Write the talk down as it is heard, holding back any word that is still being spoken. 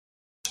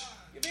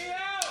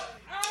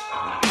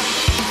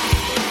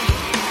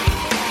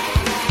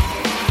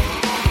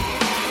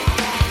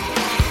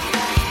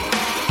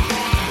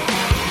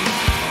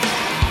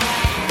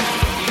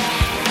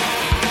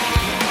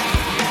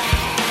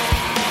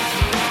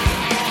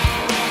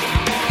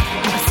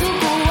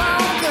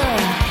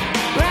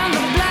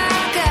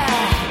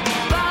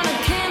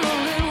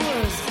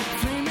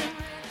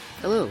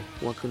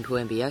Welcome to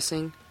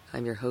MBSing.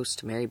 I'm your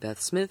host, Mary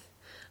Beth Smith.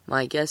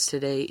 My guest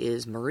today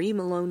is Marie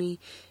Maloney,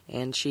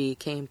 and she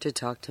came to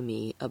talk to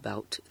me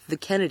about the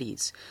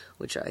Kennedys,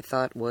 which I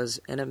thought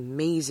was an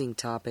amazing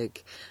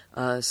topic,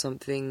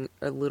 something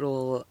a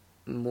little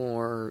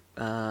more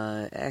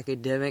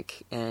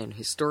academic and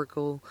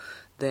historical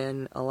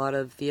than a lot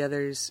of the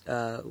others,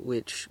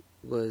 which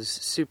was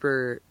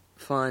super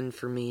fun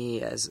for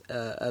me as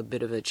a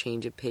bit of a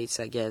change of pace,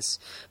 I guess,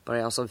 but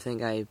I also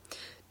think I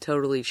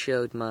totally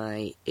showed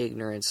my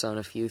ignorance on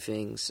a few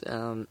things.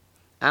 I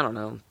don't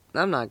know.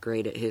 I'm not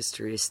great at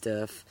history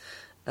stuff.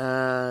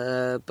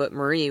 But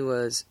Marie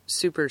was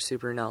super,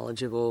 super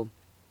knowledgeable,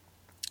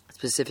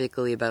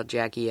 specifically about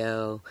Jackie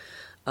O.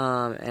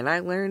 And I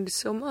learned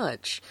so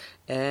much,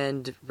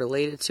 and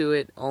related to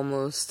it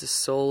almost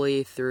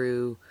solely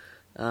through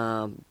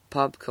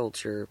pop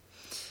culture.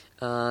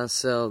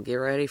 So get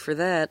ready for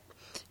that.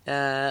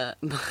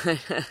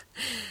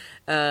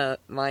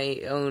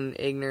 My own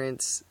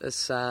ignorance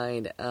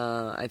aside,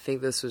 I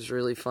think this was a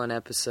really fun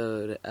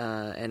episode,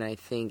 and I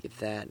think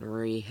that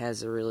Marie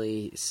has a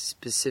really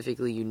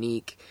specifically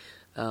unique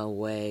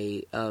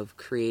way of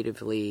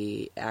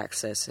creatively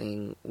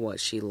accessing what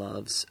she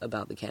loves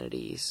about the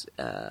Kennedys,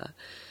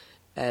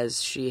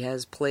 as she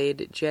has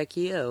played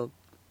Jackie O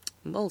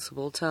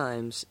multiple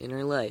times in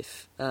her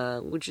life,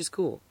 which is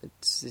cool.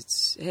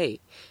 It's hey,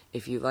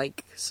 if you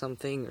like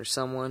something or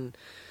someone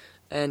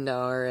and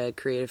are a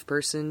creative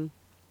person,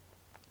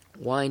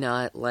 why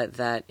not let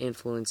that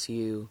influence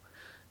you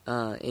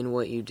in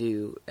what you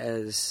do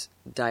as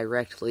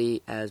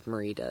directly as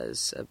Marie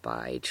does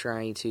by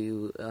trying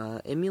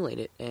to emulate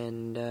it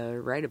and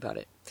write about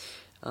it.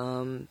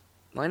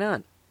 Why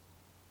not?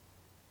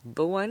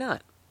 But why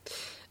not?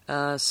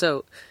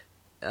 So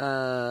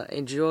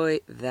enjoy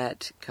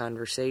that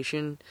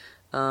conversation.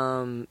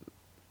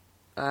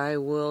 I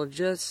will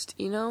just,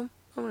 I'm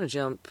going to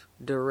jump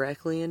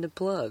directly into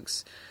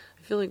plugs.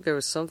 I feel like there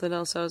was something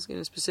else I was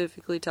going to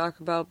specifically talk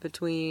about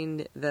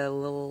between the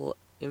little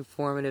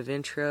informative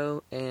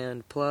intro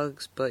and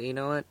plugs, but you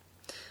know what?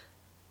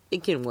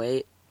 It can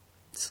wait.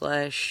 /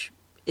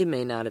 it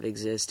may not have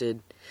existed.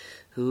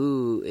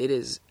 Ooh, it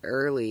is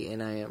early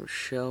and I am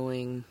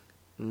showing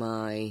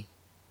my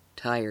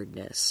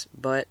tiredness.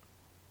 But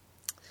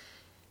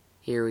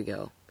here we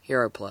go.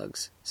 Here are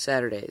plugs.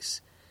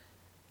 Saturdays,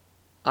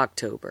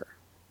 October,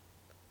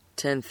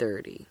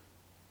 10:30,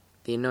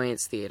 The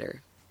Annoyance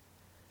Theater.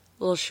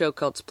 Little show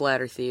called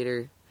Splatter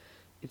Theater.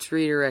 It's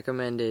reader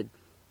recommended,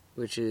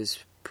 which is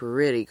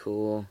pretty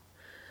cool.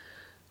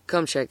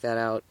 Come check that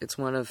out. It's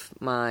one of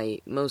my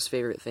most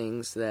favorite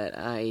things that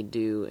I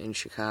do in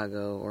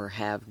Chicago, or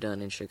have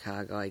done in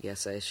Chicago, I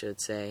guess I should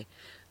say.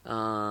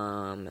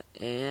 And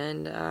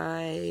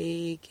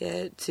I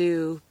get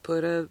to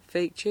put a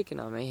fake chicken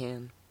on my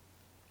hand.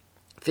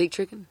 Fake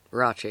chicken?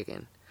 Raw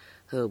chicken.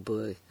 Oh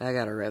boy, I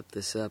gotta wrap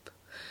this up.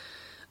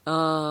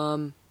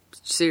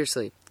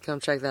 Seriously, come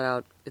check that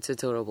out. It's a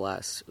total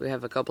blast. We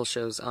have a couple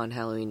shows on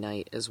Halloween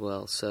night as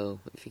well, so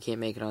if you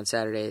can't make it on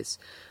Saturdays,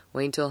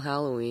 wait until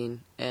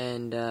Halloween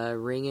and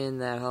ring in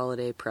that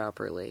holiday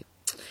properly.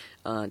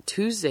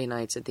 Tuesday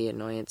nights at The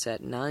Annoyance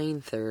at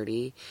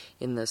 9:30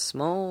 in the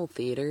small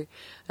theater.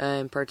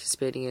 I'm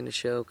participating in a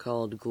show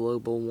called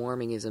Global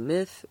Warming is a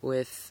Myth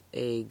with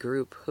a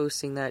group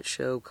hosting that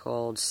show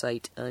called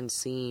Sight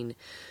Unseen.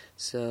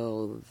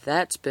 So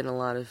that's been a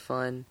lot of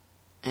fun,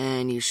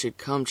 and you should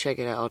come check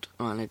it out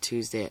on a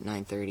Tuesday at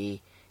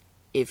 9:30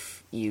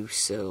 if you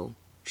so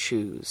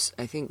choose.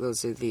 I think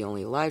those are the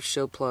only live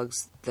show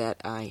plugs that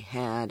I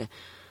had,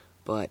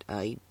 but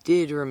I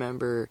did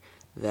remember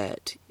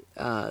that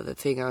the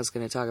thing I was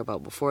going to talk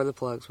about before the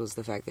plugs was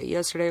the fact that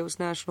yesterday was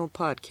National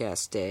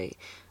Podcast Day.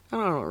 I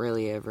don't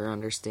really ever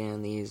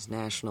understand these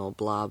National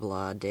Blah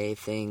Blah Day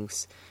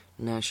things.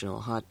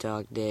 National Hot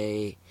Dog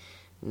Day,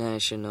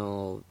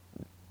 National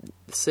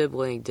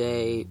Sibling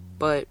Day,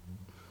 but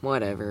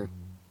whatever.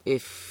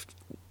 If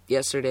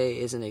yesterday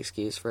is an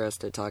excuse for us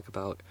to talk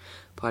about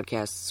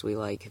podcasts we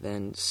like,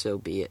 then so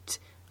be it.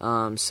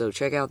 So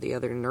check out the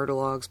other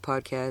Nerdalogs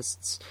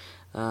podcasts.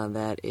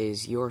 That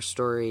is Your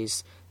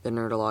Stories, the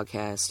Nerdalog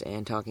Cast,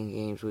 and Talking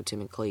Games with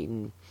Tim and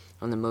Clayton.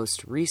 On the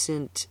most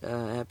recent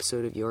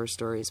episode of Your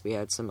Stories, we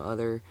had some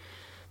other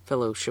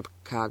fellow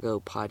Chicago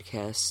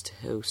podcast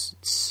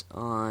hosts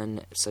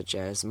on, such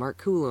as Mark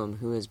Coulomb,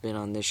 who has been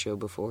on this show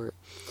before.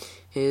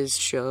 His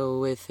show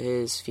with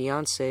his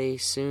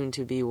fiancée,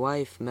 soon-to-be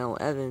wife, Mel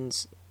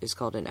Evans, is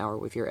called An Hour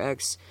with Your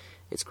Ex.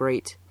 It's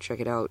great. Check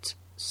it out.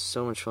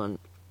 So much fun.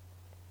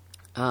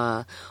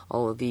 All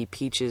of the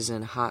Peaches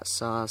and Hot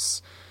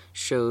Sauce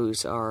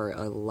shows are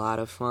a lot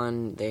of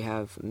fun. They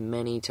have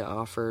many to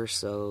offer,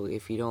 so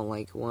if you don't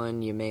like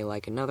one, you may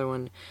like another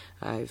one.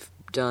 I've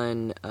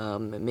done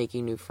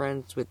Making New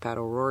Friends with Pat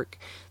O'Rourke.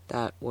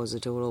 That was a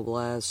total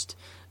blast.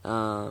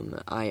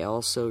 I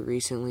also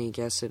recently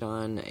guested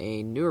on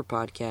a newer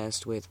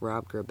podcast with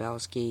Rob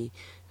Grabowski,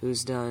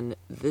 who's done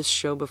this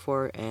show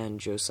before, and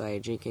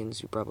Josiah Jenkins,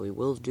 who probably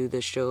will do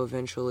this show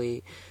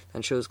eventually.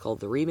 That show is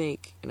called The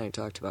Remake, and I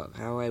talked about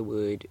how I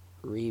would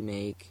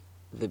remake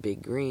The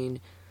Big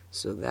Green,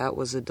 so that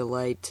was a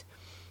delight.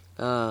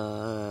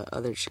 The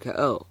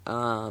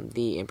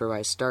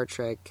improvised Star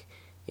Trek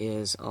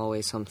is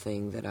always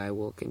something that I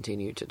will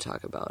continue to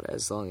talk about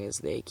as long as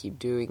they keep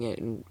doing it,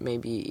 and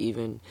maybe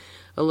even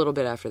a little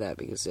bit after that,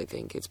 because I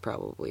think it's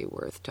probably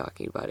worth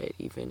talking about it,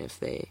 even if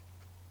they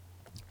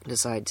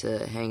decide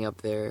to hang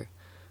up their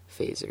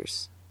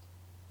phasers.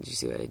 Did you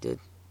see what I did?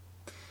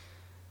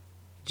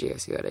 Did you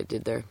guys see what I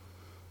did there?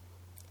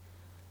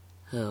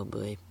 Oh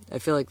boy. I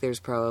feel like there's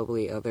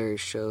probably other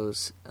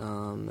shows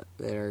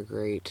that are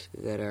great,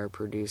 that are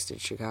produced in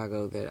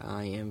Chicago that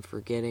I am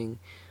forgetting,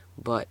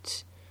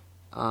 but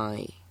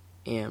I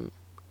am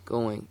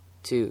going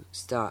to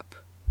stop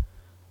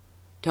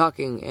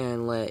talking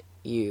and let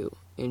you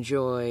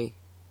enjoy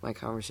my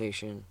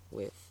conversation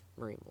with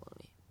Marie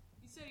Maloney.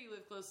 You said you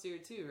live close to here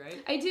too,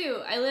 right? I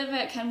do. I live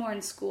at Kenmore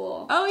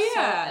School. Oh,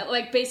 yeah.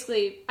 So,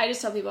 basically, I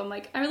just tell people, I'm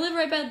like, I live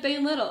right by Bay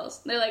and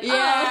Littles. They're like, oh.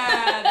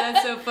 Yeah,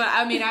 that's so fun.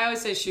 I mean, I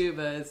always say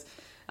Shuba's.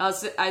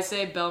 I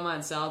say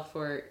Belmont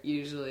Southport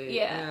usually.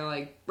 Yeah. And they're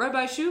like, right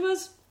by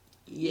Shuba's?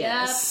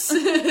 Yes.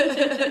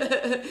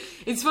 Yep.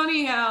 It's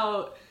funny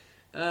how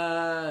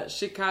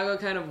Chicago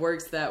kind of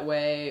works that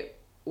way,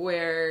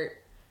 where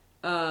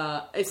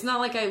it's not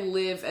like I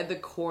live at the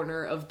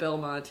corner of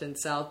Belmont and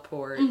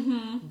Southport,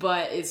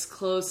 but it's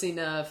close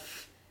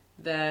enough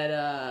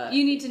that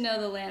you need to know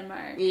the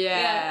landmark.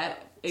 Yeah,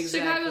 exactly.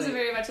 Chicago's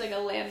very much like a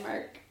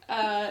landmark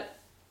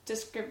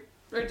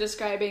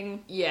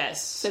describing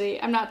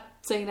city. I'm not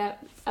saying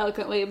that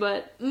eloquently,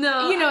 but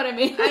no, you know what I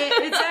mean.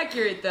 It's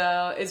accurate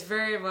though. It's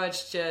very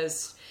much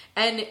just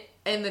and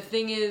the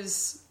thing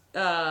is,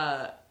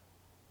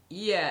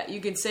 you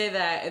can say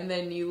that, and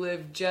then you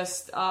live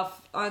just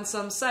off on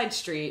some side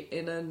street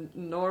in a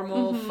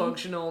normal,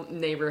 functional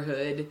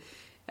neighborhood.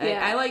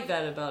 Yeah. I like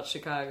that about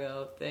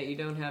Chicago, that you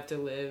don't have to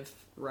live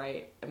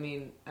right. I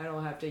mean, I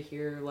don't have to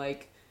hear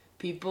like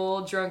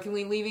people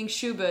drunkenly leaving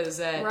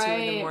Shuba's at 2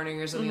 a.m.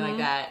 or something like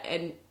that,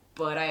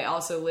 but I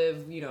also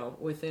live,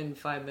 within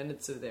 5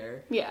 minutes of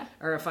there. Yeah.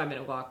 Or a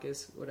 5-minute walk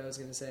is what I was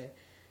going to say.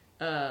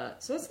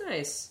 So it's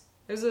nice.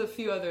 There's a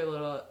few other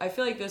little... I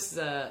feel like this is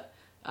a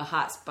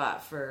hot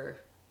spot for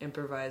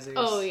improvisers.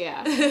 Oh,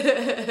 yeah.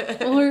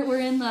 Well, we're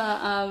in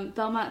the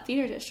Belmont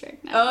Theater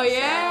District now. Oh,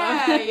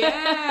 yeah, so.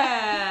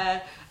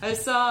 Yeah. I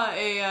saw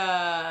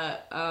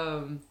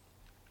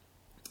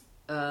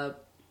a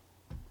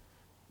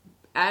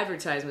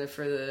advertisement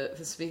for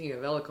speaking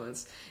of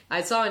eloquence,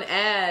 I saw an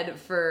ad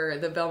for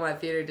the Belmont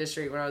Theater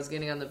District when I was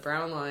getting on the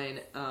Brown Line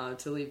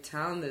to leave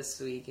town this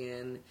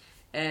weekend,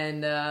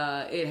 and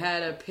it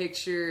had a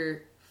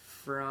picture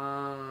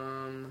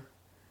from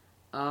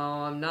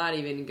I'm not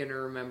even gonna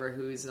remember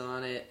who's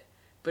on it,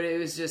 but it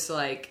was just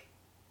like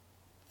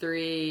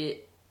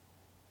it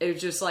was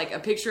just like a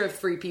picture of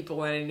 3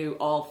 people, and I knew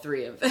all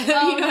 3 of them.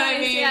 Oh, you know nice, what I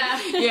mean? Yeah.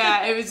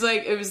 Yeah,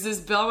 it was this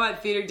Belmont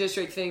Theater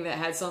District thing that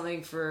had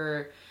something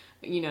for,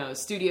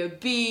 Studio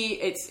B.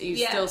 It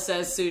still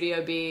says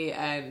Studio B,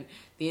 and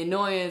the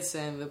Annoyance,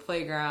 and the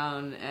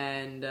Playground,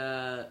 and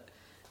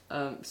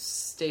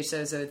Stage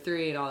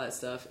 773, and all that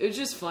stuff. It was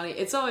just funny.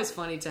 It's always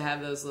funny to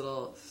have those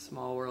little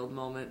small world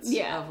moments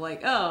of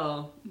like,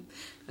 oh,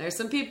 there's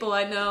some people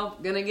I know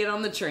gonna get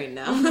on the train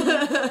now.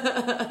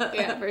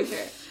 Yeah, for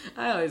sure.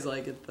 I always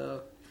like it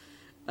though.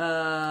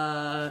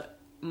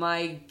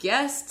 My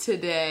guest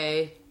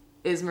today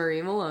is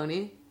Marie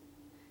Maloney.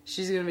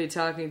 She's going to be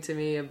talking to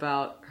me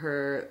about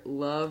her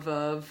love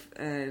of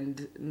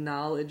and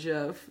knowledge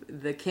of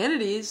the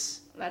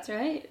Kennedys. That's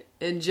right.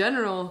 In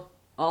general,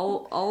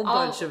 all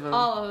bunch of them.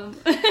 All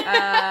of them.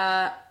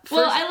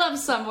 Well, I love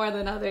some more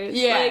than others.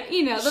 Yeah.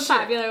 The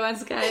popular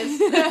ones, guys.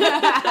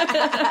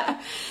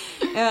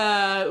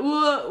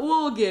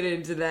 We'll get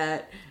into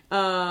that.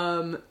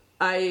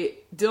 I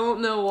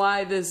don't know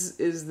why this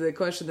is the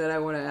question that I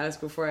want to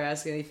ask before I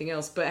ask anything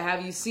else, but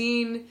have you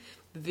seen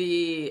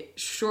the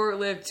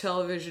short-lived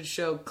television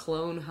show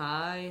Clone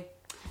High?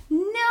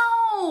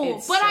 No,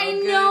 It's but so I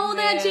good, know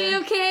man. that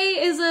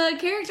JFK is a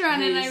character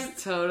on it.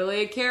 He's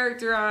totally a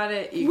character on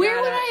it.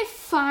 Where would I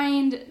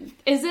find...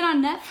 Is it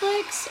on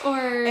Netflix,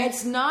 or...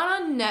 It's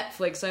not on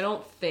Netflix, I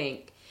don't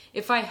think.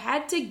 If I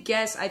had to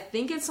guess, I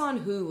think it's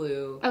on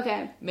Hulu.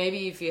 Okay.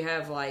 Maybe if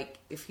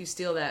you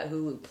steal that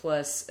Hulu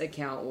Plus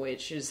account,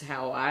 which is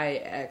how I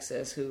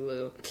access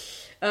Hulu.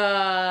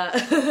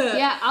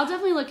 Yeah, I'll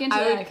definitely look into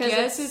that. I would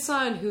guess it's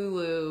on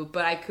Hulu,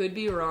 but I could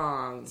be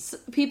wrong.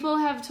 People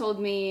have told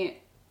me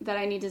that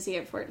I need to see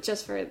it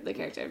just for the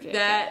character of JFK.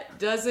 That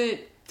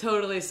doesn't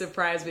totally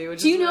surprise me.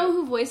 Do you know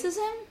who voices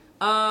him?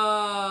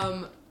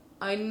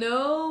 I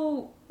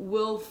know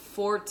Will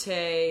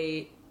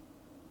Forte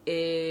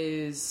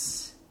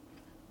is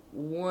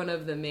one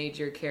of the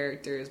major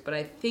characters, but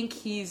I think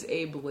he's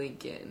Abe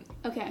Lincoln.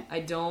 Okay. I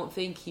don't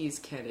think he's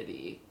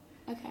Kennedy.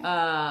 Okay.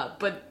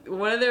 But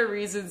one of the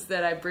reasons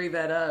that I bring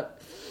that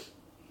up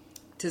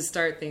to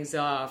start things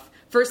off,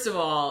 first of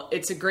all,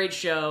 it's a great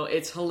show.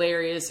 It's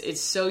hilarious.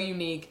 It's so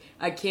unique.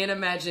 I can't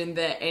imagine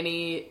that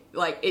any,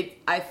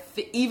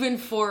 even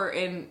for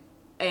an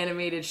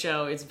animated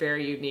show, it's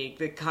very unique.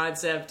 The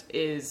concept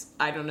is,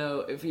 I don't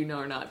know if you know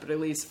or not, but at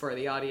least for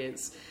the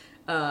audience,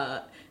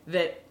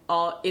 that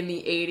all in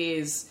the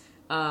 80s,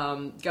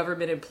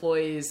 government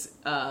employees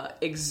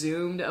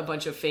exhumed a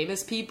bunch of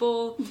famous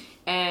people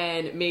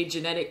and made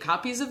genetic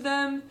copies of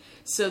them,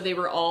 so they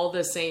were all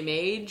the same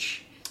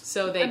age.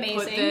 So they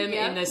put them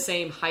in the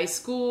same high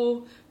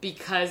school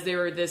because they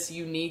were this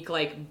unique,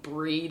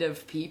 breed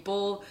of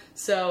people.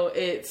 So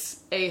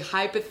it's a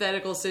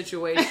hypothetical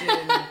situation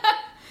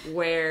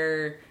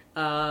where,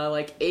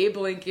 Abe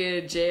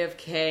Lincoln,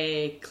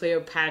 JFK,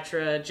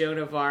 Cleopatra, Joan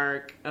of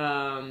Arc,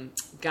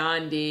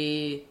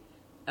 Gandhi,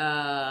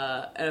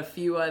 and a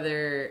few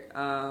other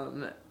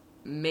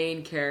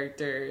main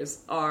characters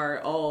are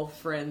all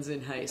friends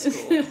in high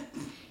school.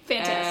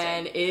 Fantastic.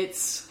 And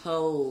it's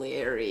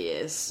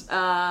hilarious.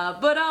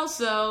 But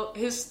also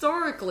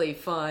historically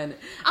fun.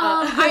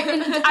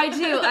 I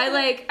do.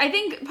 I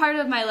think part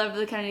of my love of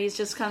the Kennedys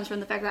just comes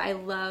from the fact that I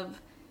love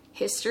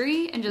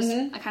history and just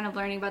kind of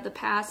learning about the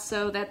past,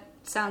 so that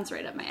sounds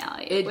right up my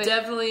alley. It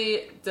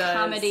definitely does.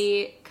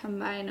 Comedy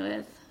combined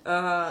with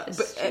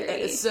history.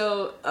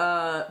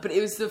 But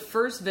it was the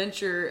first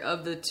venture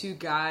of the two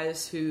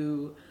guys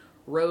who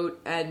wrote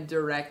and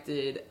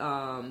directed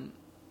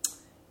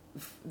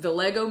the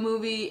Lego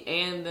Movie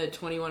and the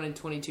 21 and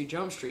 22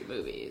 Jump Street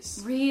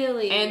movies.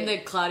 Really? And the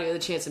Claudia the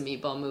Chance of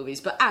Meatball movies,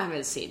 but I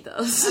haven't seen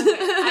those. Okay.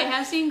 I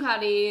have seen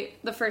Cloudy,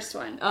 the first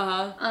one.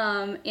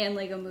 And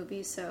Lego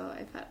Movie, so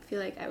I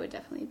feel like I would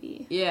definitely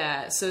be.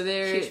 Yeah, so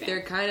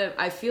they're kind of,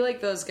 I feel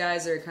like those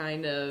guys are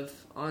kind of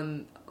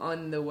on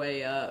the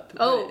way up.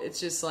 Oh, but it's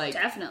just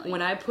definitely.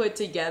 When I put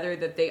together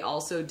that they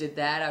also did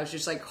that, I was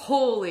just like,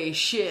 holy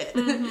shit,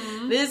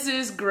 this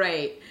is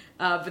great.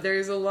 But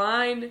there's a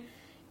line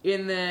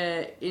in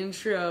the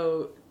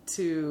intro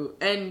to,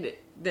 and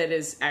that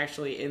is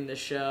actually in the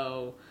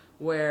show,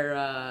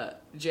 where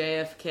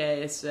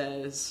JFK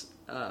says,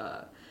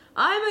 I'm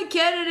a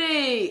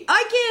Kennedy!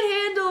 I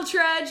can't handle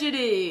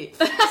tragedy!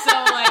 So,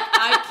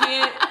 I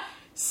can't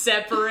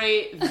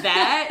separate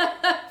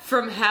that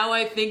from how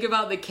I think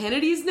about the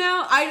Kennedys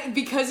now,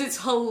 because it's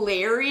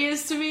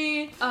hilarious to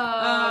me. Oh,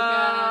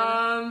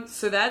 God.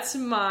 So that's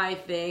my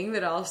thing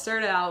that I'll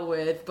start out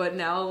with, but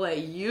now I'll let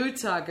you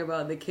talk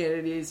about the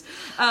Kennedys.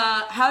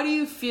 How do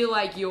you feel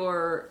like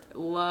where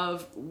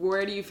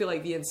do you feel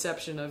like the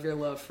inception of your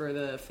love for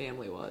the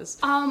family was?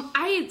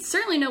 I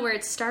certainly know where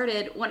it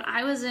started. When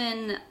I was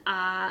in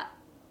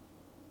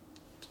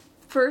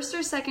first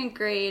or second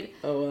grade,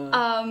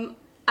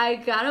 I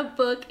got a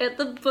book at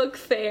the book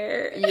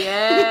fair.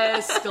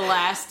 Yes,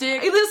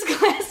 Scholastic. The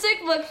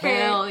Scholastic book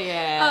fair. Hell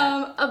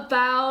yeah.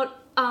 About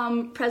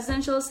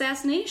presidential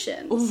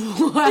assassinations.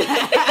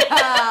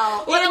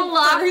 Wow. What a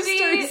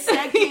lofty,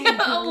 second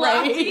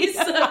grade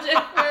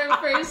subject for a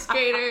first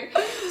grader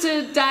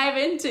to dive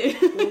into.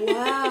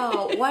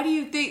 Wow. Why do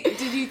you think?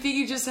 Did you think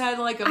you just had a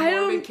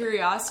morbid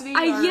curiosity? Yeah,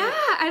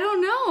 I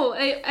don't know.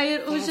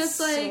 It was just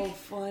so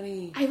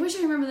funny. I wish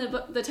I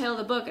remember the title of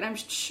the book, and I'm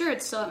sure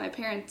it's still at my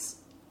parents'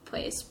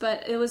 place,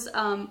 but it was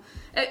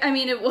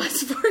it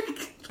was for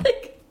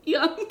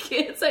young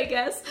kids, I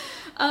guess,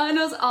 and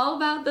it was all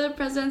about the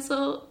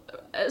presidential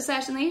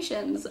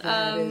assassinations.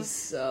 That is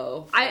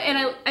so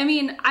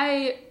funny.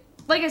 I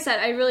like I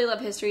said, I really love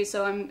history,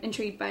 so I'm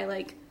intrigued by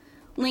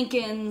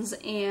Lincoln's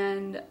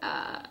and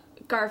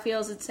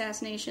Garfield's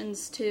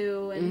assassinations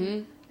too,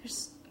 and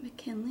there's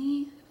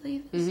McKinley, I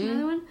believe, is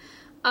another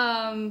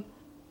one.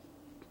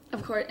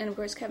 Of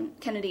course,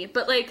 Kennedy,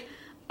 but I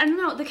don't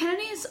know, the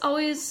Kennedys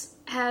always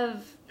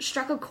have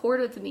struck a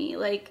chord with me.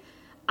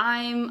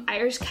 I'm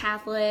Irish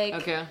Catholic.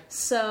 Okay.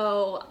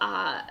 So,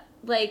 I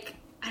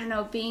don't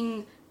know,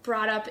 being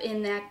brought up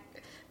in that...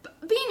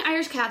 Being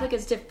Irish Catholic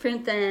is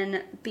different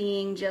than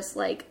being just,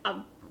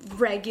 a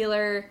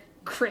regular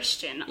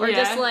Christian. Or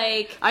just,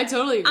 I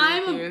totally agree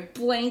I'm with you. a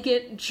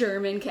blanket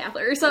German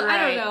Catholic or something.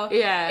 Right. I don't know.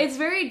 Yeah. It's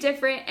very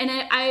different, and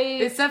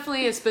it's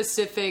definitely it's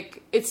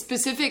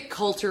specific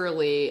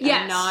culturally,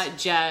 and not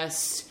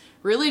just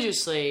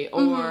religiously,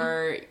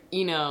 or,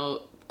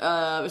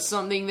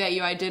 something that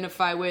you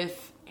identify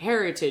with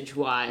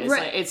heritage-wise.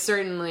 Right. It's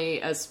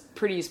certainly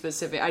pretty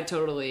specific. I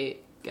totally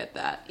get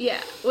that. Yeah.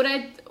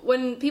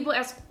 When people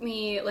ask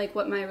me,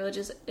 what my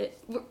religion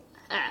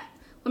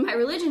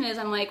is,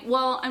 I'm like,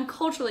 well, I'm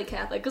culturally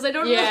Catholic, because I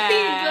don't really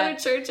go to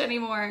church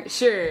anymore.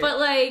 Sure. But,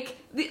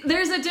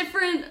 there's a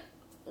different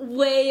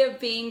way of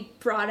being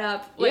brought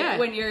up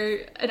when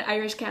you're an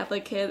Irish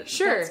Catholic kid.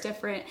 Sure. That's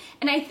different.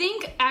 And I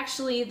think,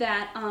 actually,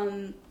 that,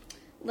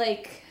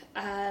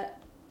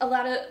 a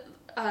lot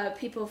of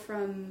people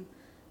from...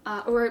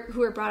 or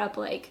who are brought up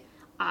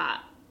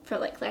for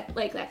like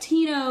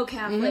Latino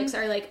Catholics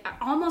are like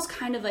almost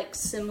kind of like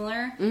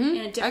similar in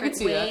a different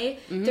way.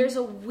 There's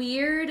a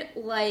weird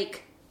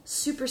like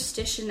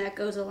superstition that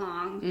goes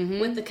along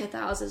with the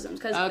Catholicism,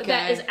 because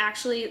that is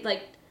actually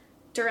like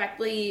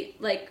directly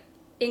like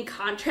in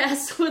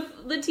contrast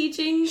with the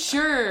teaching.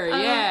 Sure,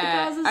 yeah,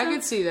 Catholicism. I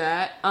could see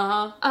that.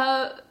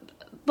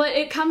 But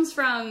it comes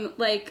from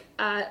like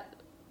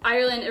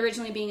Ireland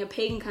originally being a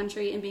pagan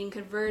country and being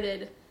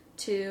converted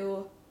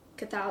to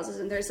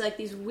Catholicism. There's like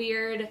these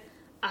weird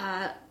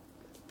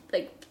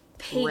like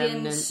pagan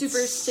remnants.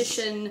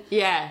 Superstition,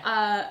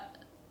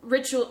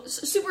 ritual,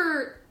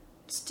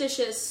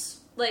 superstitious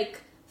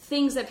like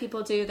things that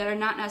people do that are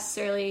not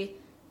necessarily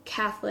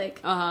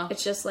Catholic.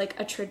 It's just like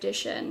a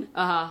tradition.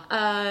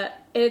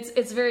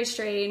 It's very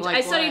strange. Like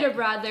I studied what?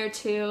 abroad there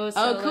too.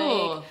 So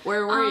Cool. Like,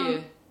 where were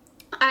you?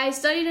 I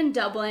studied in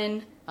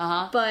Dublin,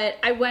 but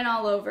I went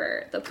all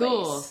over the place.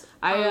 Cool.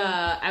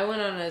 I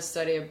went on a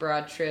study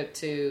abroad trip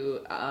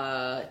to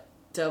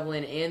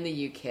Dublin and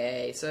the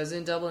UK. So I was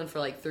in Dublin for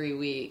like 3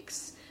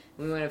 weeks.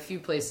 We went a few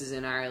places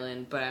in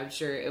Ireland, but I'm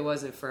sure it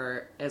wasn't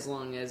for as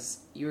long as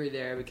you were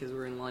there because we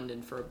were in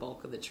London for a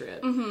bulk of the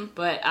trip.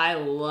 But I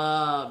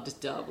loved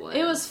Dublin.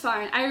 It was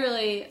fun.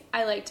 I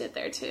liked it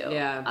there too.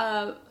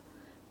 Yeah.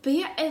 But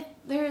yeah,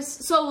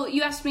 so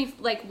you asked me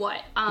like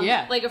what?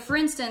 Like for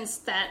instance,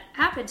 that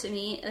happened to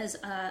me is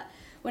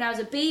when I was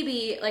a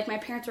baby. Like my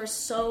parents were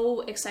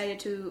so excited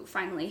to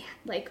finally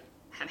like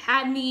have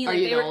had me. Like, Are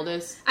you the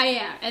oldest? I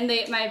am, and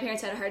my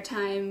parents had a hard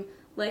time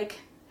like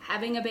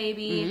having a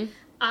baby.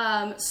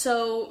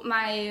 So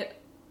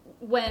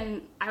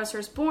when I was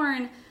first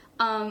born,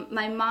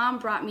 my mom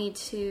brought me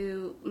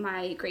to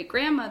my great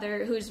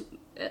grandmother, who's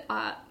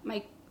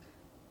my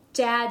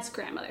dad's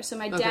grandmother. So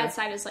my dad's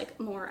side is like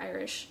more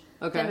Irish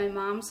than my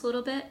mom's a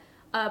little bit.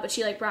 But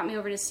she like brought me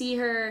over to see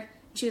her.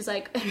 She was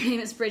like, her name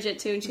is Bridget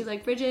too, and she was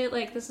like, Bridget,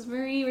 like this is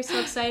Marie. We're so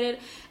excited.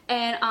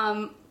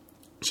 And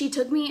she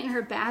took me in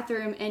her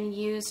bathroom and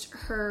used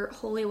her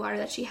holy water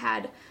that she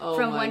had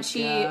from when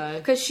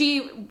because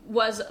she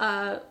was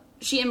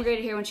she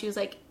immigrated here when she was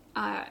like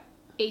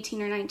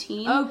 18 or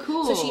 19. Oh,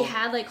 cool. So she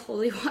had like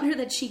holy water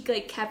that she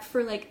like kept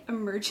for like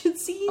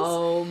emergencies.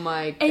 Oh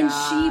my god. And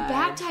she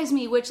baptized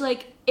me, which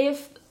like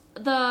if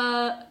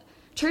the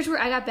church where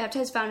I got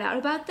baptized found out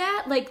about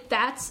that, like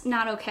that's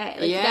not okay.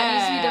 Like that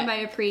needs to be done by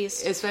a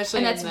priest. Especially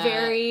and that's in the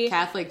very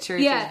Catholic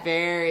Church is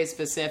very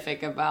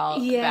specific about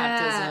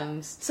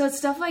baptisms. So it's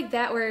stuff like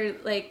that where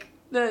like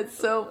that's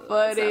so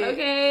funny.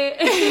 Okay.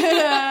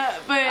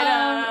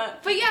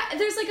 but yeah,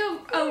 there's like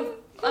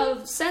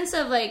a sense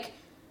of like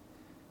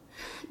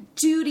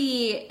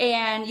duty,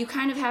 and you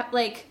kind of have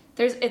like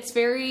it's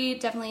very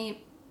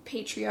definitely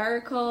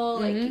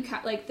patriarchal. Like you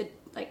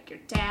like your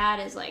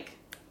dad is like,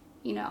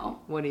 you know,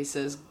 what he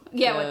says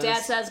goes. What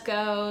dad says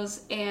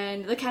goes,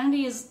 and the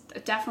Kennedys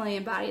definitely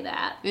embody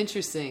that.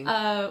 Interesting.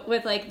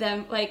 With like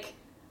them like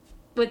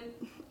with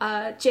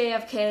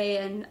JFK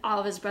and all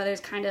of his brothers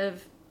kind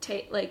of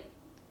like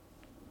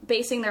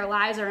basing their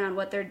lives around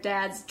what their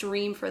dad's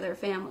dream for their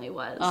family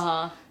was.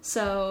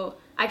 So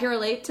I can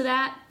relate to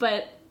that,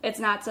 but it's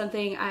not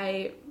something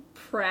I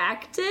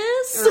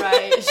practice.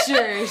 Right,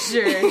 sure.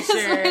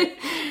 Like,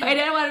 my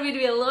dad wanted me to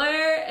be a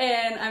lawyer,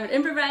 and I'm an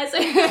improviser.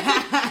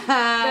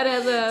 That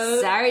has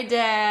a... Sorry,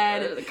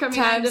 Dad.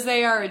 Times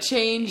they are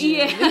a-changing.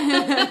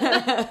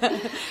 Yeah.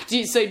 Do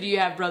you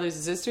have brothers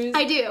and sisters?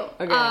 I do.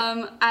 Okay.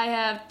 I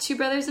have 2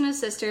 brothers and a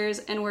sisters,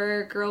 and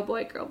we're girl,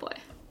 boy.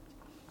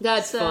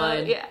 That's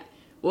fun. Yeah.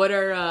 What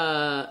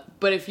are,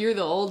 but if you're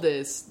the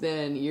oldest,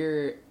 then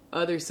your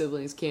other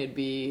siblings can't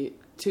be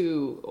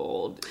too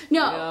old.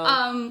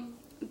 No,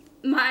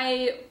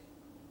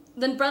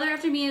 the brother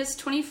after me is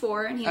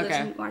 24, and he lives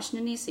in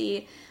Washington,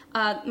 D.C.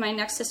 My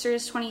next sister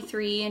is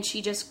 23, and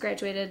she just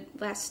graduated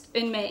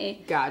in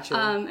May. Gotcha.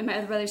 And my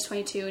other brother's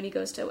 22, and he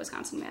goes to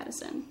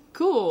Wisconsin-Madison.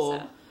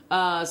 Cool.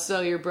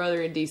 So your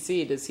brother in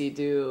D.C., does he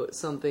do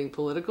something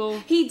political?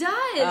 He does.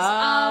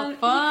 Oh,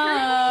 fun. He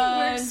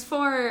currently works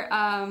for,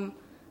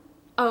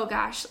 oh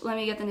gosh, let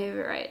me get the name of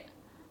it right.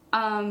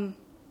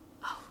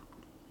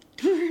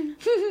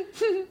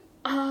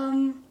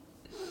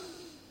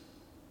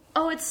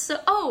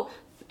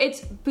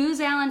 It's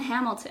Booz Allen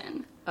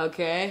Hamilton.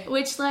 Okay.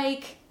 Which,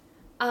 like,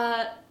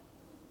 I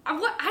don't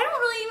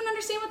really even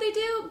understand what they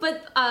do,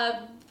 but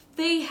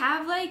they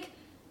have, like,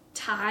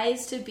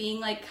 ties to being,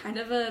 like, kind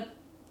of a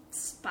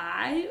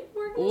spy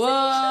organization.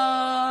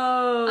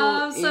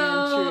 Whoa!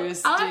 So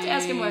interesting. I'll have to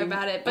ask him more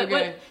about it.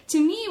 But to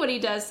me, what he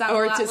does sounds a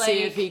lot like... Or to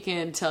see if he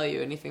can tell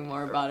you anything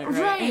more about it,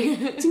 right?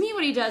 Right. To me,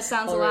 what he does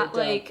sounds a lot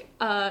like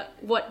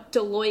what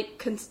Deloitte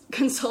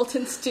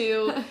consultants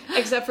do,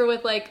 except for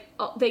with, like,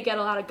 they get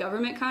a lot of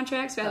government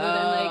contracts rather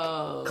than,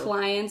 like,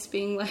 clients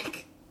being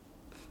like...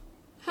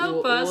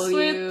 Help us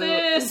with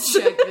this.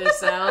 Check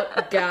this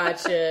out.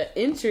 Gotcha.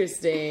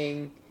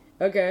 Interesting.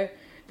 Okay.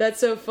 That's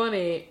so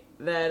funny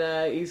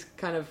that you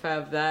kind of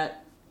have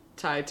that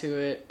tie to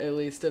it at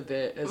least a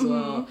bit as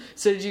well.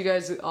 So did you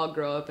guys all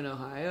grow up in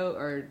Ohio,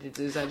 or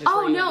is that just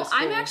Oh where you no, went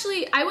to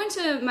school? I went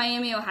to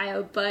Miami,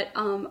 Ohio, but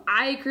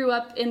I grew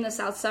up in the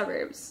south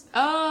suburbs.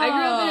 Oh. I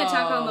grew up in a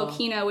town called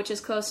Mokina, which is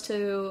close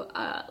to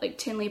like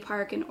Tinley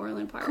Park and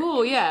Orland Park.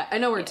 Cool, yeah. I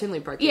know where Tinley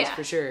Park is Yeah.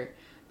 for sure.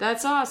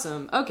 That's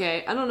awesome.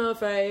 Okay, I don't know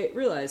if I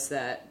realized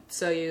that.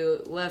 So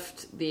you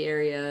left the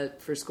area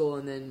for school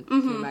and then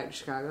came back to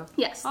Chicago?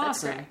 Yes, that's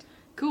Awesome. correct.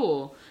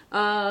 Cool.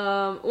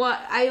 Well,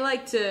 I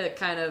like to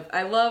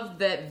I love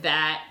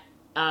that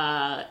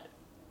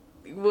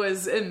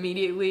was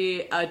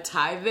immediately a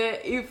tie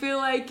that you feel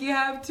like you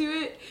have to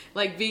it.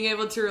 Like being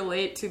able to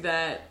relate to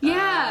that.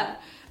 Yeah.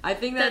 I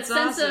think that's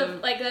that sense awesome.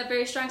 of, like, that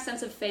very strong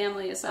sense of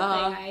family is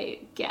something I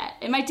get.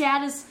 And my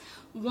dad is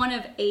one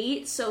of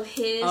 8, so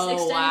his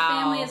extended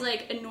family is,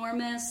 like,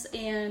 enormous,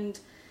 and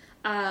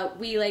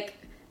we, like,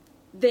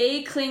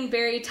 they cling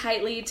very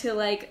tightly to,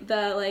 like,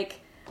 the,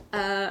 like,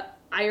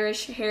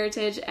 Irish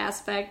heritage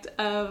aspect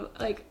of,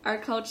 like, our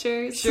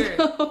culture. Sure.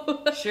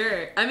 So.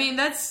 Sure. I mean,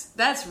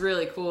 that's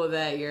really cool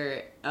that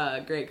your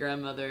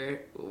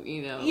great-grandmother,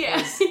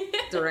 is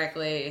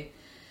directly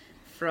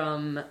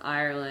from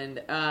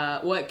Ireland.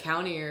 What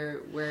county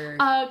or where?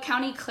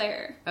 County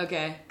Clare.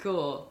 Okay,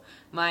 cool.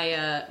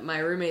 My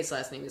roommate's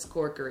last name is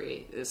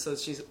Corkery, so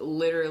she's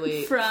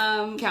literally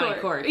from County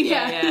Cork.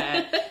 Yeah.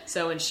 Yeah.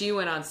 So when she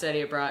went on study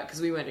abroad,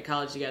 because we went to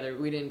college together,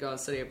 we didn't go on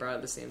study abroad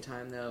at the same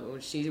time though. But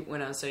when she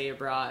went on study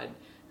abroad,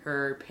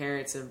 her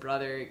parents and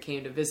brother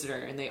came to visit her,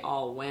 and they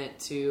all went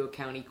to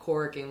County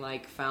Cork and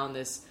like found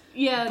this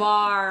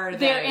bar,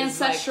 their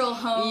ancestral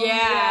home.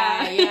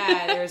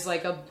 Yeah. There's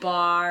like a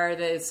bar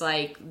that's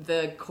like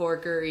the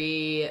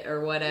Corkery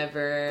or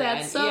whatever.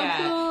 That's so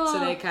cool. So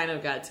they kind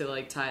of got to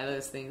like tie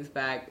those things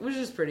back, which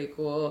is pretty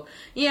cool.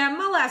 Yeah,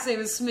 my last name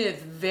is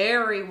Smith.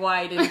 Very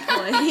white and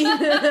plain.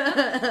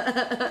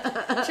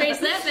 Trace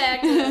that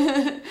back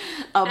to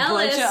a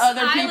Ellis bunch of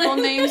other people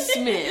Island. named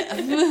Smith.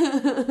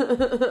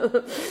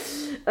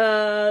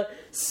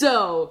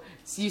 So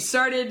you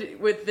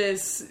started with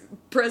this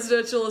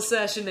presidential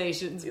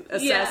assassinations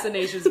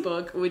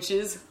book, which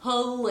is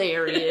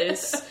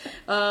hilarious.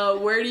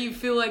 Where do you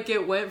feel like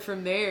it went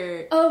from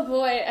there? Oh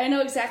boy, I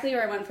know exactly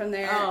where I went from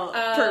there. Oh,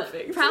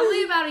 perfect.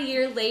 Probably about a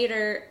year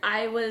later,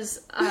 I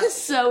was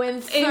so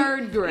in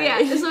third grade.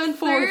 Yeah, so in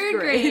Fourth third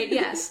grade,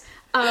 yes.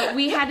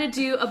 We had to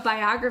do a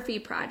biography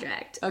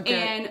project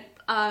and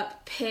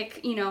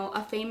pick,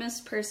 a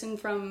famous person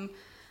from.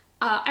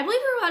 I believe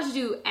we were allowed to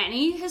do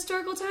any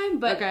historical time,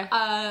 but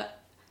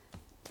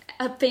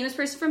a famous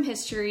person from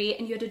history,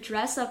 and you had to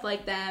dress up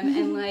like them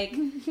and like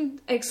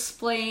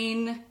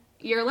explain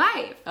your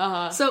life.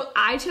 So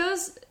I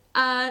chose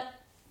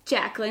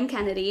Jacqueline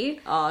Kennedy.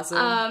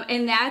 Awesome.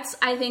 And that's,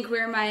 I think,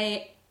 where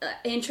my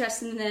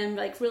interest in them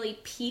like really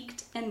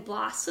peaked and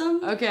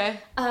blossomed. Okay.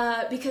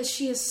 Because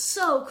she is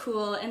so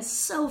cool and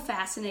so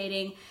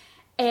fascinating.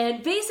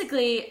 And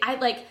basically,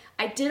 I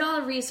did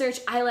all the research.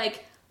 I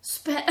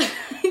spent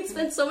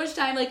so much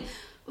time like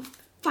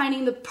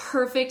finding the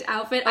perfect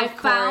outfit. I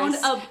found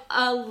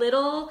a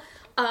little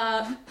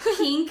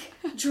pink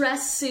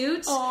dress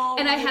suit,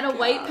 and I had a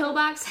white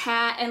pillbox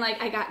hat, and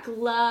like I got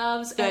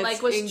gloves, and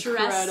like was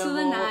dressed to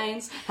the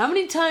nines. How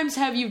many times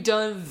have you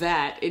done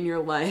that in your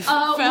life?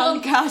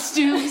 Found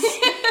costumes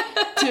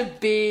to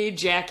be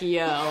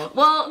Jackie O.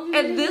 Well,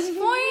 at this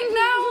point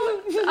now,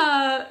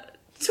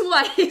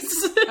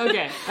 twice.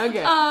 Okay.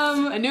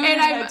 I knew it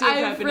had to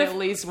happen at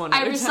least one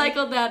other I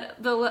recycled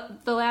that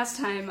the last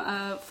time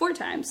 4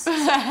 times. Or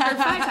 5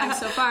 times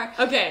so far.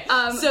 Okay,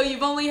 so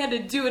you've only had to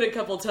do it a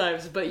couple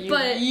times, but you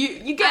got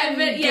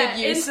good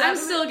use of it. I'm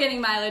still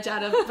getting mileage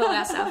out of the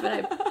last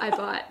outfit I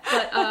bought.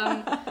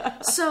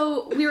 But,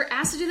 so we were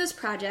asked to do this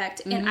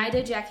project, and I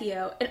did Jackie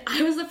O, and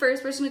I was the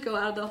first person to go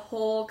out of the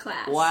whole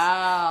class.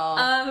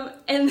 Wow.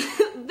 And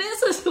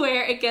this is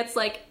where it gets,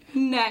 like,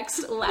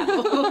 next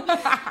level.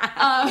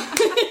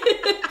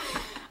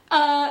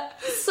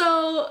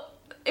 So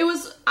it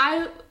was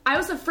I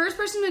was the first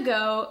person to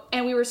go,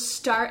 and we were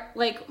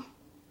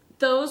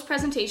those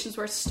presentations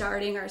were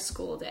starting our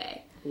school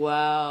day.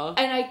 Wow.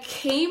 And I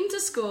came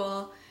to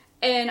school,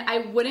 and I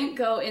wouldn't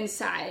go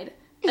inside.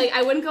 Like,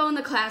 I wouldn't go in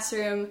the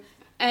classroom,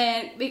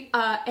 and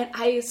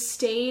I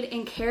stayed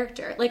in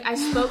character. Like, I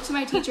spoke to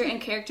my teacher in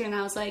character, and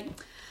I was like,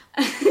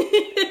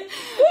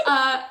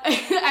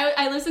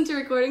 I listened to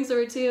recordings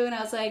over too, and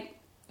I was like,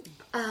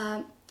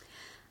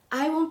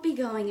 I won't be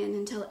going in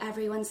until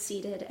everyone's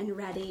seated and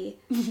ready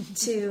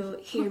to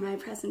hear my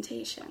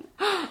presentation.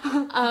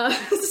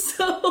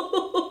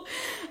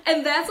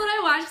 And that's when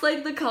I watched,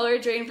 like, the color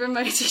drain from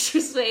my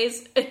teacher's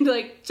face and,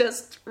 like,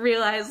 just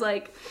realized,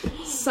 like,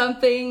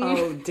 something.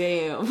 Oh,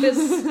 damn. This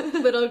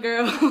little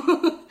girl.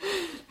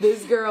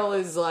 This girl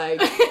is,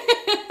 like,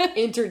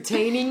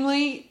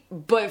 entertainingly,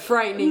 but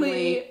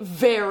frighteningly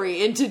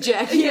very into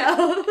Jackie.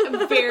 Yeah,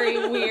 very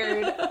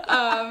weird.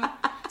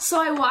 So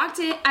I walked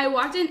in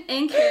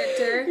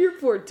character. Your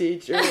poor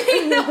teacher.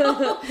 I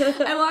know.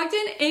 I walked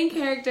in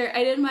character.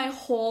 I did my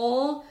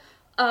whole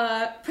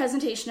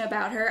presentation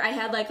about her. I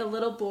had like a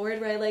little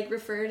board where I like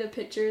refer to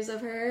pictures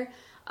of her.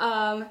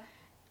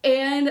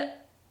 And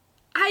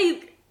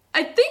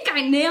I think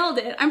I nailed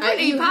it. I'm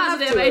pretty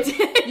positive I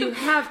did. You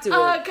have to.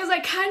 Because I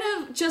kind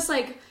of just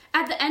like,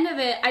 at the end of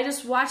it, I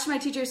just watched my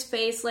teacher's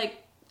face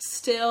like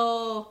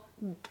still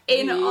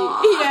in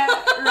awe. Yeah,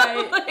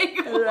 right.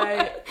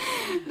 Right.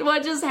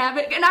 What just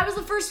happened? And I was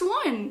the first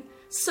one.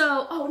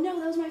 So, oh no,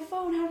 that was my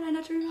phone. How did I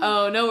not turn it on?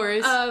 Oh, no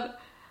worries.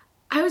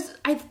 I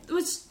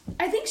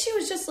think she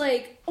was just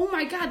like, oh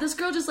my god, this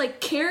girl just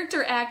like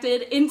character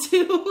acted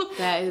into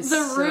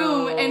the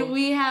room, and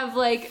we have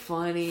like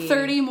funny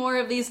 30 more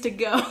of these to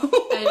go.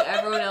 And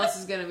everyone else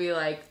is gonna be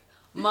like,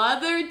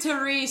 Mother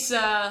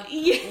Teresa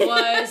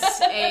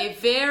was a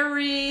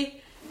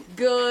very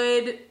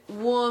good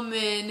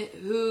woman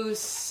who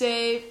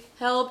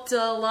helped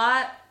a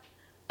lot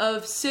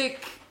of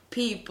sick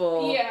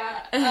people.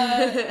 Yeah,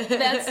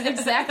 that's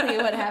exactly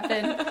what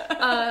happened.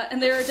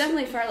 And they were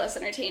definitely far less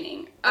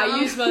entertaining. I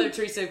used Mother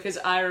Teresa because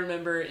I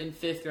remember in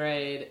 5th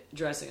grade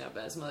dressing up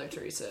as Mother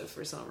Teresa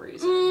for some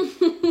reason.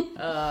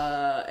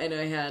 And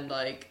I had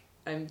like,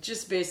 I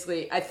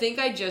think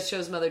I just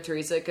chose Mother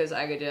Teresa because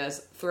I could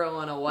just throw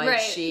on a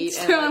white sheet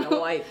and like a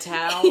white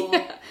towel.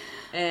 Yeah.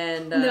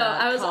 And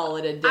call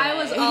it a day. I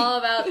was all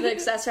about the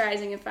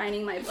accessorizing and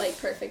finding my like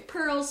perfect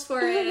pearls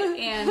for it,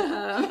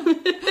 and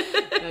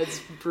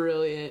that's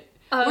brilliant.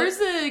 Where's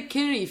the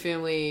Kennedy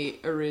family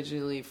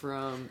originally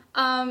from?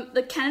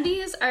 The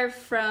Kennedys are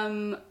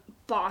from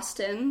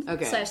Boston.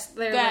 Okay,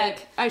 they're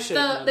I should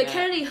have known that. The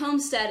Kennedy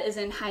homestead is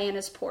in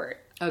Hyannisport,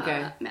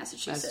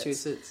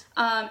 Massachusetts.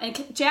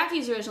 And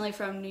Jackie's originally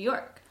from New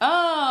York.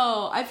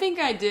 Oh, I think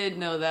I did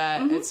know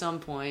that at some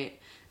point.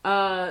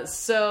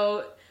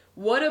 So.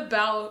 What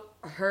about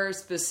her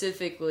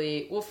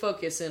specifically? We'll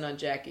focus in on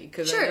Jackie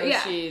because I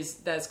know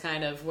that's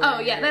kind of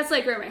where. That's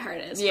like where my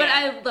heart is. Yeah. But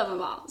I love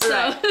them all. So.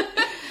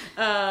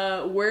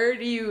 Right. Where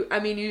do you?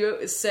 I mean,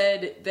 you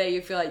said that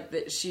you feel like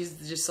that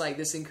she's just like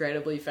this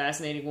incredibly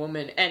fascinating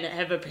woman, and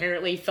have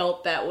apparently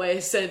felt that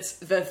way since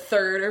the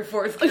 3rd or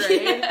 4th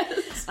grade.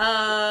 Yes.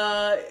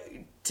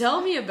 Tell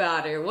me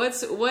about her. What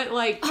tricks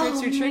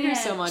or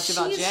triggers so much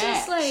about Jax? She's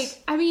just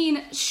like, I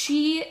mean,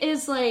 she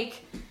is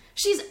like.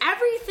 She's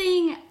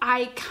everything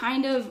I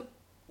kind of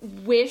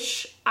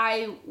wish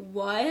I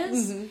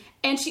was. Mm-hmm.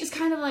 And she's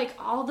kind of like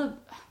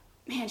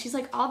she's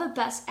like all the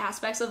best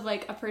aspects of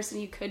like a person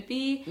you could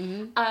be.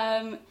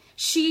 Mm-hmm.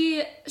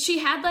 She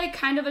had like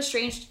kind of a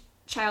strange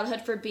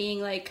childhood for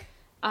being like,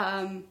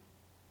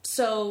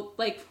 so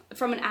like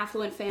from an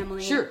affluent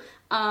family. Sure.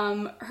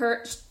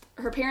 Her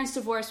parents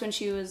divorced when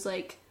she was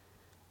like,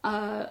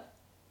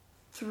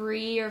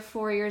 3 or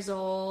 4 years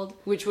old.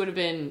 Which would have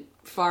been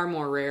far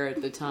more rare at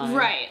the time.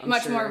 Right.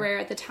 Much more rare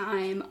at the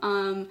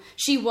time.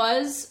 She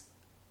was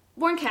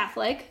born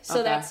Catholic,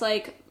 so that's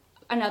like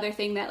another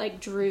thing that like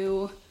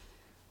drew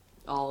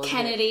all of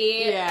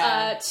Kennedy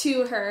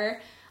to her.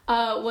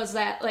 Was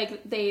that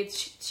like they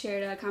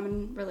shared a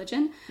common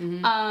religion.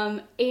 Mm-hmm.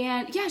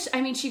 And yeah,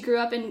 I mean, she grew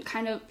up in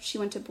she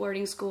went to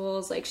boarding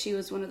schools. Like she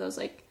was one of those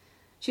like,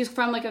 she was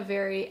from like a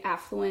very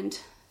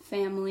affluent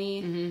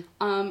family.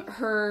 Mm-hmm.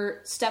 Her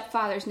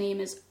stepfather's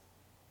name is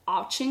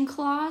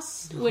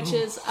Auchincloss, which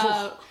is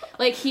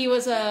like he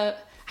was I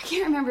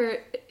can't remember,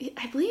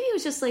 I believe he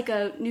was just like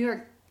a New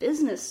York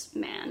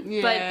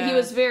businessman, but he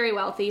was very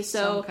wealthy.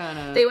 So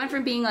they went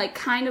from being like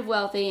kind of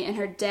wealthy and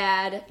her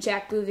dad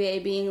Jacques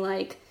Bouvier being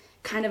like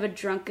kind of a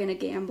drunk and a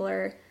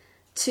gambler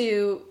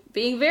to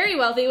being very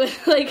wealthy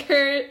with like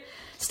her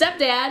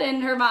stepdad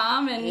and her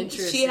mom, and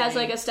she has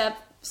like a step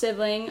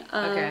sibling.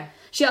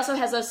 She also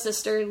has a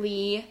sister,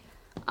 Lee.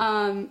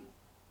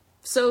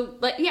 So,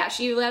 like, yeah,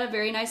 she led a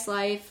very nice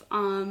life.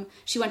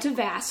 She went to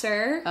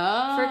Vassar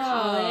for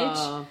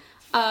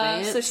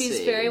college. So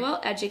she's very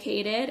well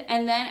educated.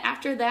 And then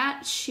after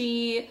that,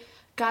 she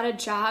got a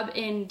job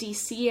in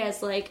D.C.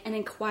 as, like, an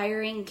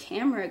inquiring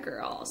camera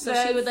girl. So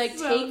she would, like,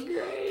 take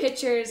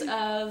pictures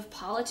of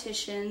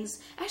politicians.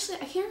 Actually,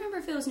 I can't remember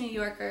if it was New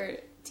York or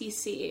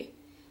D.C.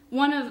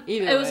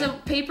 It was a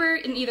paper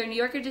in either New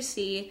York or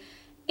D.C.,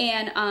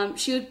 and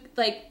she would,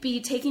 like,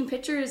 be taking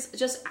pictures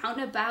just out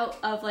and about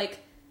of, like,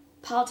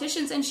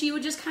 politicians, and she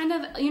would just kind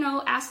of,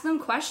 ask them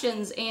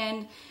questions.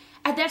 And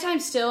at that time,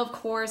 still, of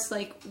course,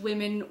 like,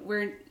 women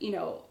were,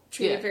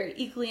 treated very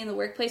equally in the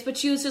workplace, but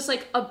she was just,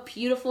 like, a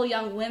beautiful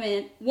young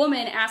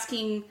woman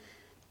asking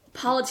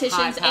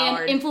politicians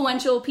and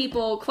influential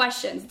people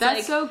questions. That's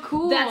like, so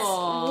cool. That's,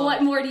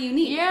 what more do you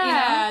need?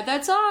 Yeah,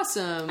 that's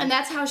awesome. And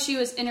that's how she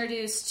was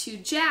introduced to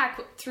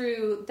Jack,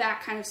 through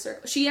that kind of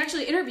circle. She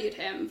actually interviewed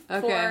him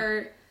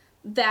for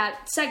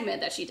that segment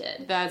that she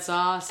did. That's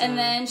awesome. And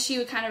then she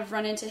would kind of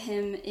run into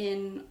him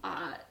in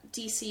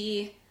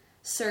DC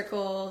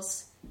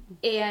circles.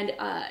 And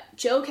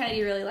Joe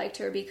Kennedy really liked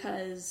her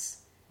because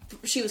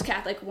she was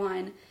Catholic,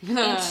 1.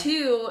 And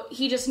 2,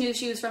 he just knew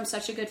she was from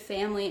such a good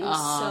family and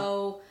was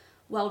so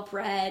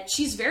well-bred.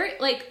 She was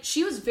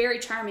very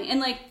charming. And,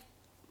 like,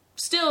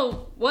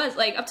 still was,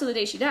 like, up to the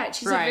day she died.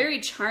 She's Right. a very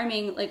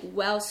charming, like,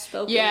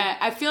 well-spoken. Yeah,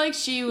 I feel like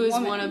she was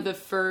woman. one of the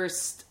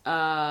first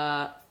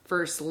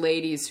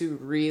ladies who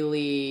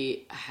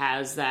really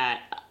has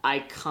that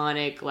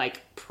iconic,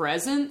 like,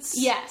 presence.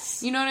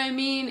 Yes. You know what I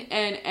mean?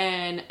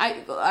 And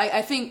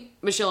I think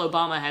Michelle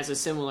Obama has a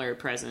similar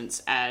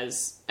presence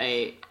as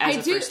a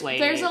first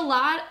lady.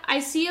 I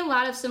see a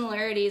lot of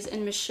similarities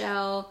in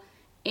Michelle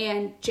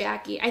and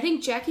Jackie. I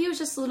think Jackie was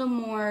just a little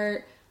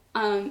more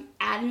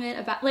adamant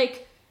about,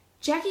 like,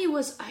 Jackie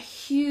was a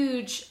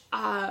huge,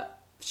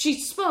 she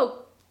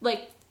spoke,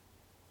 like,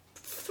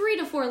 3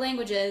 to 4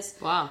 languages.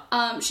 Wow.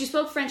 She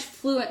spoke French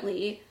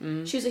fluently.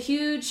 Mm-hmm. She was a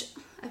huge,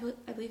 I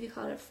believe you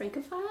call it a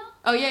francophile?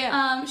 Oh,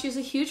 yeah. She was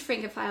a huge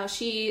francophile.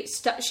 She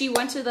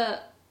went to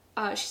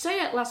she studied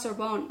at La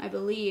Sorbonne, I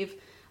believe,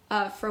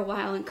 for a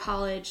while in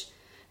college.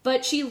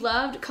 But she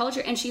loved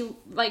culture, and she,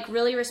 like,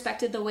 really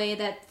respected the way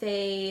that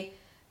they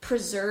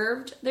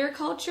preserved their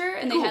culture.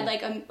 And they had,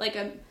 like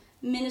a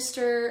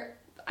minister,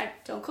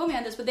 don't quote me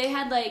on this, but they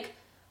had, like,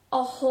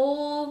 a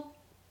whole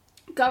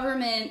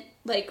government,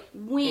 like,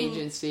 wing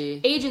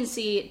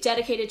agency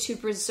dedicated to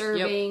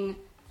preserving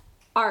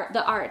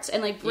the arts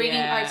and, like,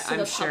 bringing arts to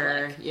the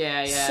public.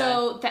 Yeah.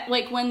 So that,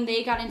 like, when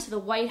they got into the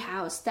White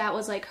House, that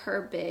was, like,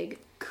 her big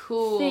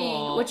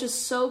thing, which is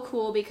so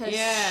cool because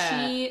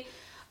she,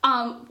 a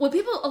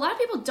lot of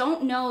people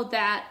don't know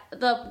that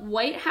the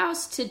White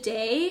House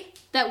today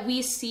that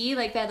we see,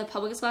 like, that the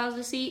public is allowed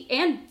to see,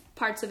 and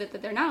parts of it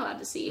that they're not allowed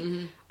to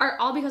see, are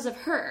all because of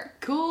her.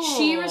 Cool.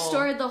 She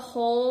restored the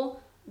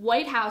whole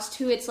White House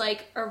to its,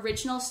 like,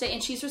 original state,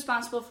 and she's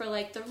responsible for,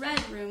 like, the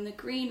red room, the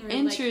green room.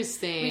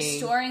 Interesting. Like,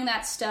 restoring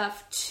that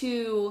stuff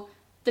to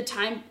the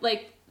time,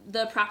 like,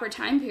 the proper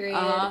time period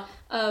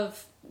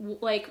of,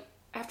 like,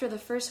 after the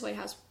first White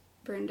House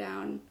burned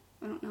down.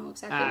 I don't know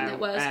exactly when that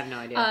was. I have no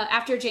idea.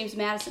 After James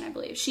Madison, I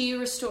believe. She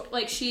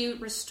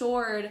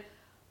restored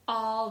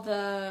all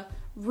the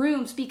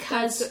rooms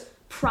because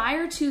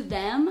prior to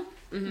them,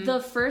 the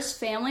first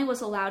family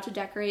was allowed to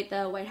decorate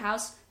the White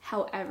House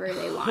however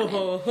they wanted.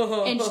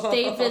 And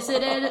they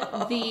visited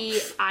the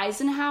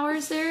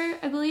Eisenhowers there,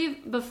 I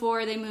believe,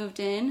 before they moved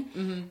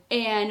in.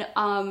 And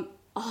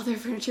all their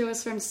furniture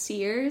was from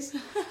Sears.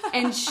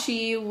 And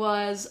she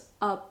was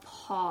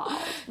appalled.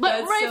 But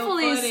That's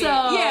rightfully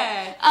so.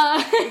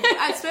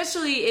 Yeah.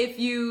 Especially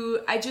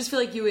if I just feel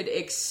like you would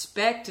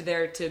expect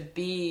there to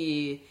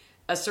be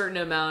a certain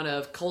amount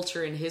of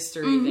culture and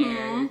history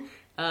there.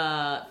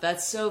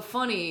 That's so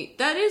funny.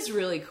 That is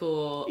really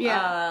cool.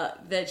 Yeah.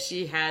 That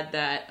she had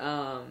that,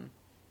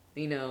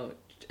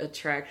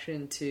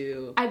 attraction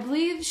to. I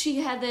believe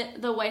she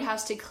had the White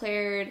House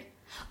declared.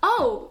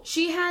 Oh,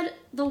 she had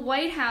the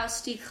White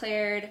House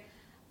declared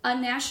a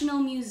national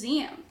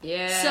museum.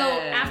 Yeah. So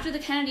after the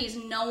Kennedys,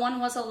 no one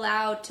was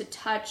allowed to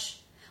touch.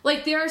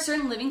 Like, there are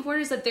certain living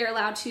quarters that they're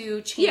allowed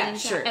to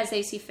change as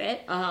they see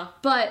fit.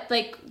 But,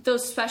 like,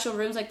 those special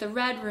rooms, like the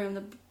red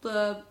room,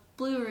 the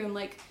blue room,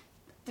 like,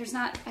 there's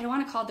not, I don't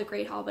want to call it the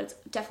Great Hall, but it's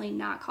definitely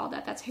not called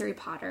that. That's Harry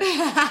Potter.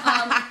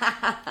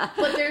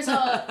 But there's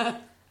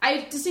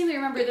I distinctly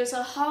remember there's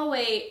a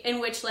hallway in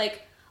which,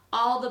 like,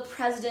 all the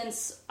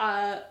president's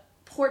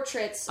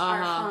portraits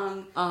are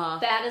hung.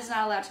 That is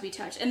not allowed to be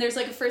touched. And there's,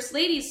 like, a first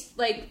lady's,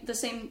 like, the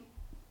same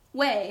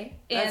way.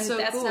 And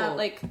that's cool. not,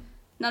 like,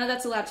 none of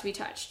that's allowed to be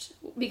touched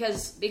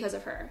because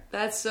of her.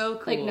 That's so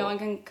cool. Like, no one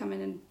can come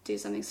in and do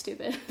something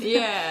stupid.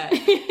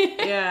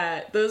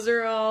 Yeah. Those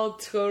are all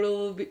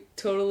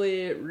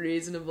totally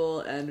reasonable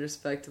and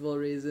respectable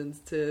reasons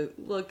to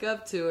look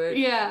up to her.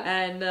 Yeah.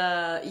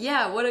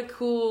 And, what a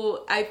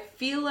cool... I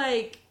feel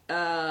like,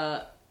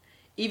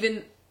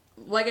 even...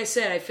 Like I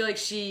said, I feel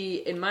like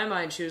in my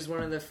mind, she was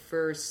one of the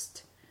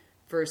first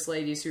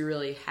ladies who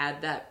really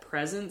had that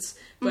presence.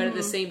 But at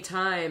the same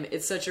time,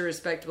 it's such a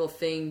respectable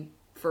thing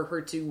for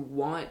her to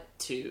want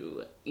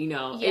to,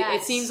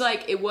 It seems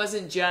like it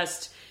wasn't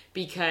just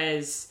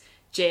because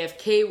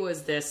JFK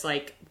was this,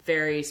 like,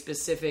 very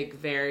specific,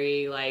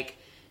 very, like,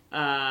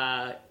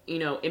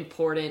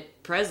 important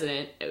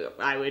president,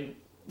 I would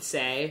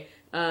say.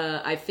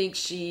 I think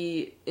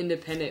she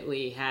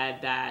independently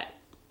had that,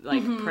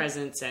 like,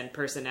 presence and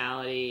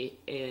personality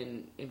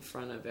in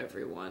front of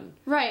everyone.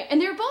 Right.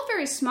 And they're both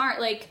very smart.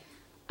 Like,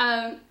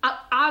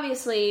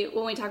 obviously,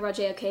 when we talk about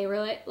JFK,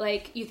 we're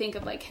like, you think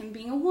of, like, him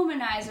being a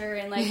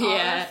womanizer and, like, all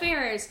the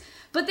affairs.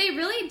 But they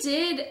really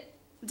did,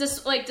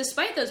 despite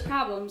those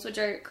problems, which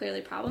are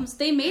clearly problems,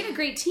 they made a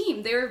great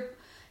team.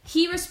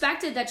 He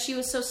respected that she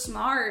was so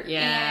smart.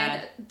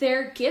 Yeah. And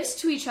their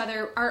gifts to each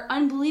other are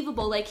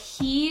unbelievable. Like,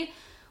 he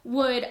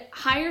would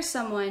hire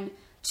someone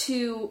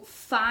to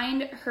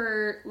find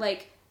her,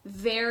 like,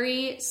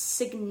 very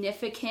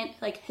significant,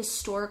 like,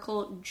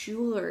 historical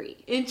jewelry.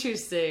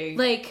 Interesting.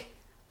 Like,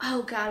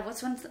 oh god,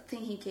 what's one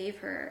thing he gave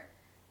her?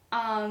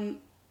 I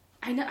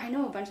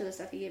know a bunch of the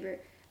stuff he gave her,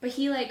 but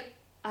he, like,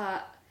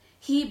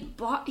 he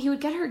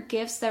would get her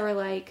gifts that were,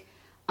 like,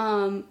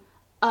 a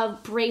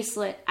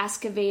bracelet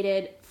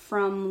excavated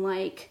from,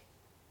 like,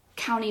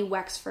 County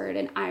Wexford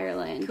in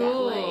Ireland.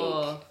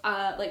 Cool.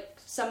 That, like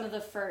some of the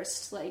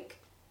first, like,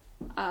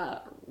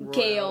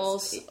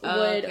 Gales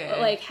would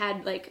like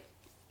had like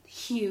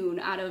hewn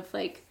out of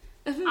like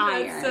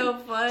iron. That's so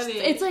funny.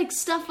 It's like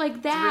stuff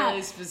like that.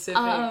 It's really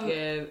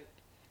specific.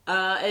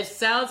 It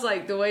sounds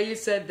like the way you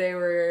said they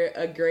were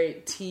a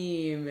great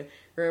team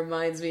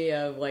reminds me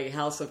of like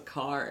House of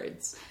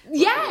Cards.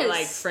 Yes,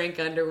 like Frank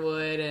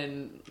Underwood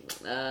and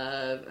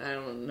I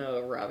don't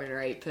know Robin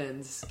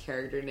Wright-Penn's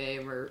character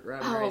name or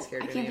Robin Wright's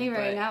character name. I can't think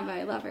right now, but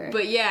I love her.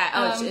 But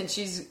yeah, and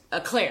she's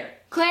Claire.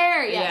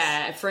 Claire, yes.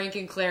 Yeah, Frank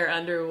and Claire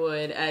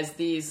Underwood as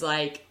these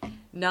like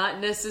not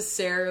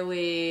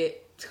necessarily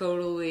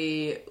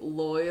totally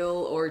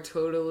loyal or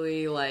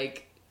totally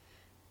like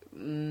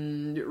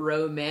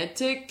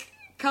romantic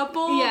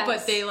couple, yes.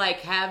 but they like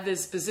have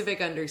this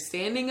specific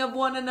understanding of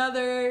one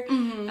another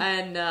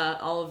and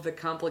all of the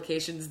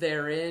complications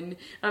therein.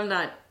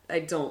 I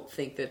don't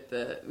think that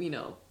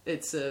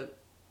it's a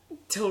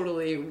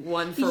totally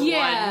one for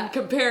one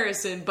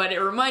comparison, but it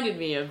reminded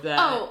me of that.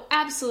 Oh,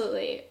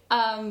 absolutely.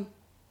 I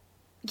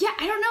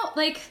don't know,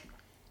 like,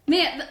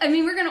 man, I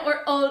mean, we're gonna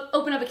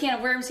open up a can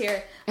of worms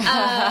here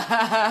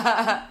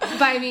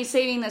by me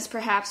saving this,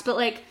 perhaps, but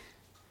like,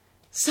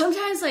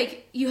 sometimes,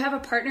 like, you have a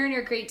partner and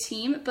you're a great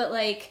team, but,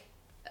 like,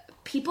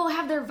 people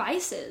have their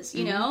vices,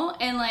 you know?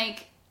 And,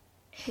 like,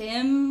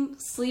 him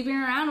sleeping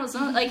around was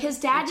not, like, his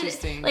dad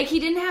didn't, like, he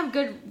didn't have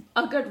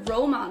a good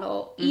role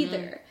model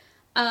either.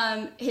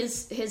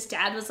 His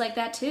dad was like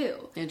that,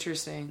 too.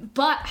 Interesting.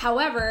 But,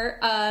 however,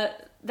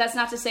 that's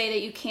not to say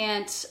that you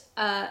can't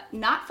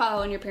not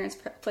follow in your parents'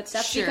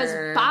 footsteps, Sure.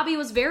 because Bobby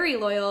was very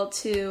loyal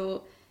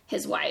to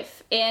his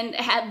wife and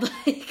had,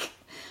 like,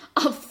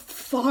 a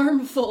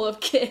farm full of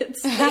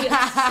kids. He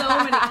had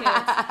so many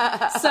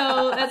kids.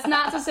 So that's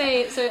not to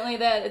say certainly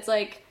that it's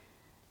like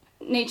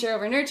nature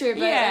over nurture,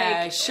 but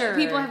like, sure.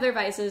 people have their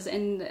vices,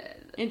 and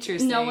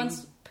Interesting. no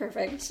one's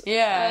perfect.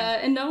 Yeah.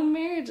 And no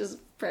marriage is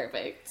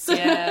perfect. So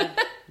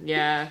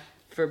Yeah.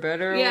 For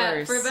better or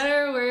worse. For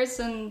better or worse,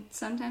 and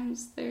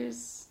sometimes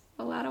there's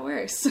a lot of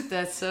worse.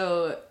 That's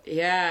so,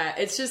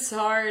 it's just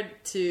hard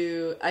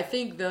to, I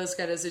think those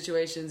kind of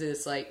situations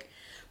is like,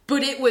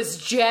 but it was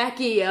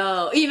Jackie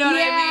O. You know what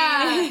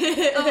I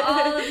mean? Of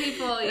all the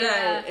people,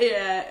 Right,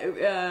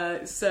 yeah.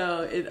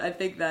 I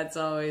think that's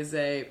always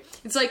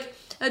it's like,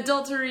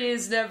 adultery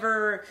is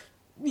never,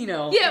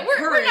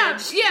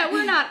 encouraged.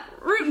 We're not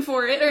rooting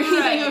for it or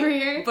anything over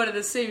here. But at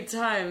the same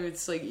time,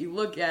 it's like, you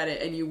look at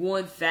it and you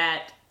want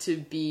that to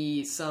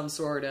be some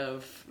sort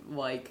of,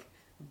 like,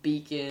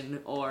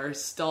 beacon or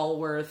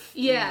stalwart,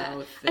 thing.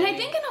 And I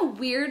think in a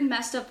weird,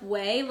 messed up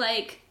way,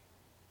 like,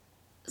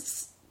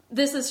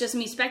 this is just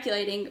me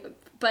speculating,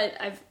 but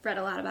I've read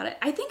a lot about it.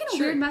 I think in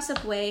a weird, messed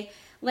up way,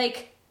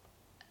 like,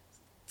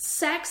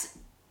 sex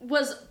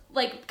was,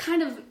 like,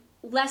 kind of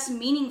less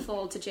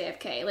meaningful to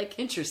JFK. Like,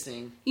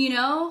 interesting.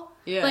 Yeah.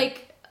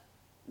 Like,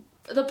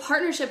 the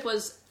partnership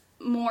was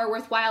more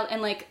worthwhile,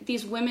 and, like,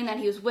 these women that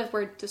he was with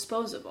were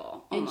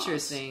disposable. Almost,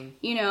 interesting.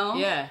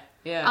 Yeah.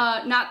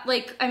 Not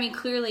like, I mean,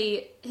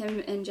 clearly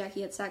him and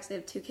Jackie had sex. They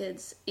have 2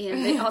 kids,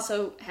 and they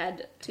also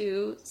had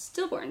 2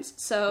 stillborns.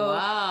 So,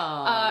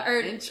 wow,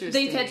 interesting.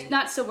 They had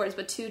not stillborns,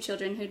 but 2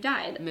 children who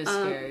died.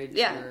 Miscarriage.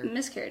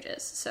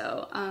 Miscarriages.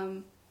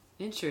 So,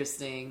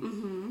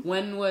 interesting.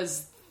 When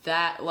was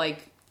that,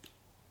 like,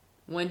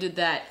 when did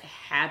that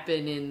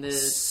happen in the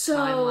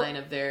timeline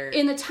of their...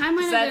 In the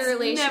timeline of their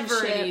relationship...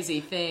 That's never an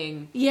easy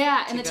thing.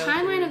 Yeah, in the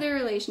timeline of their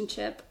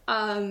relationship,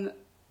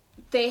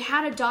 they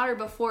had a daughter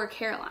before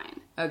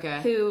Caroline.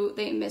 Okay. Who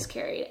they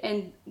miscarried,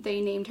 and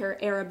they named her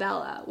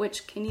Arabella,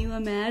 which, can you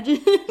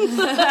imagine?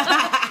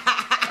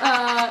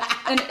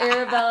 An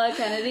Arabella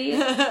Kennedy.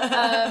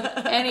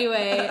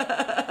 Anyway,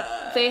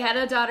 they had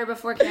a daughter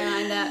before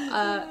Caroline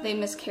that they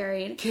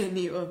miscarried. Can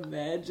you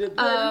imagine?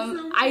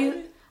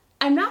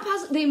 I'm not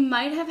positive. They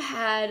might have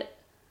had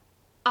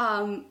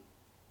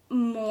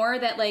more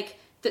that, like,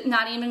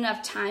 not even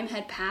enough time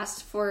had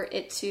passed for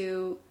it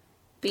to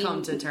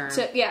come to term.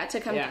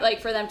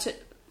 Like, for them to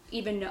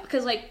even know.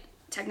 Because, like,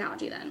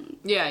 technology then.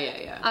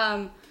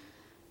 Yeah.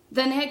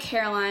 Then they had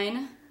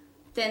Caroline.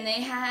 Then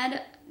they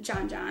had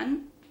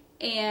John.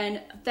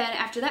 And then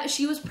after that,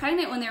 she was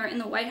pregnant when they were in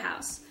the White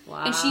House.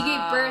 Wow. And she gave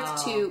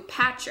birth to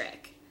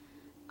Patrick,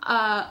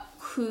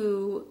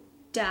 who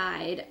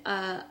died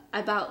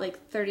about,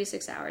 like,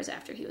 36 hours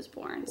after he was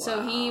born. Wow.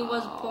 So he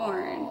was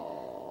born.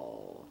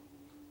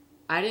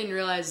 I didn't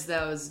realize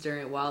that was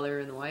while they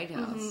were in the White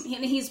House.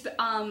 Mm-hmm.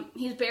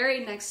 He's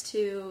buried next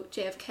to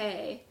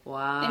JFK.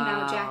 Wow. And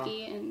now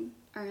Jackie in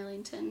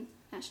Arlington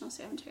National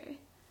Cemetery.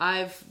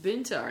 I've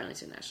been to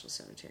Arlington National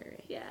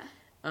Cemetery. Yeah.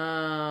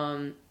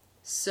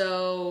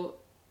 So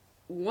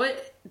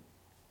what?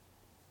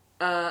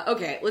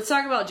 Okay, let's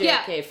talk about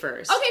JFK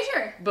first. Okay,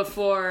 sure.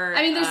 Before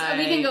we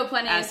can go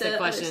plenty ask into the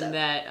question other stuff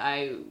that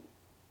I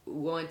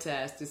want to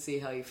ask to see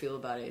how you feel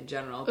about it in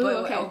general.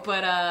 Ooh, okay.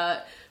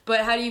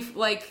 But how do you,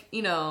 like,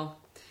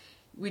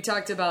 we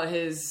talked about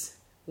his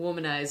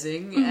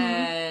womanizing,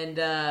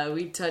 and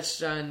we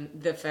touched on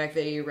the fact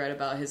that you read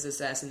about his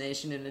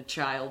assassination in a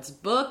child's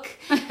book.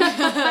 But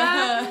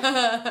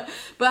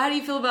how do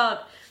you feel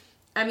about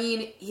I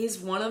mean, he's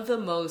one of the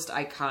most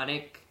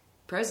iconic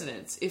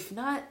presidents, if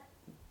not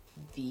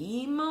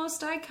the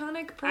most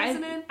iconic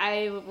president.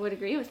 I would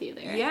agree with you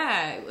there.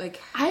 Yeah,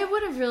 I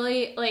would have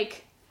really,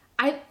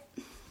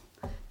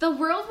 the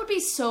world would be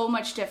so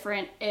much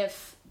different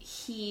if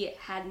he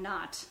had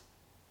not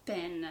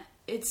been...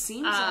 It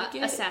seems like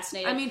it.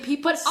 Assassinated. I mean,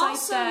 people cite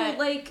also,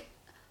 that...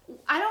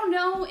 I don't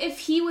know if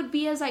he would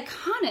be as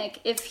iconic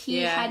if he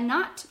had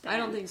not been. I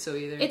don't think so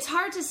either. It's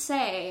hard to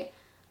say.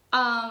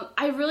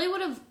 I really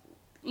would have,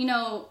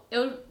 it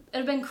would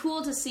have been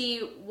cool to see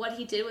what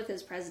he did with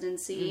his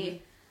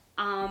presidency.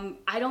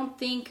 I don't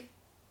think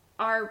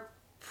our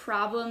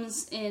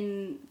problems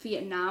in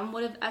Vietnam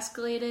would have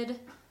escalated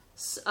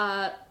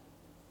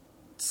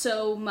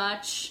so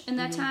much in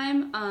that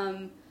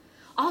time.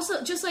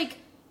 Also, just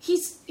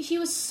he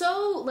was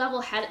so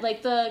level-headed.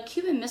 Like the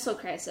Cuban Missile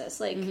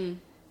Crisis,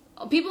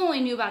 people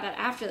only knew about that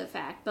after the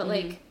fact, but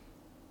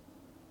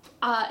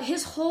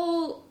his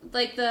whole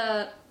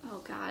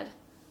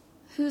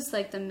who's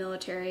the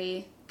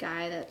military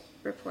guy that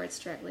reports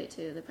directly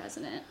to the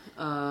president?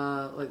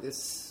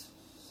 This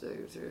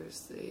Secretary of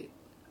State.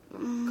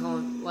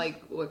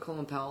 What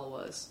Colin Powell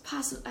was.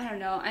 Possibly, I don't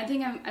know. I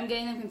think I'm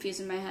getting them confused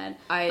in my head.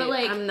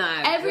 I'm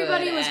not.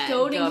 Everybody was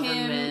goading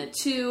government.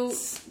 him to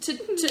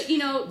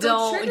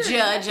Don't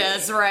judge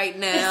us right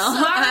now.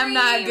 Sorry. I'm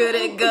not good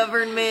at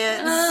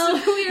government.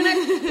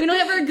 We don't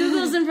have our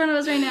Googles in front of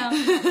us right now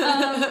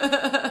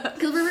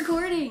because we're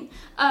recording.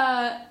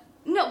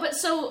 No, but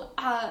so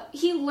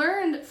he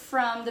learned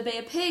from the Bay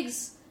of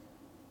Pigs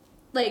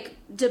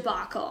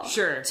debacle.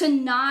 Sure. To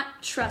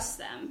not trust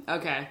them.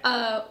 Okay.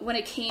 When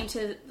it came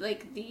to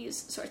these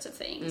sorts of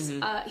things,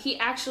 he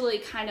actually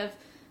kind of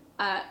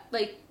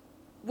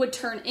would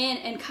turn in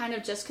and kind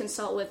of just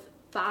consult with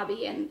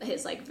Bobby and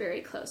his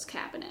very close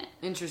cabinet.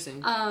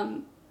 Interesting.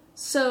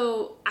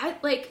 So I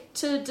I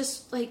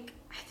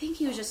think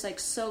he was just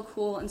so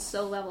cool and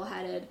so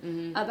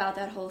level-headed about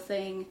that whole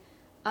thing,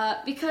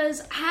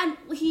 because had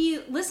he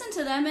listened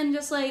to them and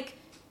just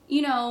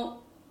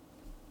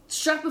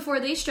struck before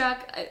they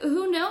struck,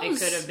 who knows?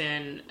 It could have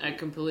been a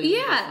completely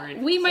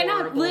different, we might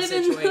not live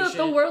situation. in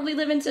the world we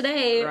live in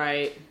today.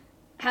 Right.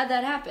 Had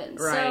that happened.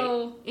 Right.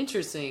 So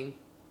interesting.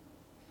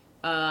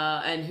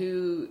 And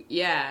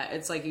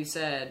it's like you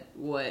said,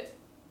 what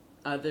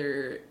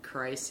other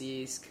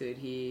crises could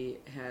he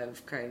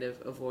have kind of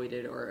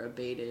avoided or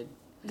abated?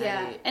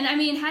 Yeah. And I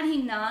mean, had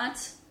he not...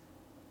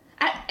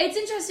 it's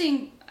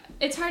interesting.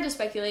 It's hard to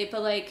speculate,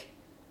 but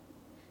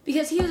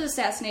because he was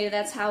assassinated,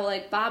 that's how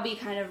Bobby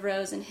kind of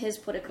rose in his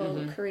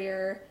political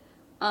career.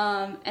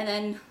 And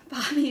then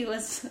Bobby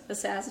was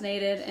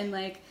assassinated, and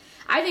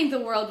I think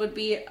the world would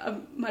be a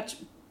much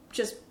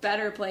just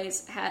better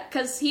place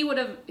because he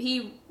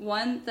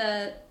won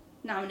the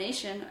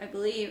nomination, I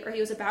believe, or he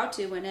was about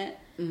to win it.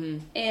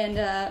 And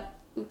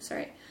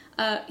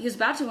he was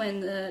about to win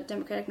the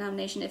Democratic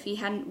nomination if he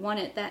hadn't won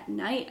it that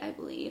night, I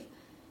believe.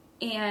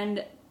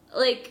 And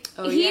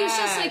he was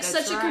just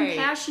such a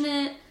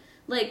compassionate,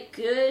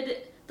 good,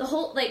 the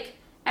whole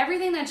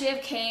everything that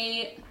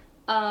JFK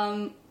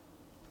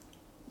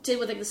did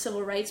with the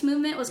civil rights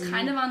movement was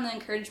kind of on the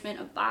encouragement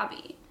of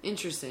Bobby.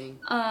 Interesting.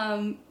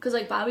 Because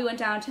Bobby went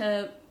down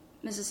to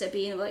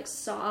Mississippi and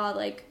saw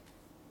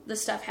the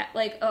stuff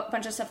a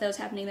bunch of stuff that was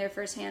happening there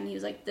firsthand. He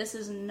was this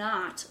is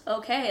not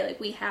okay.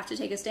 We have to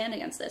take a stand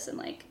against this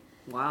and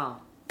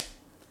wow,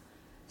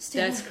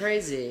 that's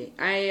crazy.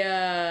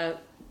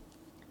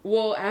 Well,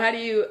 what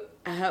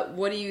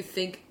do you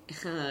think?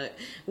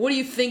 What do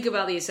you think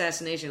about the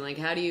assassination?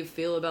 How do you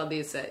feel about the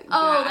assassination?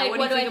 Oh, what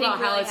do you think about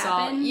how it's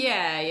happened? all?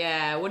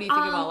 Yeah. What do you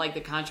think about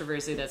the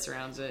controversy that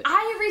surrounds it?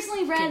 I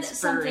recently read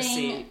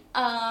Conspiracy.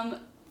 something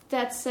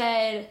that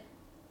said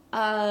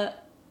the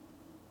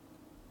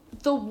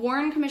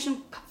Warren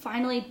Commission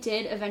finally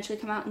did eventually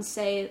come out and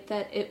say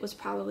that it was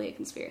probably a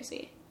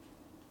conspiracy.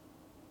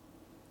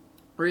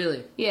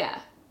 Really?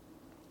 Yeah.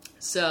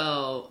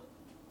 So.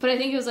 But I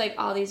think it was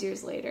all these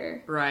years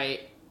later.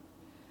 Right.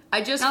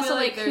 I just and feel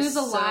also, there's who's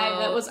alive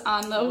that was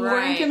on the Warren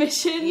Right.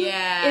 Commission?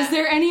 Yeah. Is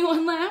there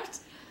anyone left?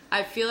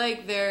 I feel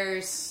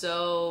there's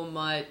so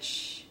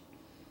much...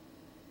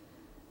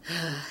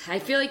 I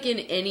feel in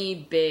any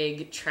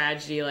big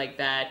tragedy like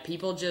that,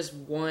 people just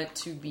want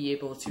to be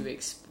able to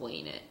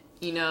explain it.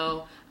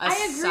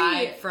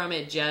 Aside from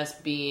it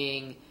just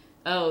being,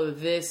 oh,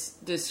 this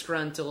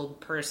disgruntled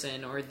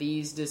person or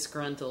these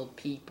disgruntled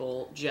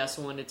people just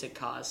wanted to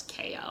cause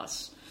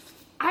chaos.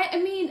 I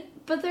mean,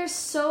 but there's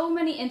so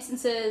many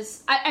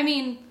instances. I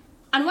mean,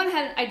 on one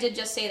hand, I did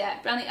just say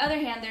that, but on the other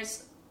hand,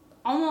 there's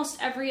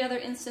almost every other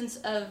instance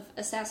of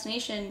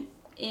assassination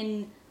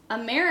in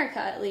America,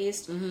 at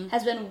least,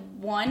 has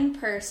been one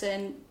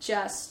person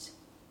just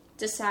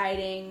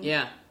deciding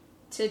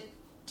to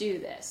do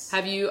this.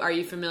 Are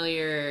you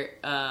familiar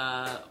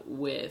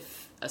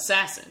with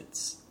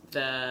Assassins,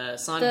 the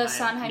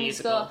Sondheim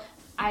musical?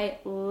 I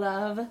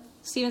love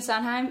Stephen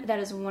Sondheim. That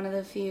is one of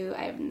the few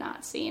I have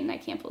not seen. I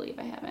can't believe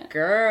I haven't.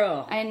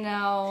 Girl. I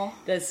know.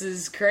 This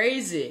is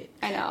crazy.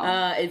 I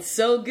know. It's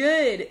so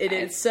good.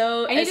 It's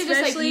so... I need to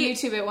just, like,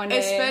 YouTube it one day.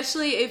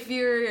 Especially if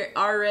you're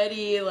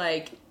already,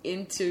 like,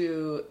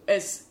 into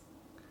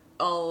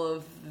all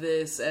of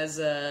this as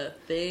a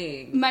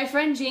thing. My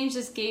friend James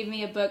just gave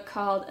me a book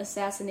called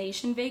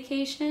Assassination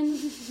Vacation,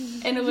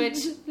 in which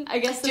I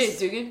guess James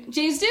Dugan?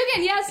 James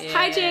Dugan, yes. Yeah.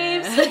 Hi,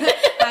 James.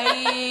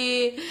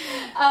 Hi.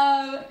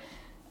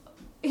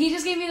 He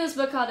just gave me this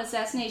book called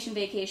Assassination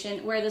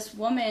Vacation, where this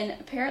woman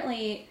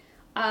apparently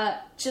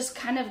just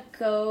kind of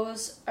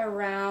goes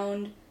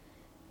around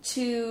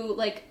to,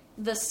 like,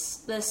 the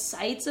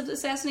sites of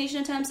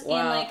assassination attempts and,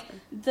 like,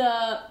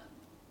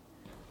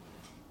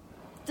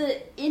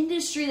 the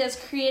industry that's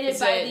created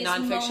by these...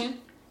 nonfiction?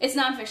 It's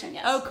nonfiction,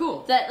 yes. Oh,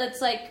 cool. That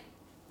it's like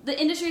the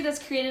industry that's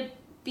created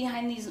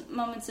behind these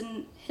moments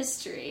in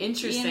history.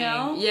 Interesting. You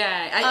know?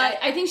 Yeah.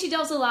 I think she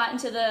delves a lot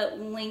into the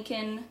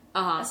Lincoln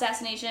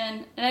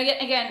assassination. And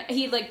again,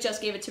 he like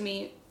just gave it to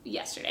me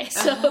yesterday.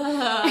 So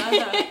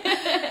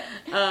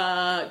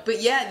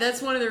but yeah,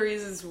 that's one of the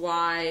reasons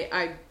why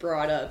I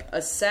brought up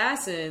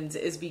Assassins,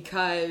 is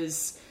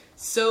because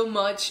so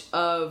much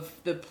of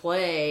the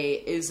play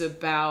is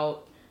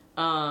about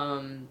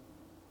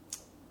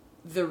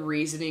the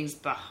reasonings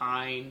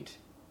behind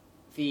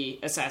the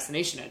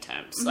assassination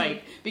attempts. Mm-hmm.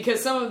 Like,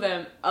 because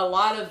a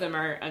lot of them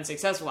are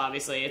unsuccessful,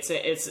 obviously. It's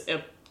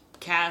a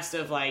cast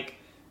of, like,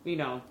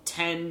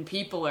 10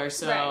 people or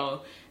so, right.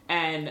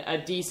 And a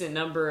decent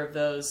number of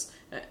those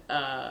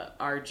are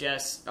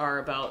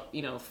about,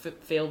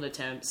 failed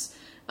attempts.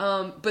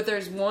 But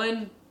there's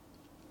one,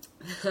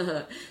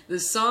 the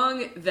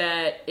song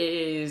that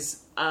is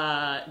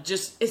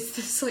it's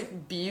this,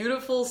 like,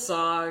 beautiful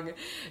song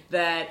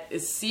that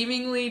is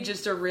seemingly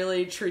just a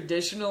really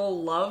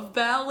traditional love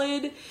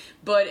ballad,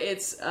 but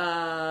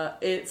I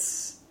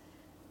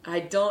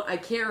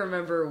can't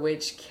remember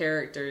which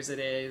characters it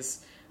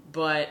is,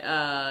 but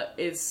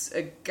it's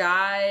a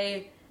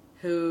guy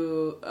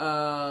who,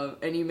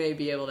 and you may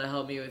be able to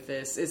help me with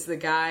this, it's the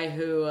guy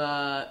who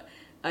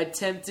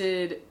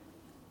attempted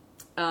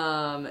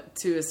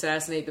to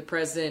assassinate the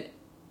president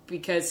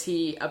because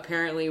he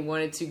apparently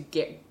wanted to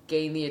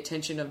gain the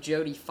attention of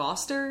Jodie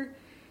Foster.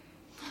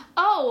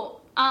 Oh,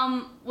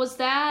 was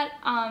that,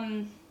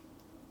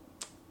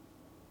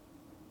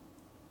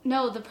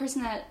 no, the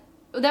person that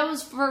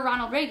was for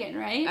Ronald Reagan,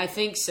 right? I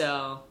think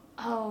so.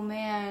 Oh,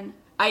 man.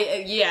 Like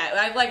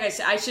I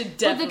said, I should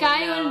definitely But the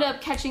guy know. who ended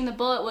up catching the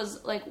bullet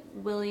was, like,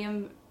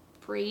 William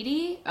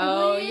Brady.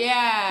 Oh,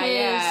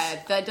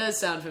 yeah, that does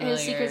sound familiar.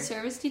 His Secret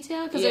Service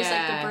detail, because there's,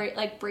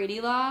 like, the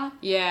Brady Law.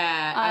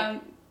 Yeah.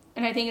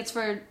 And I think it's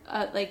for,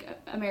 like,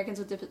 Americans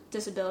with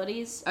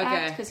Disabilities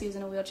Act, because he was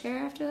in a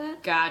wheelchair after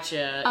that.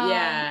 Gotcha,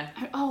 yeah.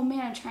 Oh,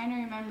 man, I'm trying to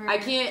remember.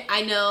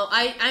 I know.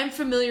 I'm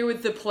familiar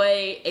with the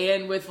play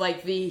and with,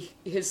 like, the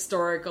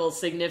historical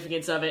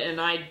significance of it, and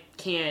I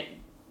can't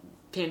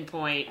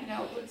pinpoint. I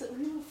know. Was it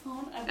on the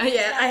phone? I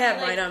have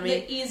mine on me.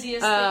 The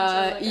easiest thing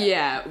to look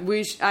yeah,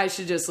 I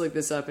should just look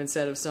this up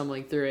instead of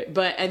stumbling through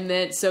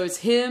it. So it's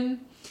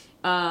him,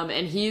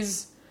 and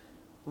he's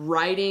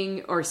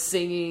writing or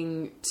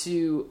singing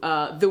to,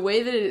 the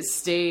way that it's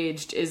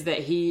staged is that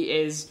he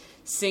is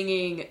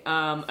singing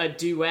a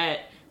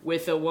duet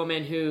with a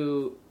woman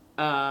who,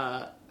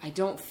 I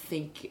don't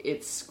think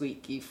it's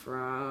Squeaky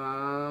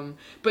from,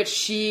 but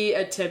she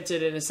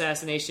attempted an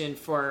assassination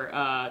for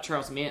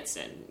Charles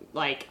Manson,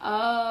 like,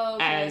 oh,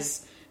 okay.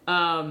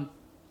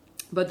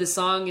 But the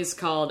song is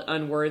called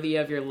Unworthy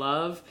of Your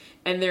Love,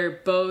 and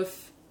they're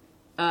both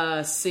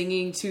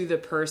singing to the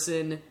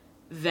person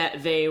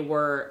that they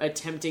were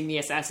attempting the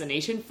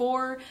assassination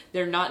for.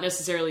 They're not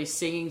necessarily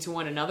singing to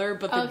one another,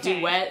 but the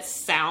duet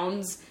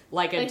sounds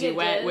like a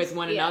duet with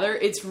one another.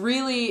 It's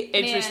really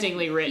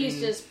interestingly written. He's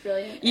just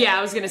brilliant. Yeah,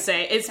 I was gonna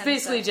say, it's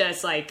basically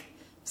just, like,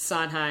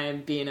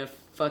 Sondheim being a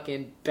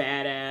fucking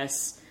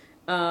badass.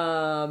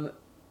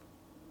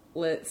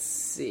 Let's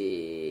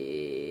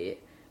see.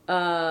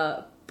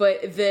 But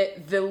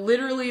the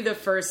literally the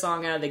first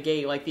song out of the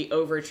gate, like the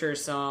overture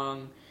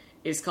song,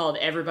 is called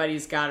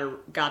Everybody's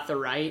Got the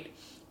Right.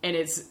 And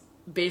it's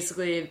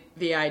basically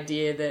the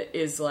idea that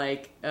is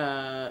like,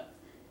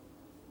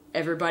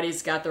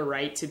 everybody's got the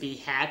right to be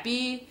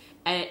happy,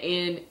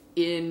 and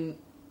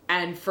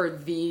for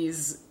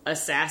these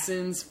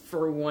assassins,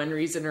 for one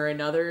reason or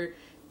another,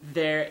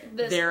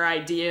 their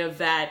idea of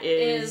that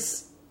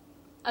is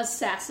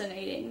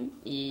assassinating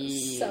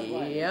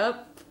someone.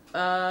 Yep.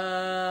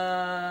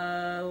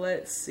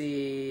 Let's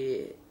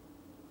see.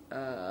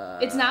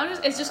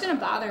 It's just gonna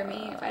bother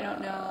me if I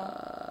don't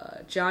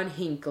know. John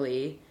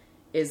Hinckley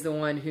is the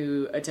one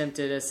who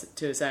attempted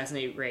to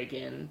assassinate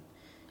Reagan.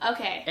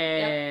 Okay.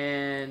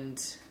 And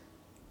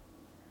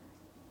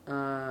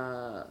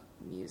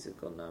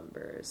musical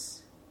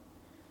numbers.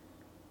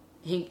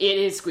 It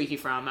is Squeaky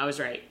Fromm. I was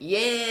right.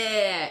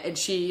 Yeah, and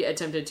she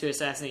attempted to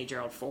assassinate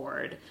Gerald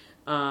Ford.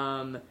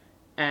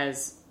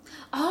 As.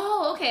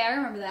 Oh, okay. I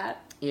remember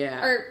that.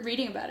 Yeah. Or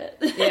reading about it.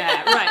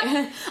 Yeah,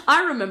 right.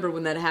 I remember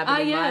when that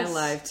happened in yes. my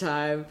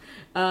lifetime.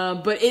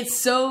 But it's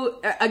so,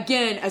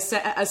 again,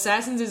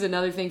 Assassins is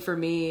another thing for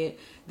me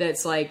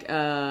that's like,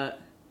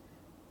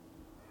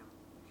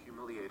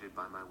 humiliated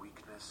by my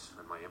weakness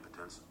and my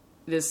impotence.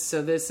 this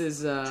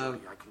is,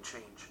 Jody, I can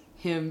change.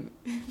 him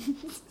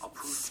I'll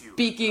prove to you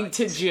speaking that I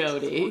to can change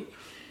Jody. for you.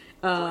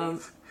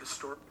 Brave,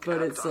 historic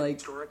but act it's on like-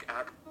 historic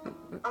act.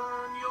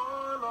 On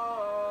your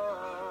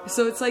love.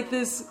 So it's like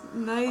this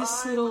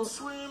nice little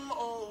Swim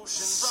oceans,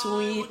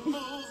 sweet I would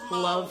move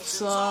love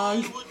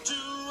song, mountains, I would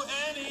do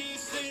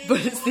anything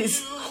but it's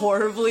these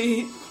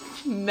horribly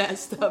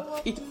messed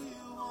up people.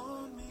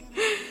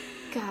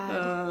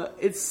 God.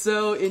 It's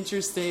so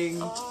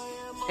interesting,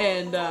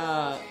 and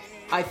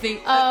I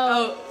think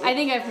I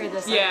think I've heard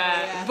this.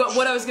 yeah. But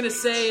what I was gonna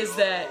say is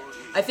that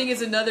I think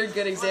it's another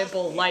good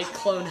example, like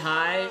Clone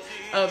High,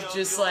 of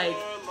just like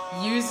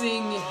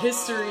using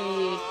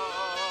history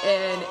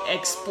and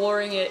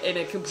exploring it in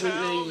a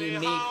completely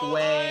unique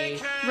way.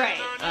 Right.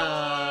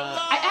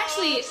 I've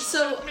played.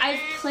 So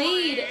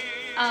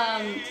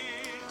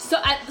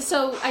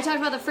I talked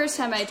about the first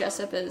time I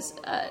dressed up as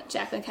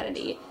Jacqueline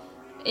Kennedy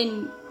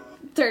in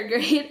 3rd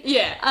grade.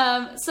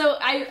 Yeah. So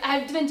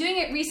I've been doing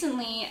it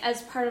recently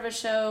as part of a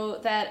show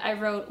that I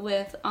wrote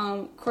with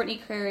Courtney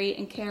Crary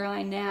and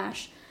Caroline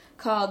Nash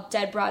called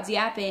Dead Broads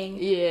Yapping.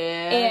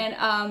 Yeah.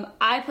 And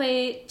I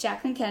play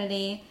Jacqueline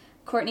Kennedy,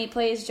 Courtney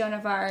plays Joan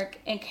of Arc,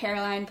 and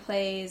Caroline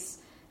plays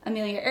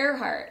Amelia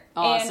Earhart.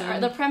 Awesome.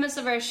 And the premise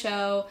of our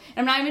show,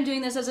 and I'm not even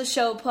doing this as a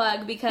show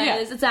plug because Yeah.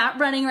 it's not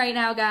running right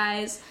now,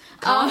 guys.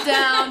 Calm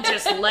down.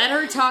 Just let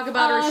her talk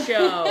about her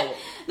show.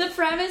 The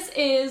premise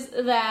is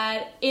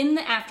that in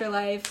the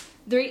afterlife,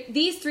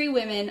 these 3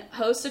 women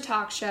host a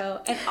talk show,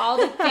 and all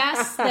the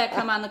guests that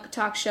come on the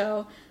talk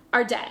show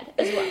are dead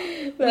as well.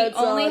 That's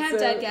we only have awesome.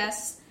 dead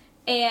guests,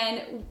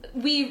 and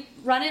we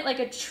run it like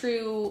a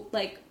true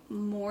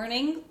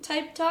morning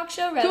type talk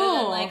show rather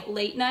Cool. than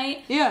late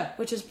night. Yeah.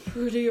 Which is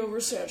pretty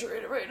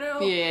oversaturated right now.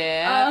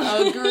 Yeah.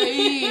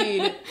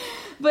 Agreed.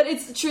 But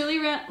it's truly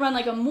run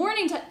like a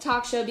morning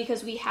talk show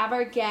because we have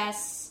our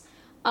guests.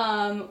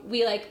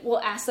 We'll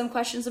ask them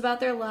questions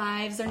about their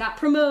lives. They're not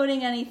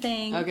promoting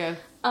anything. Okay.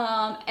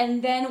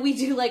 And then we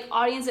do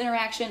audience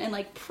interaction and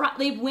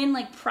they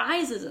win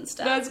prizes and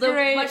stuff. That's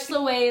great. Much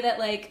the way that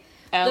The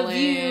Ellen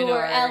View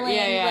or Ellen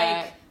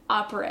yeah.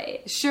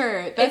 operate.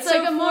 Sure. That's It's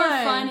so a more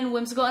fun and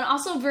whimsical, and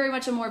also very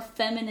much a more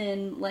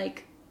feminine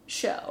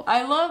show.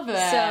 I love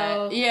that.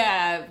 So,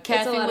 yeah,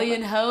 Kathy lot of Lee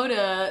fun. and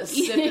Hoda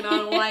sipping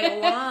on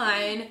white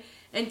wine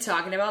and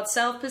talking about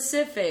South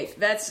Pacific.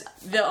 That's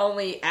the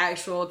only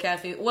actual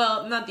Kathy.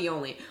 Well, not the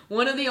only.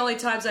 One of the only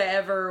times I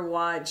ever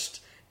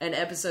watched an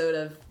episode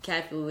of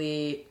Kathy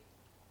Lee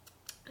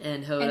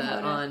and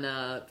Hoda on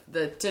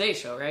the Today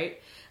Show,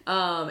 right?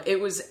 It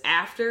was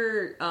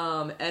after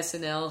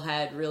SNL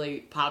had really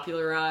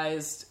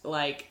popularized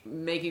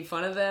making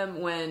fun of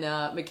them when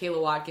Michaela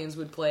Watkins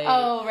would play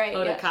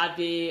Hoda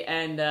Kotb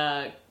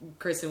and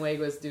Kristen Wiig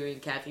was doing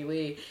Kathy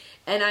Lee.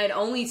 And I'd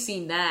only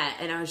seen that,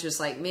 and I was just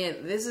like,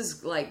 man, this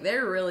is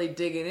they're really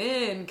digging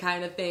in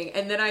kind of thing.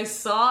 And then I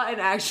saw an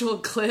actual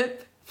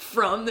clip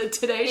from the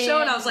Today Show,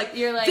 and I was like,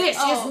 you're like, this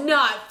is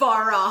not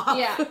far off.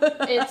 Yeah,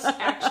 it's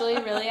actually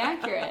really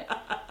accurate.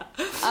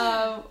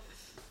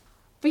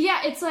 But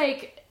yeah, it's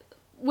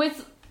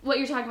with what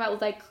you're talking about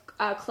with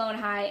Clone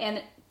High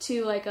and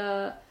to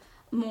a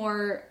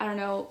more, I don't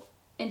know,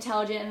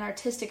 intelligent and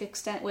artistic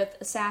extent with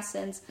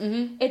Assassins,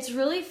 it's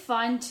really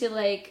fun to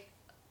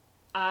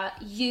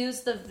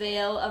use the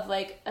veil of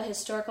a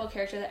historical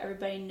character that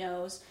everybody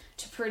knows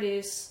to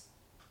produce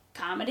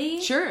comedy.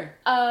 Sure.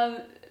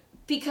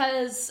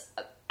 Because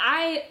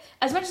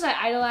as much as I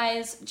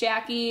idolize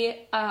Jackie, and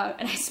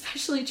I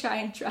especially try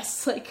and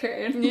dress like her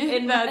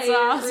in That's my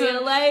awesome.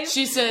 real life.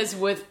 She says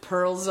with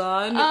pearls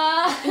on,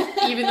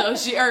 even though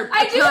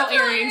I do have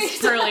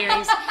pearl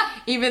earrings,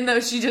 even though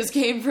she just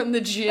came from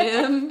the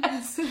gym.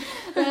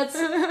 That's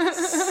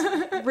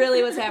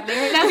really what's happening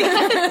right now.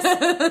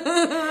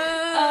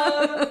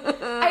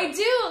 I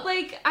do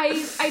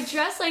I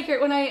dress like her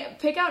when I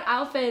pick out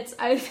outfits.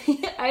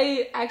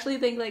 I actually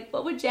think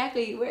what would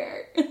Jackie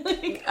wear?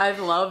 I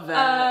love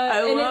that.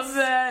 I love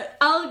that.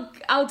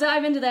 I'll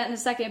dive into that in a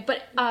second,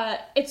 but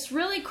it's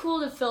really cool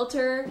to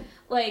filter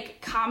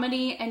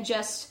comedy and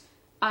just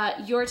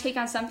your take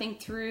on something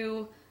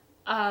through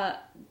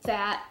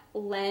that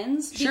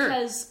lens. Sure.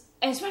 Because,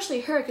 and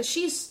especially her, because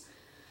she's,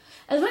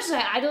 as much as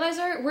I idolize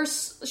her,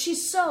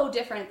 she's so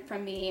different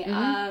from me.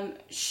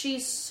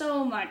 She's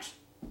so much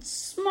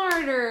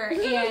smarter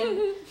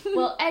and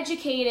well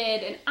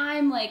educated, and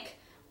I'm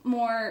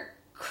more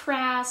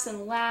crass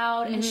and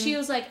loud, and she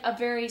was a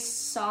very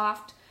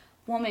soft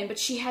woman, but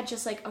she had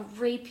just a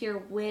rapier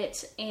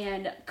wit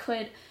and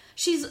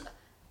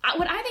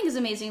what I think is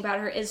amazing about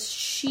her is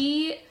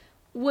she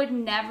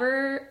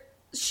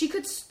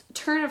could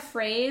turn a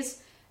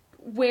phrase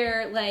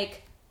where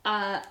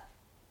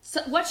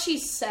so what she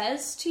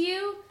says to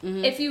you,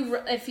 if you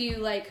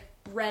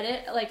read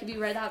it, if you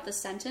read out the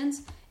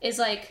sentence, is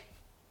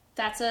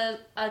that's a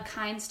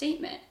kind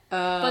statement.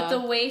 but the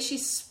way she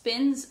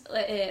spins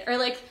it, or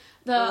like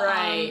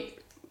the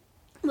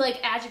like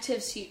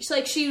adjectives she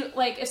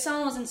if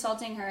someone was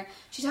insulting her,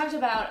 she talked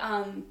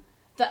about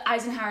the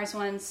Eisenhowers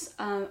once.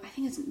 I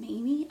think it's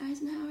Mamie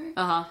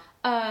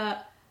Eisenhower.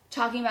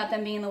 Talking about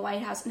them being in the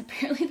White House, and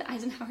apparently the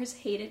Eisenhowers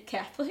hated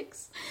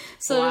Catholics.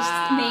 So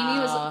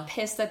Mamie was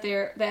pissed that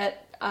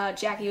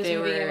Jackie was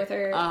moving in with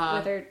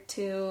her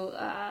two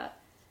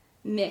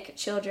Mick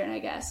children, I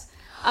guess.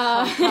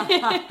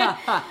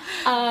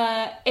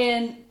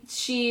 And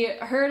she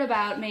heard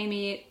about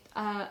Mamie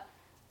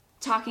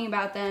talking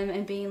about them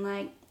and being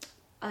like,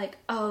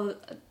 oh,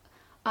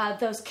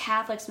 those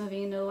Catholics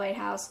moving into the White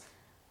House.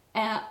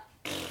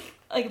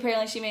 Like,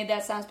 apparently she made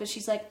that sound, but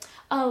she's like,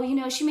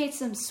 oh, she made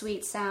some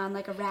sweet sound,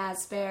 like a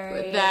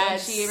raspberry.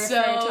 That's she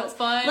so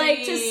funny.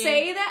 Like, to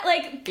say that,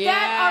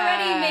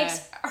 that already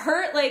makes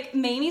her, like,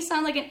 Mamie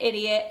sound like an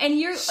idiot, and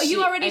you took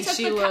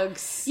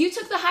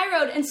the high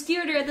road and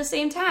skewered her at the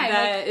same time.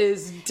 That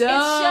is dope.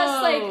 It's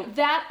just, like,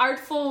 that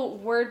artful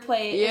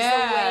wordplay is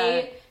the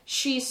way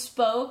she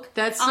spoke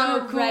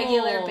on a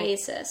regular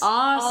basis.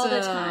 Awesome. All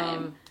the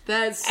time.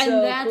 That's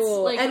so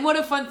cool. And what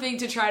a fun thing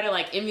to try to,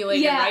 like,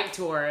 emulate and write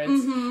towards.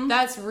 Mm-hmm.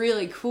 That's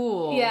really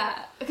cool. Yeah.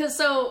 Because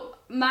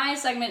my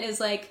segment is,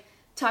 like,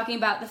 talking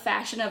about the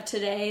fashion of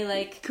today,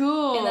 like,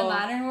 cool. in the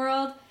modern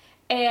world.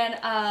 And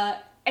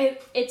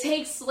it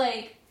takes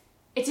me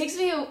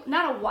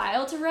not a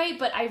while to write,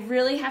 but I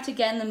really have to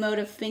get in the mode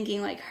of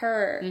thinking like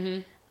her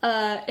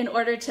in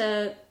order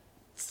to,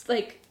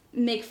 like,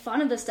 make fun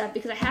of the stuff,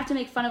 because I have to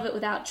make fun of it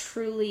without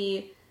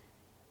truly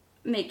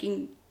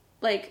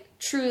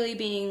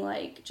being,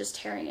 like, just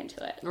tearing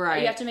into it. Right.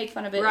 You have to make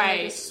fun of it in, like,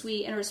 a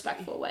sweet and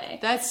respectful way.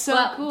 That's so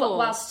cool. But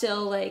while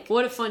still, like...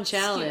 What a fun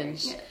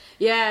challenge.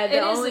 Yeah,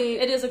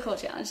 it is a cool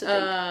challenge to think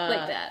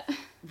like that.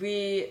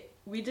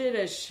 We did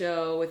a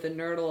show with the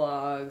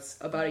Nerdologs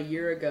about a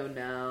year ago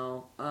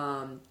now,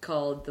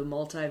 called The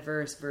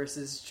Multiverse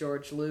versus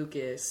George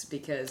Lucas,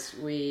 because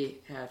we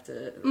have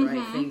to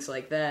write things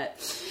like that.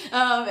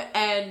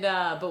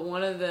 But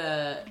one of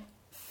the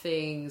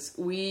things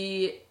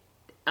we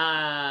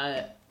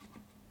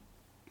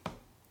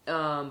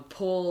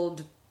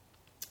pulled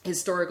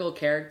historical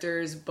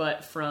characters,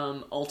 but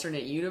from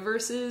alternate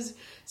universes.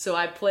 So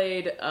I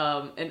played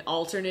an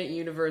alternate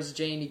universe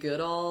Jane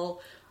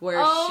Goodall, where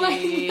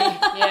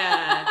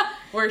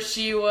where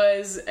she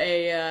was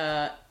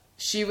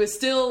she was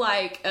still,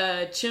 like,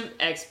 a chimp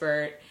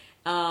expert,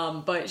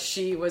 but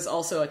she was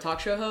also a talk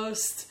show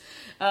host.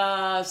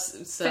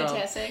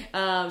 Fantastic.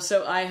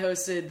 So I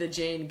hosted the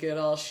Jane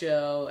Goodall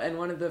show, and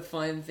one of the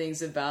fun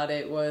things about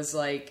it was,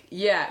 like,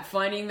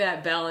 finding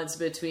that balance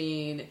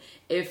between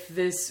if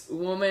this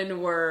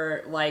woman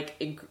were,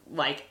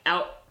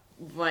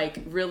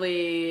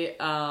 really,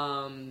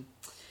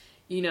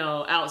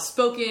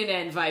 outspoken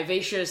and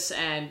vivacious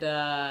and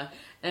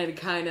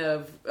kind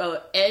of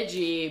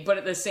edgy, but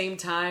at the same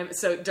time,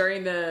 so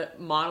during the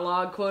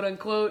monologue, quote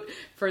unquote,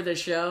 for the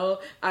show,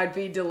 I'd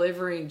be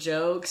delivering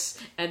jokes,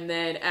 and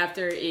then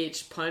after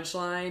each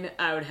punchline,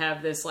 I would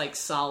have this, like,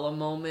 solemn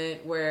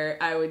moment where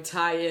I would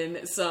tie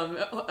in some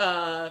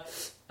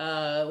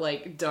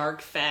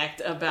dark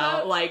fact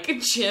about, like,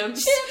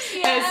 chimps.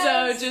 Yes. And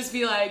so just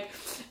be like,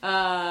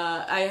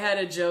 I had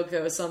a joke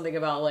that was something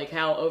about, like,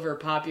 how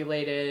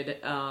overpopulated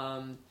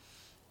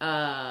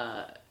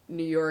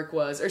New York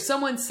was, or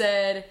someone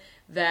said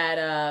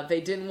that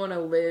they didn't want to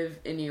live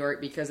in New York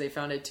because they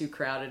found it too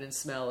crowded and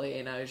smelly,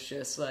 and I was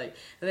just like,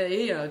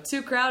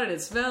 too crowded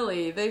and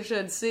smelly, they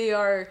should see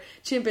our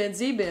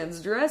chimpanzee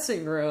band's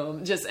dressing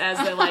room, just as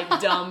the, like,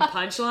 dumb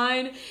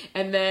punchline,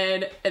 and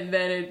then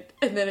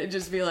it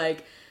just be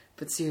like,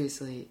 but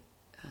seriously,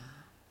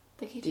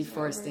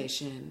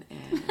 deforestation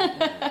and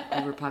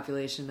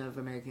overpopulation of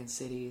American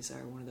cities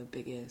are one of the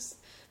biggest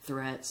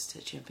threats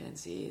to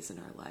chimpanzees in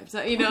our lives. So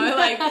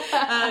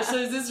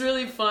it's this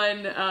really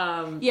fun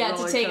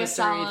to take a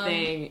solemn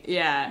thing.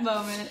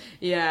 Moment.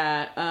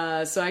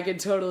 So I could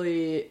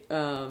totally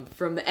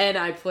from the end,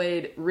 I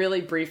played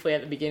really briefly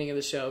at the beginning of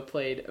the show,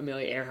 played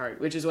Amelia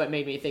Earhart, which is what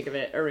made me think of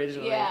it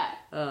originally.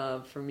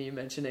 From you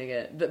mentioning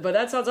it. But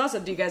that sounds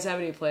awesome. Do you guys have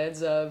any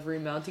plans of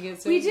remounting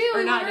it soon? We do.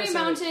 We want to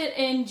remount it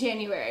in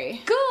January.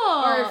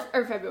 Cool.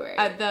 Or February.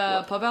 At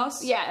the pub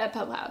house? Yeah, at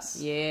Pub House.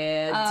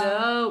 Yeah,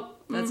 dope.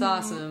 That's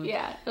awesome.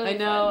 Yeah, I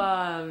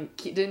know.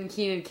 Didn't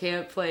Keenan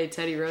Camp play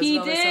Teddy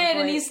Roosevelt? He did,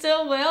 and he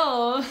still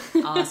will.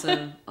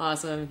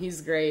 Awesome.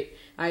 He's great.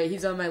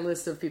 He's on my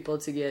list of people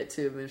to get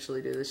to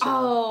eventually do the show.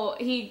 Oh,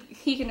 he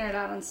can nerd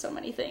out on so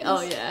many things.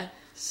 Oh yeah,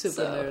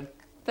 super nerd.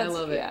 I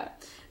love it. Yeah.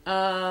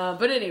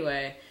 But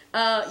anyway,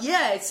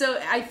 So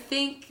I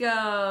think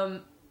the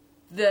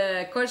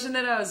question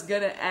that I was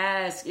gonna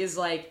ask is,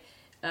 like,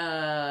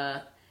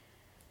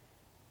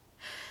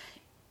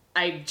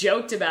 I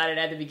joked about it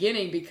at the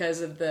beginning because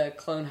of the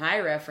Clone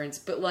High reference,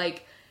 but,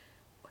 like,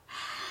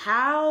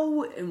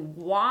 how and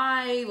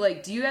why,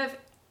 like,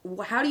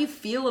 how do you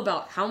feel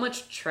about how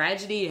much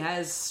tragedy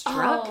has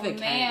struck the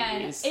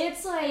Kennedys?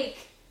 It's like,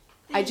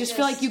 I just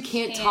feel like you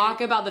can't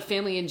talk about the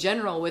family in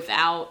general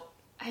without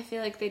I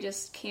feel like they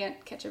just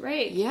can't catch a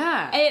break.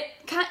 Yeah.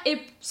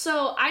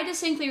 So I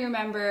distinctly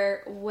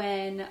remember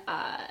when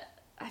I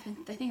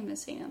think I'm going to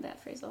say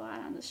that phrase a lot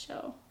on this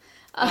show.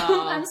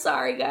 I'm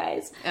sorry,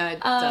 guys.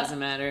 It doesn't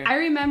matter. I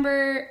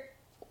remember,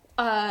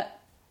 God,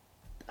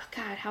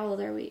 how old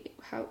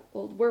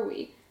were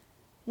we?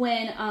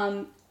 When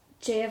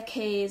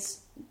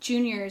JFK's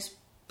Jr.'s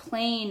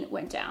plane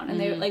went down and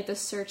they like the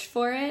search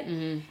for it,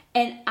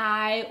 and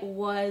I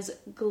was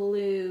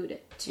glued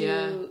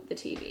to the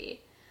TV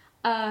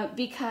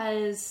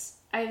because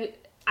I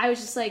was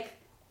just like,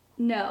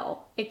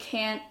 no, it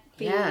can't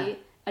be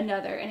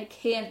another, and it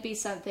can't be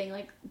something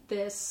like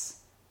this.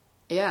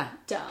 Yeah.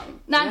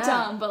 Dumb. Not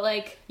dumb, but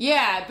like...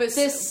 Yeah, but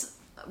this...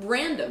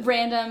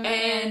 Random.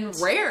 And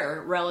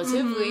rare,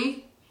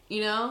 relatively,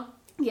 you know?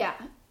 Yeah.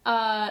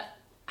 The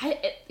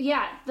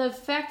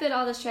fact that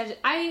all this tragedy...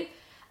 I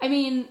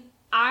mean,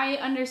 I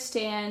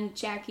understand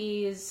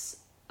Jackie's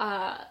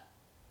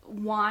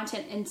want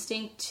and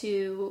instinct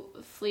to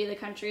flee the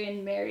country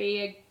and marry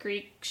a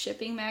Greek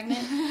shipping magnate.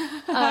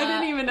 I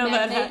didn't even know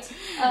that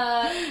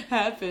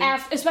happened.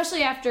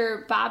 Especially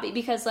after Bobby,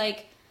 because,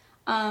 like...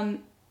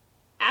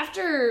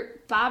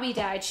 after Bobby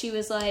died, she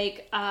was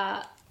like,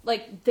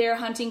 they're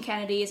hunting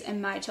Kennedys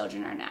and my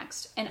children are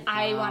next. And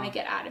I want to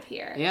get out of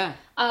here. Yeah.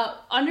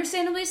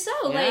 Understandably so.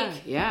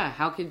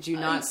 How could you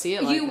not see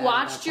it like you that? You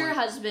watched your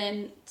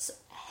husband's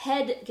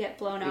head get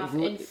blown off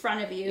in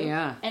front of you.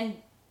 Yeah. And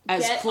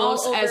as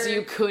close as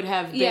you could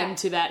have been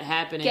to that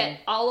happening.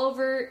 Get all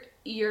over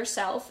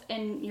yourself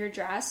in your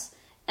dress.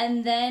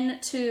 And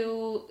then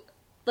to,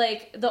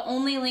 like, the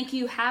only link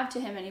you have to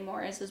him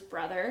anymore is his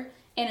brother.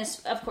 And,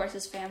 of course,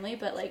 his family,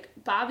 but, like,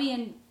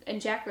 Bobby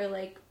and Jack were,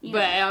 like, you know.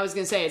 But I was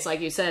going to say, it's like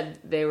you said,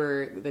 they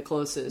were the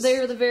closest. They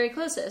were the very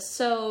closest,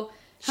 so...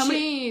 How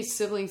many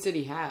siblings did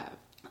he have?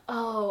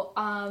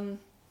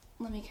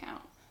 Let me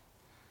count.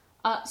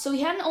 So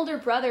he had an older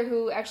brother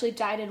who actually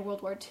died in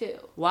World War II.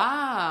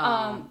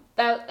 Wow.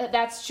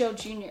 That's Joe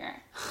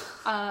Jr.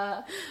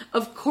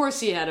 Of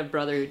course he had a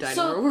brother who died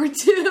in World War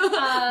II.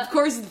 Of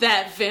course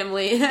that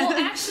family. Well,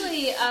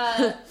 actually...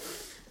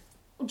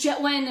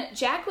 when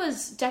Jack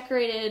was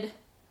decorated,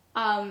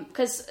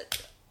 because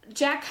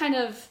Jack kind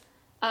of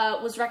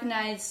was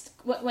recognized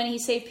when he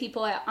saved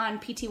people on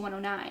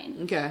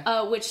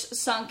PT-109, which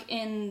sunk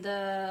in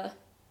the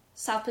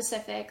South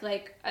Pacific,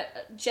 like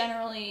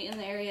generally in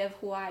the area of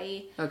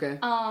Hawaii,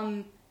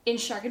 in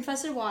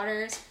shark-infested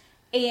waters,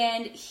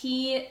 and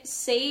he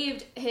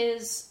saved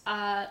his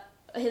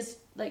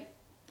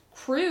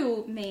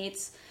crew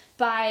mates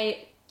by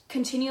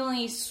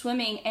continually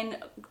swimming and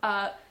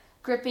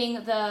gripping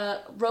the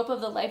rope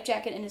of the life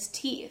jacket in his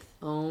teeth.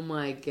 Oh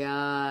my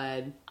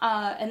god.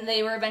 And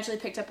they were eventually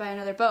picked up by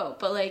another boat,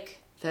 but like...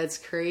 That's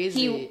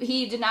crazy.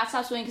 He did not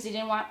stop swimming because he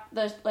didn't want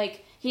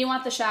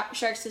the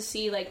sharks to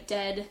see like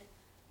dead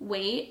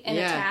weight and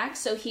attack,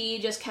 so he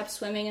just kept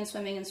swimming and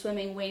swimming and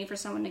swimming, waiting for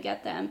someone to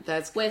get them.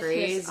 That's with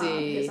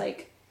crazy. His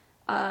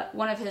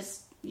one of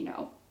his,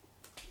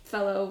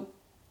 fellow,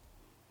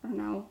 I don't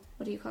know,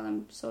 what do you call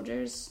them?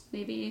 Soldiers?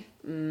 Maybe?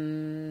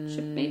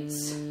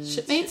 Shipmates?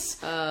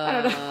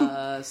 I don't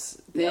know.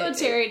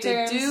 Military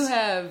terms. They do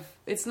have...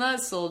 It's not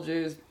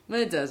soldiers,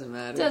 but it doesn't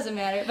matter. Doesn't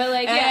matter. But,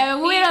 like,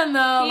 we don't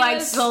know,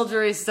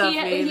 soldiery stuff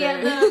either. He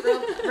had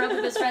the rope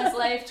of his friend's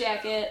life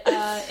jacket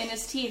in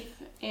his teeth.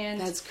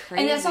 And that's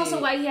crazy. And that's also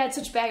why he had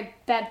such bad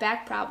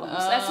back problems.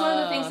 That's one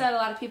of the things that a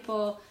lot of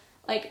people,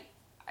 like...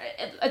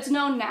 It's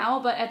known now,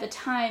 but at the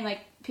time,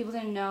 like, people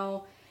didn't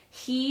know.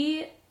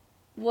 He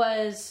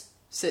was...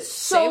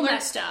 so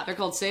messed up. They're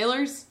called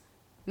sailors?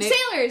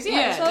 Sailors,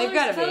 yeah. Sailors, they've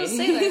gotta be.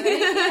 Sailor, right?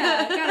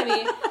 Yeah, gotta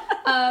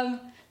be.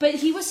 But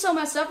he was so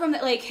messed up from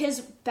that, like, his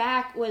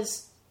back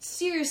was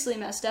seriously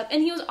messed up.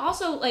 And he was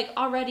also, like,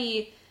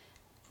 already...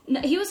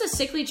 He was a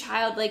sickly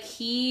child. Like,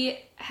 he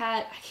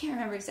had... I can't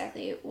remember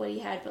exactly what he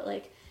had, but,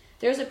 like,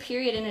 there was a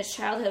period in his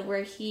childhood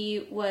where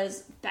he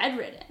was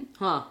bedridden.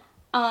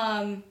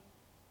 And,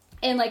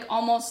 like,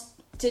 almost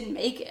didn't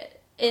make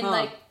it. And,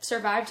 like,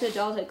 survived to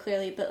adulthood,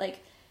 clearly. But, like,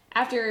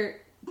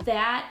 after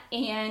that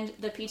and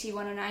the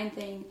PT-109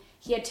 thing,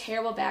 he had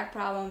terrible back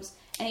problems.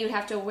 And he would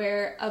have to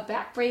wear a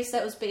back brace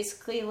that was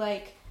basically,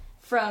 like,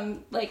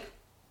 from, like,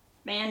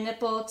 man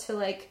nipple to,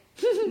 like,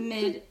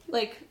 mid,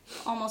 like,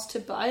 almost to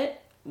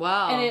butt.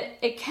 Wow. And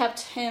it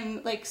kept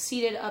him, like,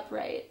 seated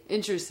upright.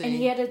 Interesting. And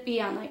he had to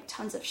be on, like,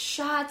 tons of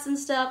shots and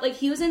stuff. Like,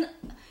 he was in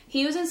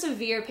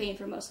severe pain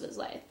for most of his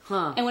life.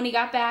 And when he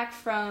got back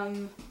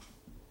from,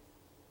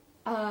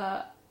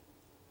 oh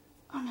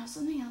no,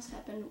 something else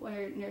happened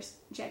where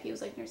Jackie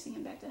was, like, nursing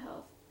him back to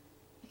health.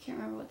 I can't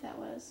remember what that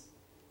was.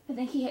 I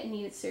think he had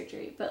needed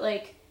surgery. But,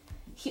 like,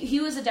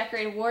 he was a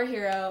decorated war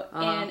hero,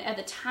 and at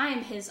the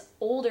time, his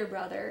older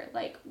brother,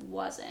 like,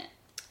 wasn't.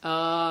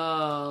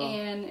 Oh.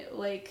 And,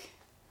 like...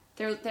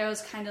 There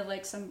was kind of,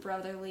 like, some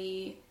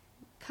brotherly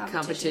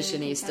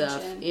competition-y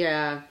stuff.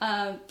 Yeah.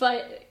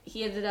 But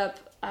he ended up...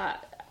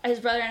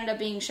 his brother ended up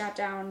being shot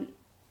down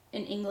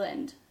in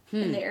England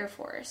in the Air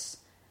Force.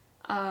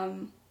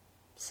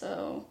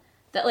 So,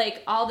 that,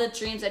 like, all the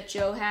dreams that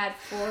Joe had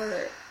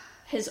for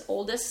his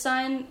oldest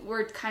son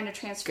were kind of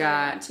transferred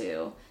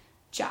onto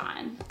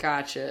John.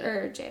 Gotcha.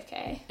 Or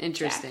JFK.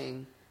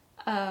 Interesting.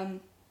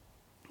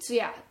 So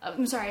yeah,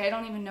 I'm sorry, I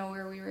don't even know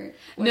where we were.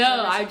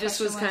 No, I just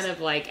was kind of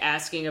like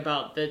asking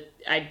about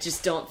I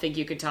just don't think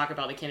you could talk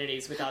about the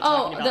Kennedys without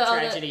talking about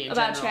tragedy in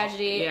general.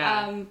 Tragedy.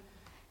 Yeah.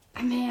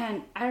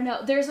 Man, I don't know.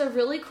 There's a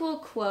really cool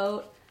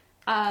quote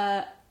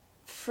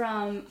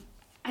from,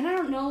 and I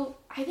don't know,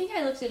 I think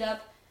I looked it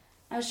up.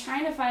 I was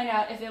trying to find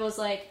out if it was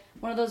like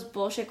one of those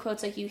bullshit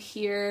quotes like you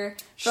hear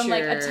from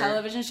like a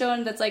television show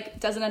and that's like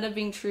doesn't end up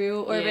being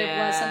true, or if it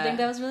was something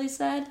that was really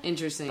said.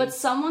 Interesting. But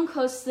someone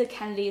close to the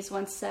Kennedys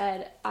once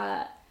said,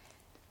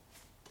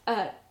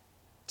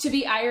 to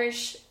be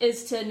Irish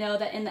is to know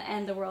that in the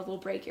end the world will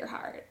break your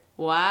heart.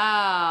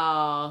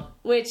 Wow.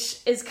 Which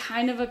is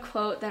kind of a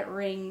quote that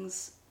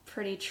rings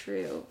pretty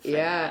true for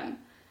them.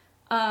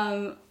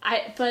 But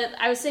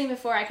I was saying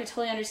before, I could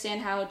totally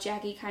understand how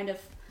Jackie kind of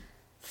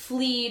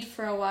fled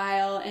for a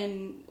while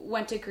and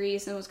went to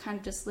Greece and was kind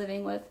of just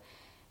living with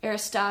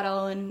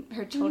Aristotle and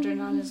her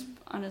children on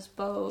his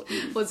boat.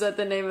 Was that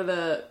the name of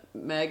the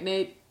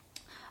magnate?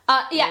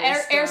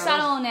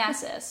 Aristotle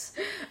Onassis.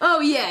 Oh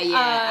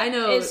yeah, I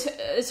know.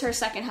 Is her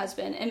second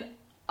husband, and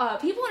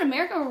people in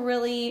America were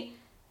really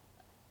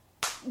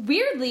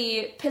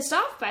weirdly pissed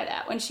off by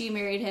that when she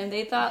married him.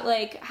 They thought,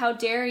 like, how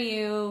dare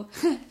you,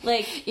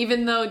 like...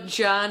 Even though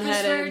John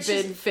hadn't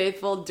been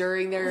faithful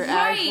during their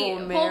actual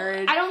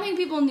marriage. Well, I don't think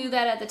people knew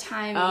that at the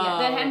time.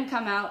 That hadn't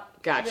come out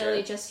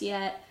really just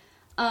yet.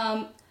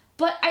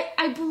 But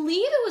I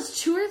believe it was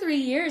 2 or 3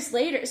 years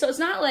later, so it's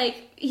not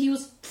like he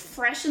was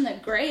fresh in the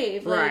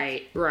grave.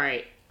 Like,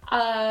 right.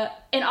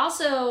 And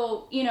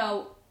also,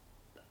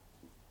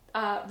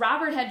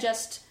 Robert had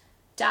just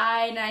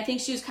died, and I think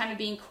she was kind of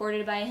being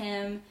courted by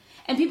him.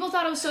 And people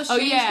thought it was so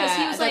strange because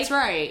he was like, that's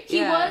right.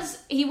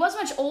 He was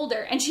much older,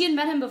 and she had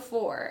met him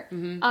before.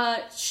 Mm-hmm.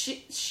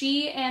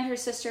 She and her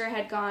sister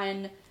had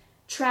gone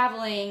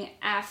traveling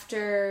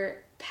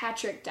after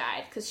Patrick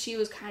died because she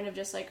was kind of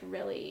just like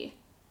really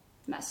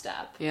messed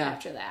up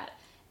after that.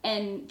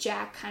 And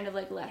Jack kind of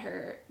like let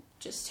her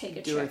just take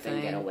a trip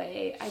and get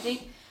away. I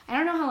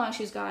don't know how long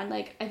she was gone.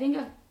 Like, I think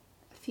a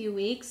few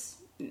weeks,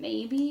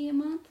 maybe a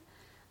month.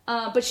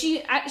 But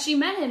she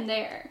met him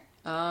there.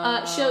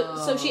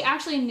 So she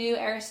actually knew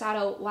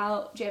Aristotle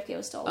while JFK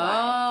was still alive.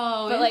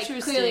 Oh, but like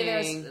interesting.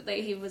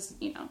 clearly he was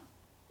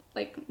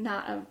like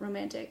not a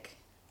romantic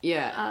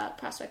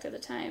prospect at the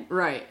time.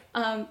 Right.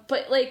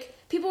 But like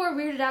people were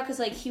weirded out because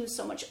like he was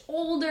so much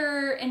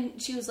older,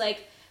 and she was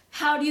like,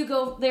 how do you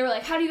go? They were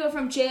like, how do you go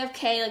from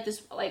JFK, like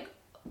this like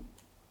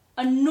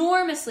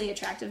enormously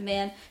attractive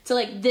man, to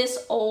like this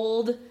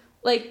old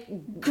like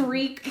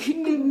Greek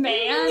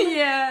man?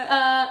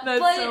 Yeah,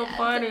 that's so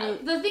funny.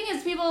 The thing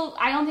is,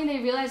 I don't think they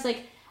realize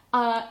like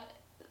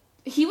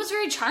he was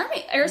very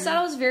charming.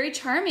 Aristotle was very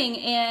charming,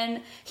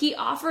 and he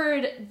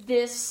offered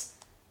this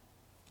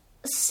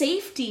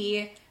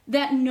safety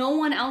that no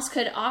one else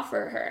could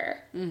offer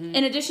her. Mm-hmm.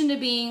 In addition to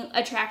being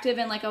attractive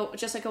and like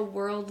a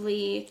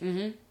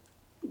worldly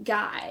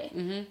guy.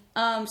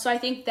 Mm-hmm. So I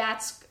think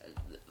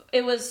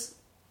it was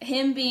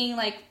him being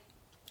like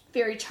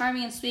very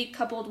charming and sweet,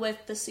 coupled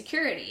with the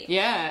security.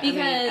 Yeah,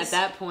 because at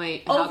that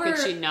point, how could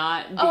she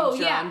not be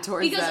drawn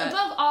towards because that?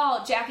 Above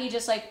all, Jackie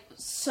just like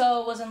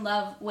so was in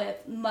love with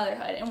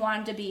motherhood and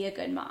wanted to be a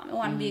good mom and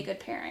wanted to be a good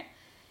parent.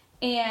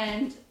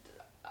 And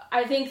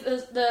I think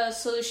the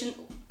solution,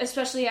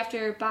 especially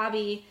after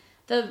Bobby,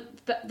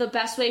 the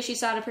best way she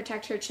saw to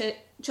protect her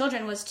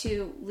children was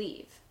to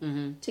leave,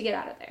 to get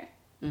out of there.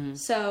 Mm-hmm.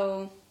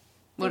 So,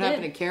 what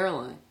happened to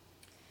Caroline?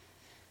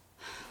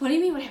 What do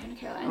you mean, what happened to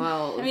Caroline?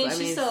 Well, I mean,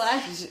 she's still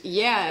alive.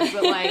 Yeah,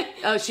 but like,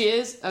 oh, she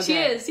is? Okay. She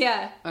is,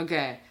 yeah.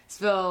 Okay.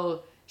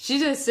 So,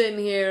 she's just sitting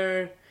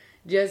here,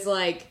 just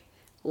like,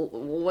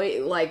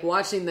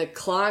 watching the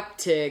clock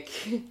tick,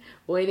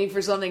 waiting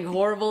for something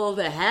horrible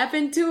to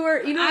happen to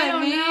her. You know what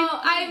I mean?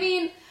 I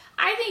mean,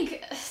 I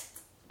think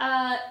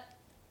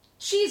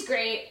she's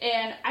great,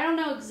 and I don't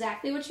know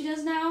exactly what she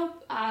does now.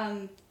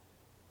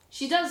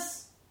 She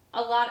does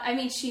a lot. I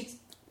mean, she's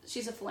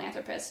a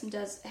philanthropist and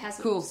has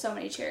so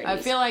many charities. I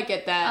feel like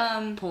at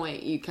that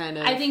point you kind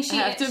of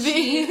have to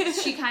be.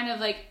 She kind of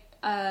like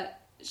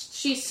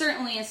she's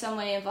certainly in some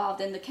way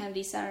involved in the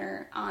Kennedy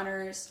Center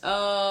honors.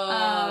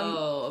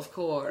 Oh, of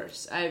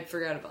course. I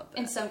forgot about that.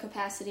 In some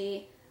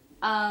capacity.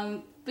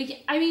 But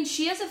I mean,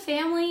 she has a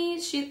family.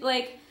 She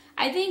like,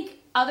 I think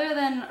other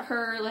than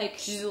her like,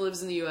 she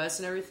lives in the U.S.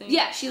 and everything.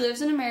 Yeah, she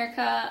lives in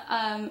America.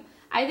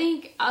 I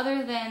think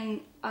other than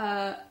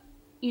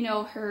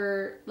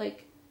her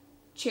like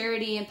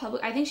charity and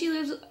public, I think she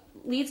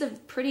leads a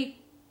pretty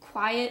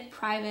quiet,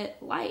 private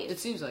life. It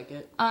seems like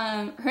it.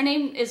 Her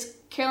name is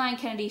Caroline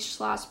Kennedy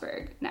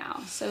Schlossberg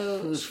now.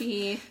 So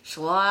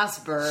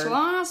Schlossberg.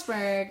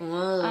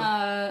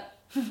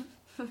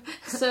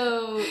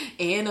 So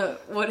Anna,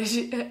 what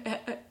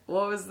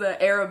was the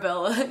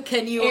Arabella?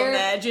 Can you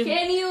imagine?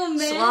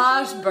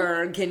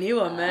 Schlossberg, can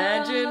you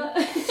imagine?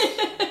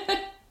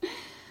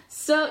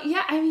 So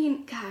yeah, I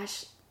mean,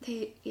 gosh,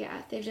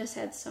 they've just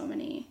had so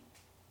many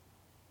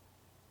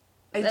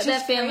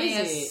that family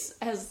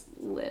has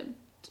lived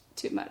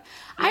too much.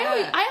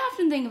 I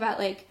often think about,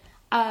 like,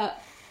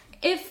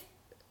 if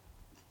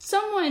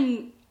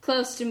someone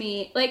close to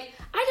me, like,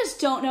 I just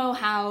don't know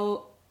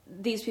how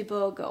these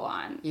people go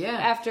on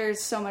after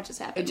so much has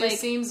happened. It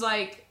just seems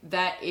like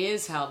that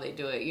is how they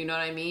do it, you know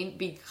what I mean?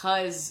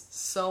 Because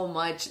so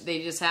much,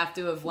 they just have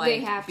to have,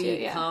 like,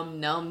 become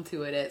numb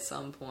to it at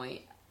some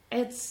point.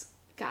 It's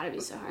gotta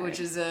be so hard. Which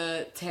is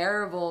a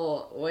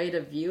terrible way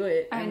to view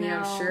it. I mean,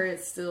 know. I'm sure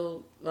it's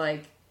still,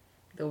 like,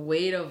 the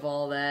weight of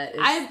all that is...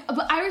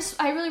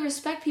 I really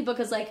respect people,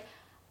 because, like,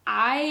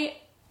 I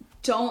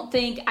don't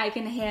think I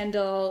can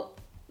handle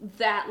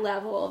that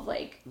level of,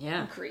 like,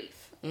 grief.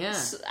 Yeah,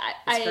 so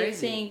I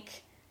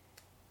think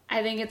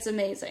it's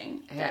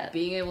amazing.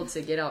 Being able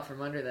to get out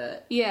from under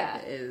that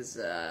is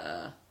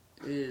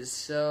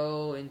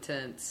so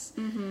intense.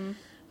 Mm-hmm.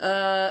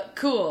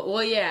 Cool.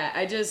 Well, yeah,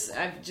 I just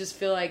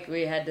feel like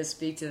we had to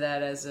speak to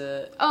that as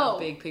a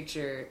big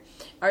picture.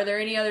 Are there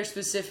any other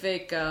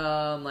specific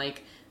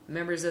like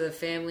members of the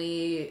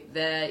family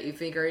that you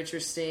think are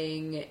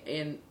interesting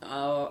in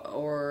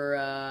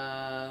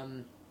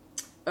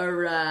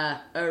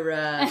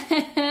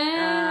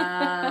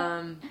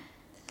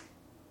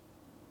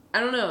I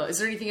don't know. Is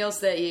there anything else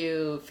that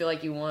you feel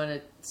like you want to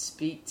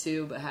speak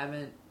to but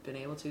haven't been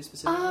able to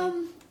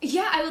specifically?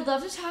 Yeah, I would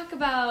love to talk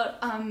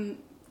about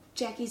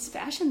Jackie's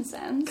fashion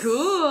sense.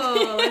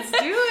 Cool, let's do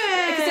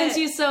it. Since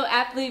you so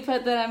aptly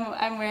put that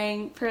I'm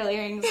wearing pearl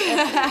earrings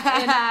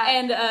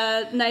and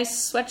a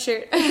nice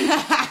sweatshirt and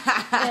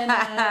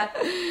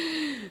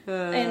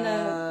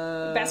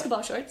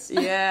basketball shorts.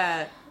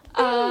 Yeah.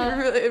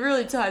 It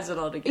really ties it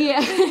all together. Yeah.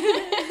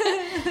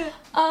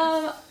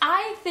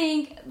 I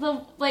think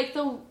the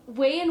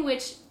way in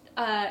which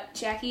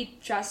Jackie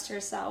dressed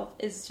herself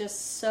is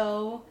just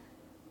so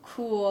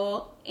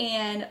cool,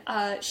 and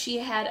she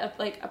had a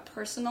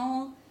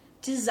personal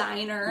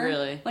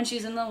designer when she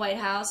was in the White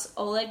House.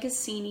 Oleg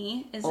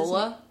Cassini is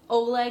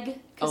Oleg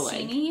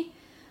Cassini,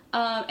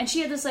 and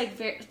she had this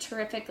very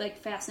terrific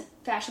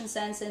fashion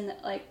sense, and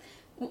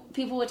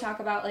people would talk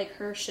about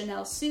her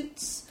Chanel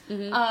suits,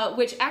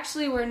 which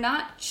actually were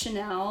not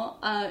Chanel.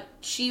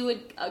 She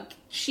would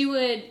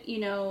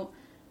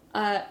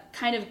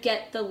kind of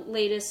get the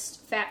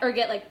latest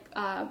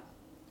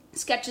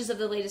sketches of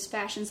the latest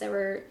fashions that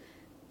were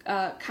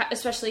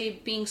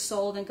especially being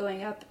sold and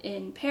going up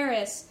in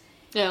Paris.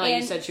 Yeah, like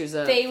you said, she was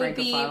a they would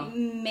Francophile.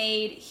 be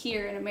made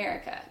here in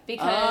America,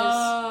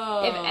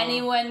 because if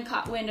anyone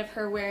caught wind of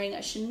her wearing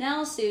a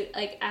Chanel suit,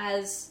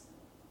 as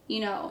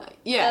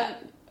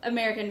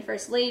American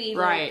First Lady,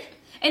 right?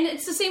 And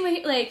it's the same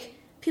way,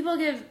 people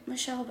give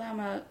Michelle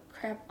Obama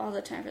crap all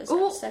the time for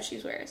the stuff she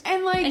wears,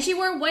 and she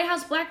wore White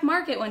House black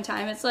market one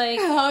time. It's that's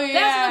an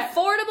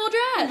affordable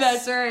dress.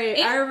 That's right.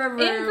 I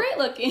remember, and great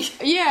looking.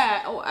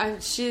 Yeah,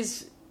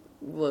 she's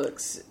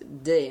looks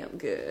damn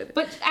good.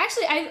 But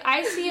actually,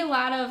 I see a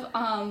lot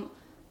of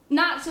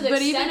not to the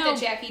extent that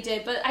Jackie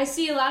did, but I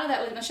see a lot of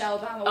that with Michelle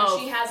Obama, where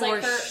she has her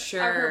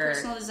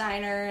personal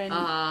designer, and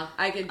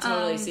I can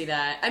totally see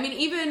that. I mean,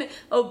 even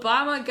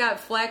Obama got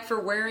flack for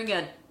wearing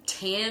a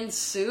tan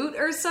suit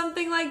or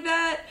something like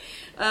that.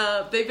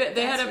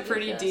 They had a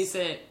pretty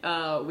decent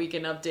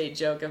Weekend Update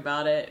joke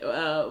about it.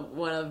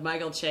 One of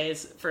Michael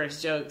Che's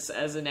first jokes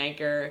as an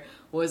anchor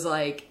was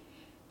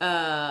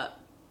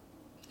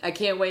I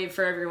can't wait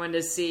for everyone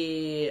to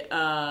see,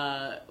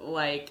 after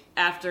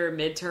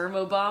midterm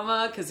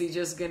Obama, because he's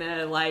just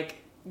gonna,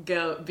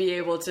 be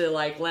able to,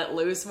 let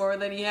loose more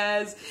than he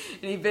has.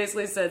 And he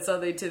basically said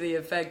something to the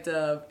effect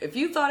of, if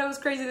you thought it was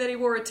crazy that he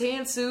wore a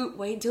tan suit,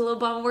 wait until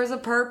Obama wears a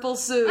purple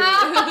suit.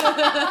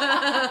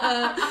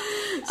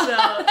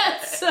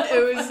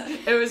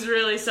 It was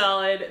really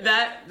solid.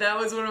 That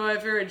was one of my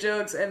favorite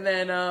jokes. And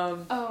then,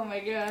 oh my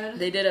god.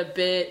 They did a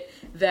bit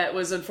that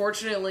was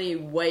unfortunately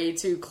way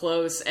too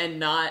close and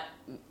not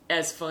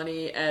as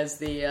funny as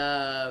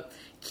the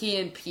Key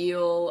and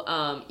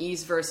Peele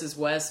East versus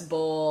West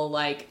Bowl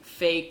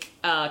fake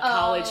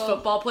college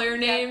football player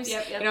names.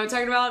 Yep. You know what I'm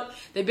talking about?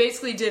 They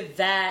basically did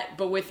that,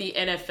 but with the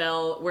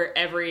NFL, where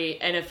every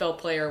NFL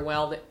player,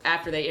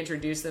 after they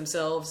introduced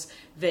themselves,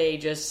 they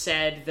just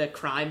said the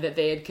crime that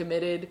they had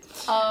committed.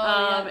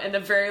 And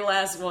the very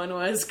last one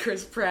was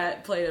Chris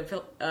Pratt played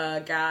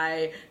a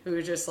guy who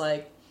was just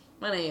my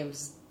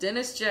name's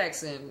Dennis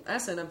Jackson. I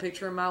sent a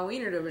picture of my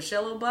wiener to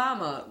Michelle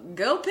Obama.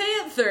 Go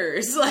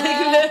Panthers!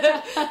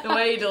 The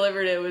way he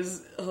delivered it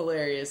was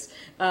hilarious.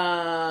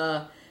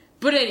 But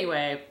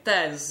anyway,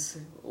 that is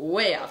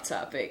way off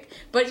topic.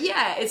 But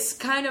yeah, it's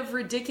kind of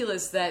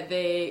ridiculous that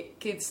they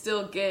could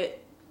still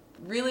get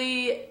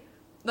really,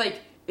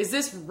 is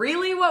this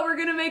really what we're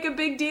gonna make a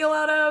big deal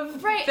out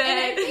of? Right, and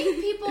I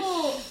think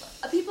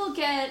people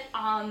get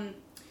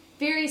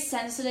very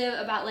sensitive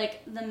about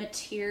the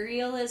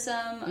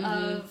materialism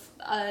of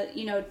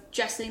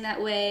dressing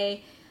that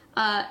way,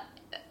 but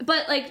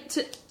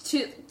to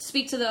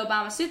speak to the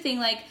Obama suit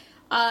thing,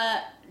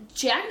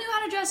 Jack knew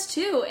how to dress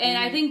too, and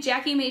I think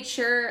Jackie made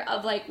sure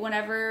of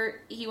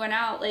whenever he went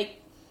out,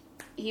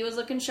 he was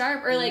looking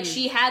sharp, or like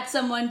she had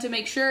someone to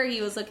make sure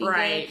he was looking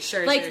Right, good.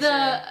 sure, like sure,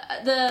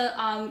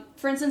 the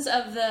for instance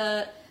of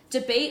the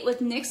debate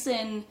with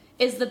Nixon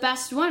is the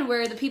best one,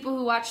 where the people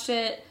who watched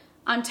it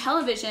on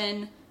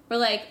television were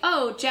like,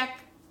 oh,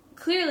 Jack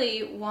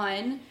clearly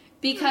won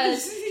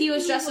because he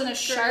was dressed in a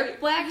sharp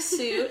black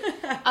suit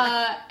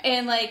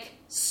and like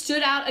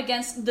stood out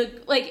against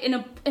the, like,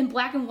 in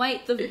black and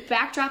white. The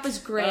backdrop is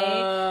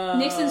gray.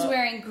 Nixon's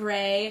wearing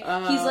gray.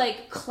 He's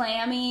like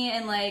clammy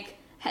and like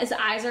his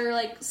eyes are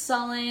like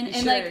sullen,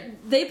 and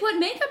like they put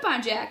makeup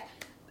on Jack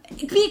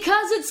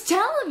because it's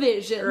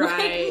television.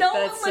 Right. Like no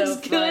That's one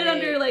looks so good funny.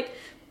 under like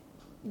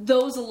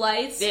those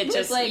lights. It with,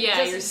 just, like,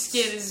 your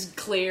skin is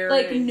clear.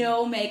 like and-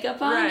 no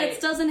makeup on. Right.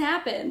 It doesn't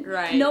happen.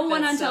 Right. No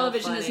one That's on so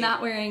television is funny.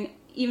 not wearing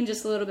even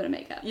just a little bit of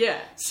makeup. Yeah.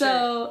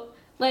 So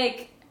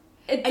like.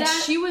 And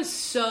she was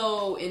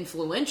so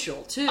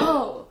influential too.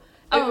 Oh.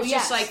 It was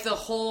yes. just like the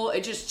whole.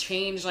 It just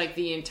changed like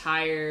the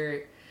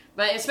entire.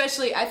 But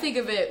especially, I think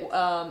of it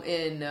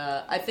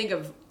I think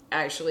of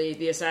actually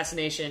the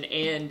assassination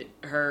and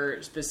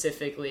her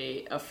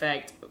specifically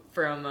effect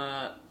from.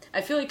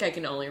 I feel like I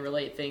can only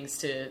relate things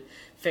to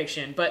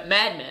fiction, but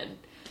Mad Men.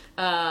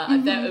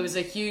 That it was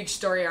a huge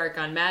story arc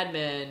on Mad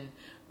Men.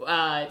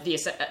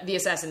 The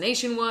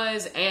assassination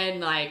was,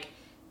 and like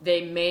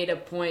they made a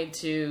point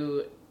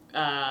to.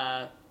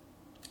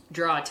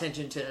 Draw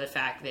attention to the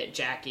fact that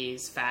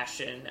Jackie's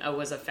fashion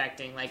was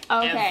affecting like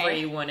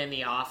everyone in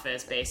the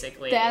office,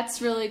 basically.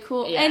 That's really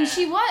cool. Yeah. And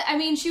she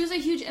was a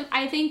huge,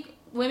 I think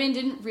women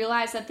didn't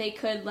realize that they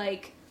could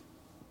like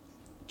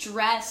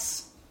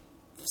dress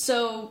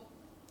so,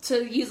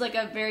 to use like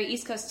a very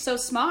East Coast, so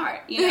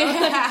smart, you know?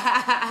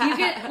 You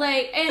get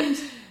like,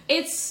 and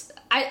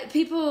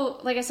people,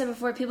 like I said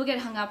before, people get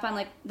hung up on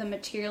like the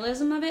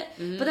materialism of it,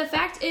 but the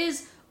fact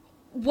is,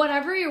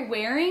 whatever you're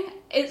wearing,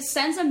 it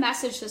sends a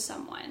message to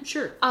someone.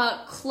 Sure.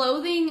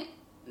 Clothing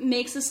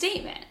makes a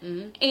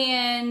statement.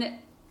 And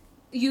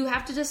you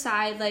have to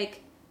decide,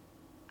 like...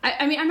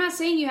 I mean, I'm not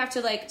saying you have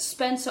to, like,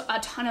 spend a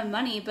ton of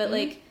money, but,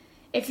 like,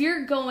 if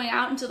you're going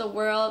out into the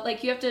world,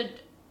 like, you have to,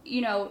 you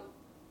know,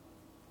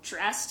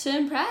 dress to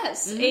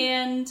impress.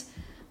 And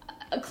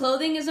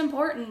clothing is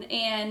important.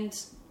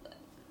 And,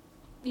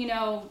 you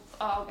know...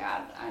 Oh,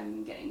 God,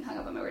 I'm getting hung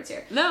up on my words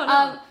here.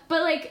 No.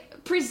 But,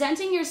 like,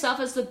 presenting yourself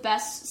as the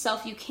best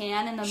self you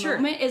can in the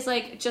moment is,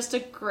 like, just a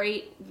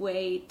great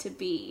way to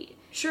be.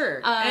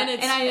 Sure. And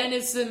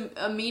it's the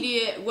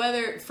immediate,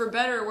 whether, for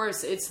better or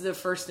worse, it's the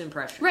first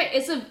impression. Right.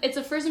 It's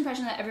a first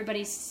impression that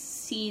everybody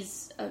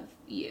sees of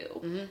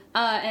you.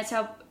 And it's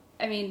how,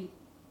 I mean,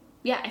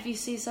 yeah, if you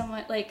see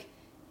someone, like,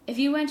 if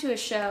you went to a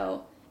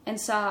show and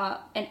saw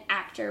an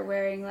actor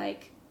wearing,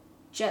 like,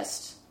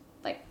 just,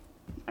 like,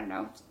 I don't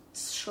know,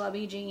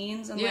 schlubby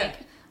jeans and like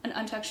an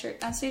untucked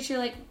shirt on stage, you're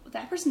like,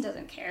 that person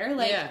doesn't care.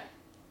 Like,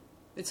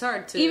 it's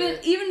hard to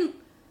even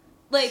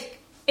like,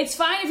 it's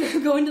fine if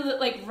you're going to the,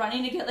 like,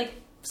 running to get like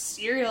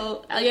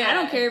cereal. Like, I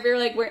don't care if you're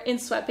like in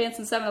sweatpants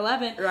in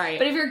 7-Eleven. Right.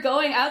 But if you're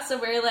going out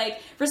somewhere, like,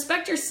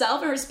 respect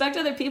yourself and respect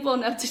other people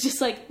enough to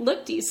just like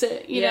look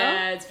decent. You know?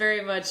 Yeah, it's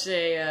very much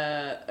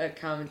a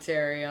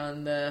commentary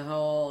on the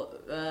whole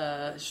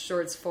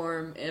shorts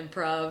form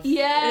improv.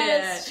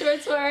 Yes,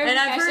 shorts form. And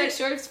I've heard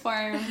shorts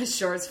form.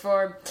 shorts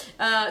form.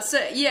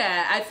 So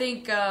yeah, I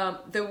think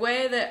the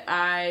way that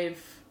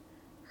I've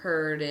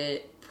heard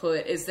it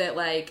put is that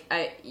like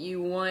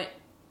you want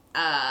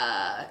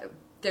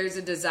there's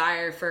a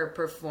desire for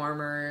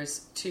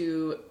performers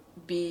to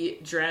be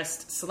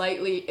dressed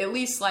at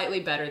least slightly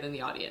better than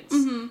the audience.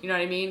 You know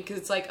what I mean? Because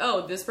it's like,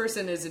 oh, this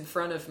person is in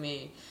front of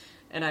me,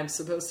 and I'm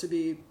supposed to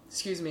be,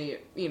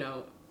 you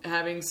know,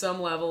 having some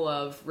level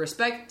of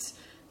respect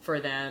for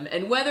them.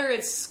 And whether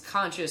it's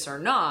conscious or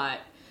not,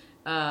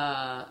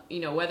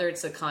 you know, whether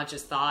it's a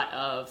conscious thought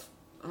of,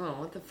 oh,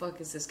 what the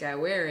fuck is this guy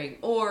wearing?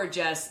 Or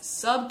just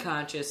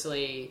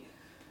subconsciously,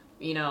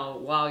 you know,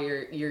 while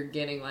you're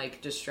getting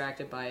like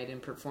distracted by it in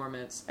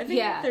performance. I think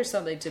there's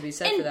something to be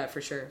said for that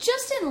for sure.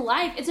 Just in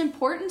life, it's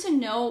important to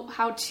know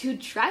how to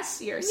dress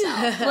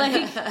yourself.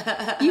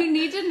 Like, you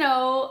need to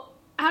know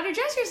how to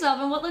dress yourself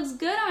and what looks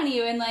good on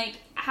you, and like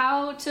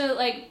how to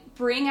like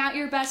bring out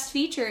your best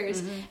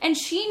features. And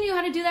she knew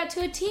how to do that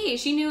to a T.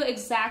 She knew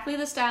exactly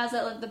the styles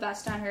that looked the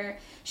best on her.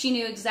 She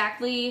knew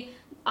exactly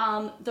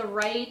the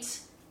right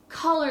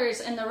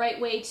colors and the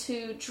right way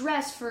to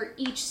dress for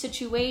each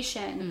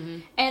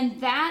situation. And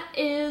that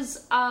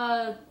is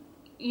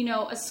you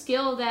know, a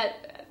skill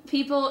that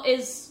people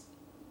is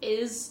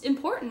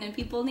important and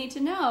people need to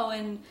know.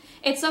 And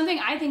it's something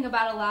I think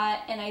about a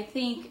lot, and I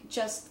think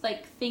just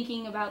like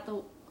thinking about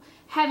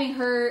having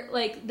her,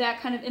 like, that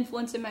kind of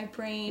influence in my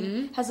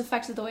brain has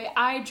affected the way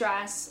I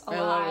dress a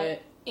lot. Love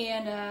it.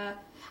 And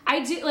I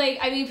do, like,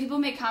 I mean, people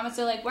make comments,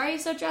 they're like, why are you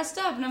so dressed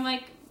up? And I'm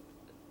like,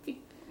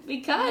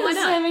 because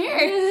I'm here.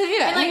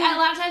 And like, a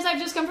lot of times I've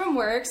just come from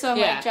work, so I'm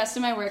like dressed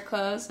in my work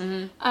clothes.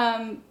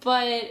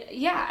 But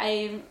yeah,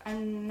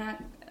 I'm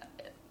not,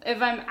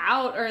 if I'm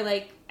out or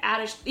like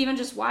even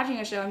just watching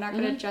a show, I'm not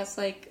going to dress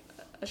like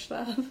a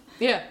schlub.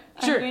 Yeah,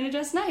 sure. I'm going to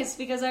dress nice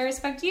because I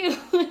respect you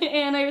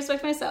and I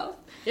respect myself.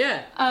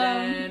 Yeah,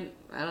 then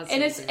I don't see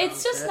And anything wrong it's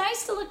with just that.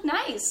 nice to look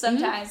nice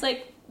sometimes.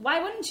 Like,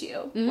 why wouldn't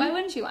you? Why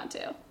wouldn't you want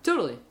to?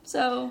 Totally.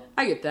 So,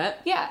 I get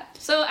that. yeah.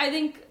 So I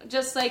think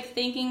just, like,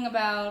 thinking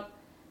about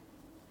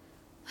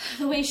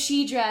the way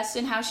she dressed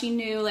and how she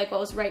knew, like, what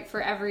was right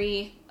for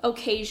every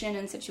occasion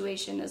and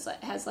situation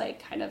has,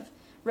 like, kind of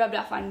rubbed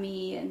off on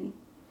me. And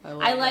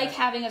I like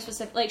having a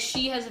specific, like,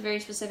 she has a very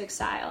specific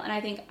style, and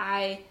I think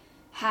I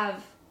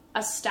have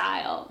a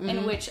style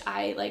in which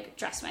I, like,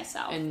 dress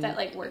myself And that,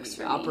 like, works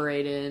for me.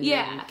 Operate in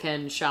and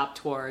can shop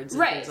towards and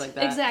Right, things like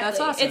that. exactly. That's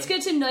awesome. It's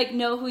good to, like,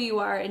 know who you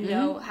are and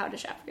know how to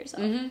shop for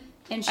yourself.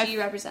 And she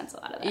represents a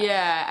lot of that.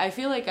 Yeah, I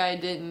feel like I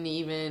didn't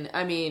even...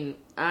 I mean,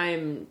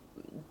 I'm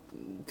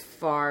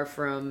far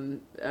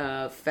from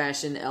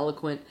fashion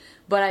eloquent,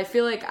 but I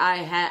feel like I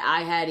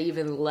had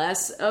even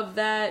less of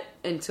that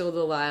until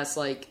the last,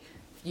 like,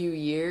 few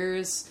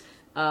years.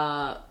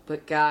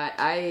 But God,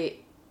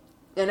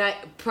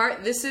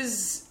 this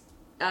is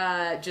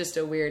just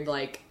a weird,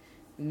 like,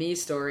 me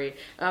story.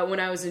 When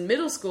I was in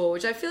middle school,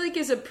 which I feel like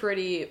is a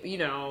pretty,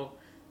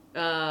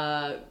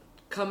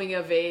 coming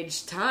of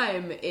age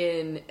time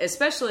in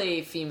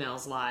especially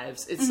females'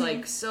 lives. It's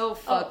like so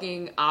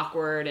fucking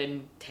awkward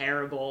and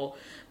terrible.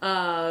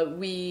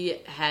 We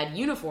had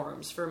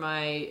uniforms for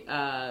my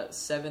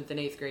 7th and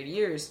 8th grade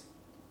years.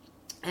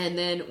 And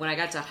then when I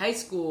got to high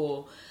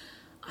school,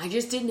 I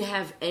just didn't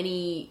have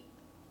any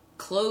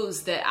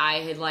clothes that I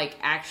had, like,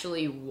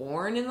 actually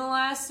worn in the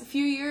last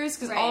few years,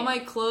 because all my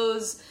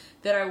clothes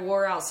that I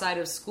wore outside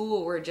of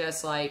school were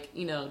just, like,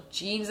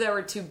 jeans that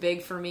were too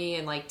big for me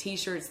and, like,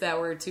 t-shirts that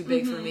were too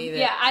big for me. That,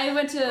 yeah, I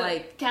went to,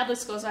 like, Catholic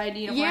school, so I had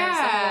uniforms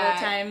all the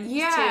time,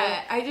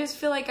 yeah. too. I just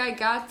feel like I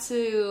got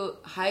to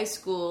high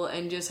school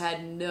and just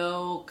had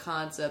no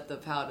concept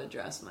of how to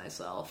dress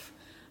myself.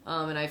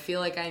 And I feel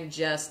like I'm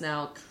just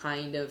now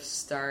kind of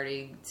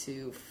starting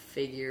to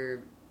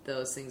figure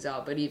those things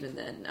out, but even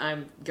then,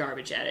 I'm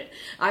garbage at it.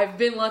 I've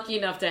been lucky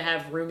enough to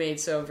have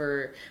roommates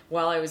over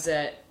while I was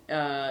at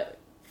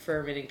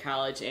Furman in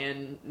college,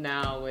 and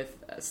now with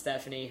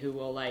Stephanie, who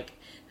will, like,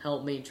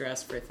 help me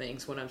dress for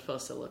things when I'm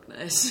supposed to look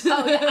nice.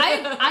 Oh, yeah.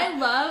 I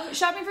love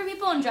shopping for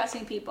people and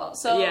dressing people.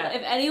 So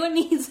if anyone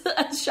needs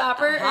a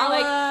shopper or,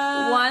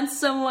 like, wants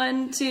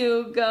someone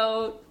to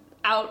go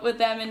out with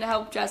them and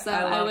help dress them,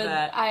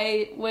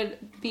 I would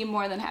be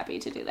more than happy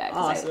to do that.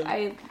 Awesome.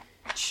 I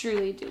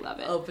truly do love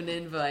it. Open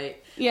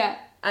invite. Yeah.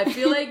 I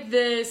feel like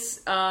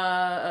this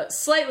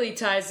slightly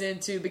ties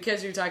into,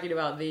 because you're talking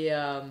about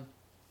the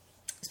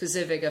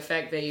specific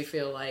effect that you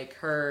feel like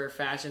her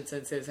fashion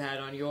sense has had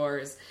on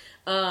yours.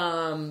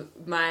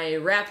 My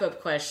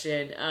wrap-up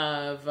question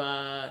of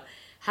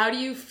how do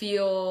you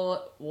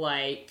feel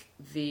like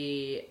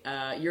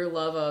your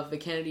love of the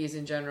Kennedys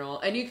in general,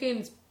 and you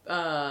can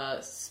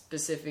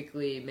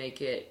specifically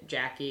make it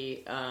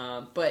Jackie,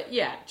 but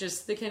yeah,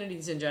 just the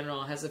Kennedys in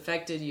general has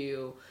affected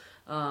you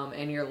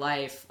and your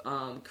life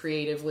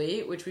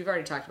creatively, which we've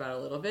already talked about a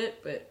little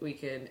bit, but we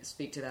can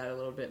speak to that a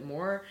little bit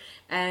more,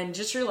 and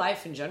just your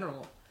life in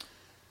general.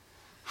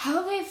 How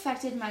have they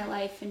affected my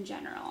life in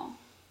general?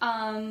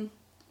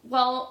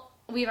 Well,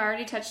 we've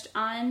already touched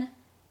on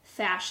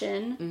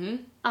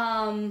fashion.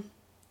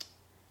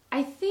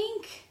 I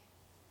think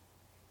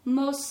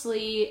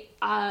mostly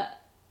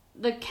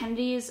the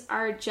Kennedys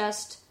are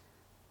just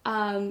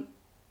a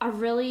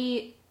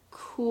really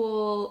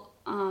cool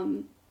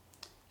and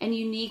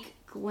unique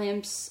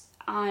glimpse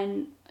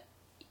on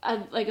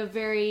a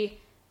very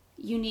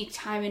unique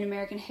time in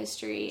American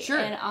history. Sure.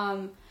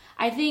 And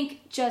I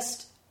think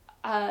just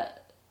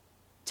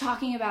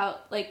talking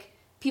about, like,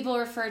 people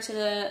refer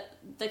to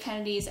the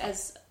Kennedys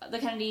as the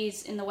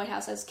Kennedys in the White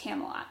House as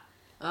Camelot.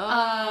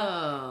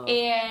 Oh.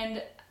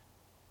 And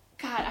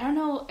God, I don't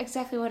know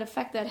exactly what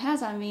effect that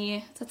has on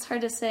me. That's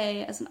hard to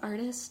say as an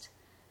artist.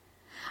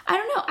 I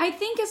don't know. I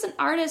think as an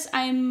artist,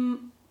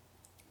 I'm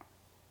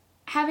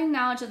having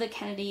knowledge of the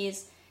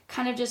Kennedys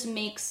kind of just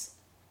makes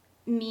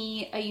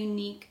me a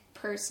unique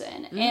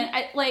person. And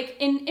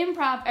in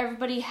improv,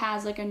 everybody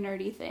has, like, a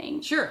nerdy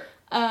thing. Sure.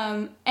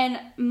 And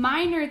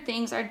my nerd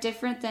things are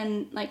different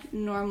than, like,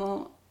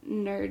 normal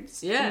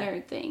nerds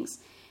nerd things.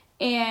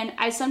 And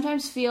I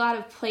sometimes feel out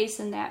of place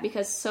in that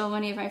because so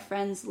many of my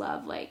friends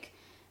love, like,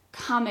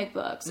 comic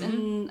books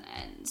and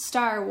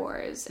Star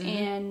Wars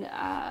and,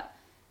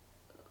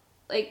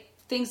 like,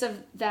 things of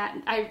that.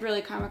 I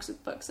really, comic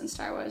books and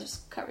Star Wars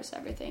just covers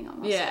everything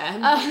almost. Yeah.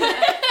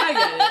 I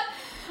get it.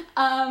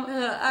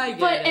 I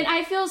get it. And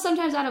I feel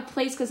sometimes out of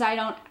place because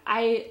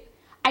I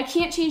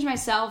can't change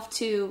myself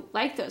to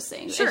like those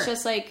things. Sure. It's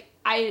just like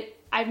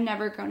I've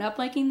never grown up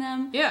liking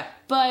them. Yeah.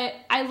 But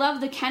I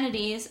love the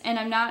Kennedys, and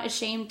I'm not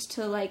ashamed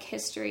to like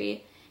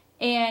history.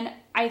 And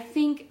I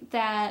think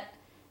that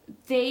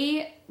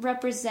they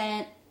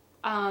represent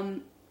a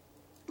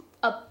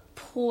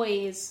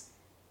poise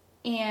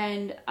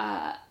and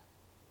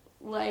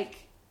like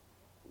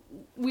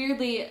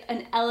weirdly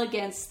an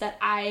elegance that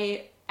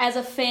I, as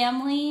a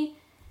family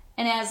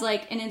and as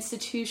like an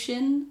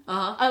institution,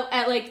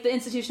 at like the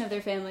institution of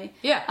their family,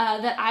 Yeah.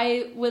 that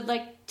I would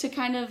like to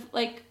kind of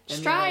like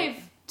strive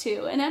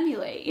to and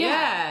emulate.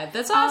 Yeah,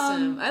 that's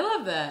awesome. I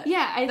love that.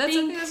 Yeah, I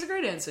think that's a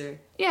great answer.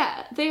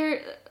 Yeah,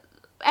 they're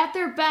at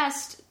their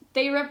best.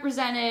 They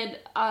represented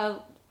a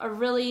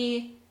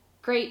really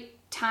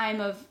great time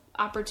of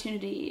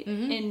opportunity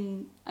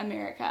in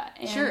America,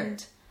 and Sure.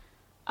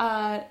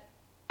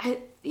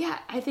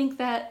 I think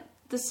that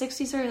the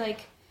 60s are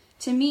like,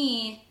 to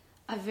me,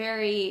 a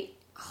very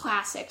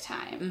classic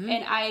time,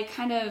 and I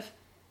kind of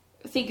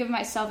think of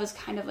myself as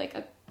kind of like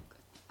a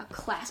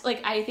class.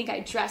 Like, I think I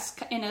dress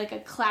in like a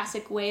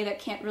classic way that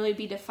can't really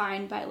be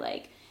defined by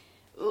like,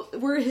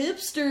 we're a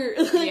hipster.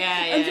 Like,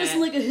 Yeah. I'm just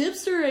like a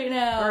hipster right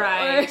now.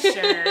 Right,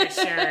 Or-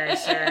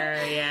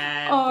 sure,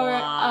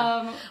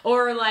 yeah.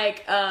 Or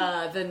like,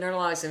 the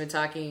Nerdologists have been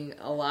talking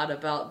a lot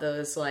about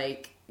those,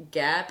 like,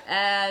 Gap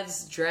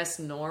ads, dress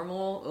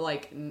normal,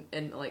 like,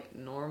 and like,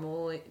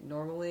 normally,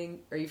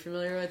 are you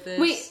familiar with this?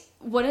 Wait,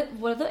 what did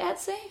the ad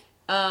say?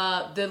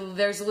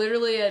 There's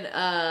literally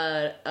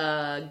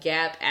a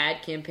Gap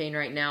ad campaign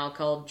right now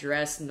called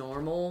Dress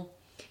Normal,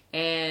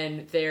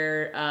 and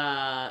they're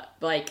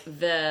like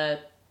the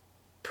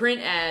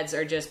print ads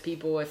are just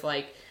people with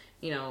like,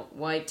 you know,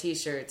 white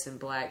t-shirts and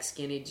black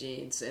skinny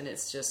jeans, and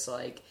it's just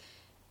like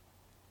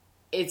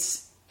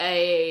it's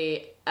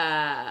a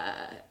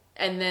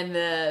and then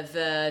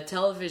the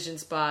television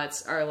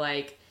spots are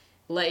like,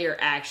 let your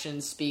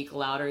actions speak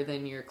louder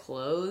than your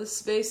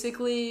clothes,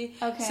 basically.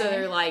 Okay. So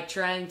they're like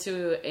trying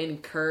to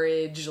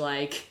encourage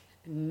like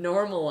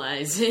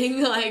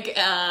normalizing like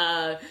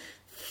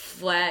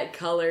flat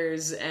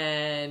colors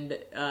and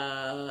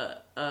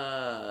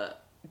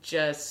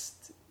just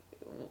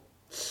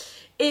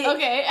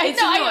Okay,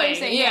 it's I know what annoying. you're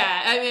saying.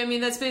 Yeah, I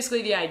mean that's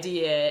basically the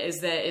idea,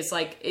 is that it's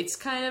like, it's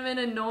kind of an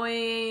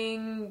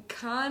annoying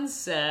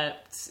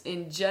concept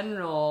in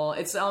general.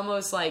 It's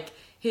almost like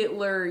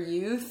Hitler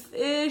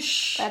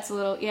Youth-ish. That's a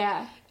little,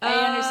 yeah. I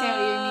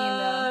understand what you mean,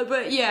 though.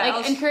 But yeah,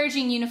 Like,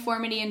 encouraging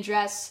uniformity in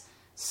dress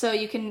so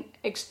you can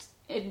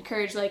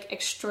encourage, like,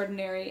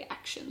 extraordinary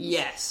actions.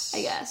 yes,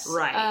 I guess.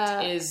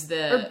 right, is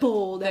the or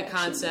bold the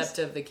actions. concept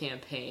of the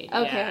campaign.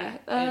 Okay.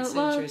 Yeah, it's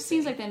Well, it interesting.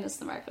 seems like they missed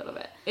the mark a little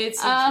bit.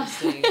 It's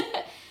interesting.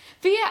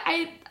 But yeah,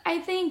 I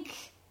think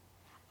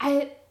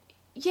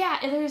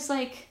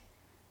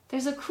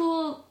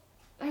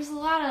there's a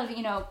lot of,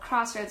 you know,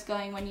 crossroads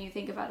going when you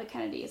think about the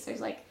Kennedys. There's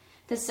like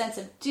this sense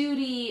of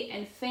duty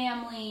and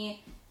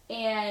family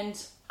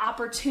and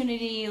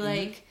opportunity.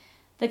 Like,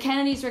 the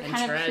Kennedys were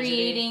kind of tragedy.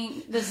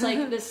 creating this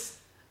like this,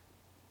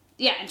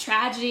 yeah, and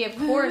tragedy, of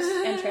course,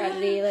 and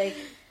tragedy. Like,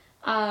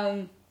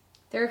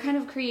 they were kind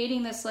of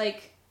creating this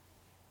like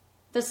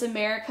this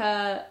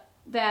America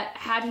that,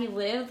 had he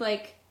lived,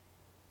 like,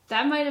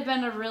 that might have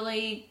been a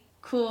really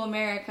cool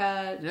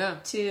America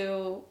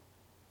to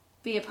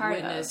be a part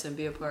Witness of. and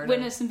be a part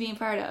Witness and being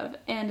part of.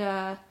 And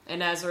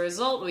as a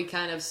result, we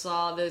kind of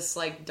saw this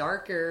like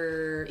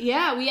darker.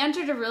 yeah, we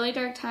entered a really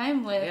dark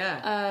time with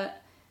Yeah.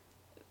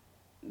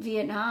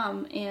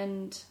 Vietnam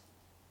and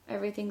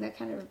everything that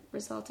kind of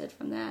resulted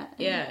from that. And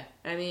Yeah,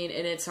 I mean,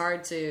 and it's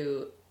hard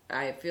to.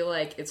 I feel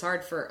like it's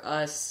hard for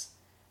us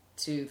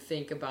to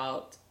think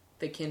about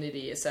the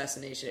Kennedy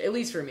assassination. At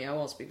least for me, I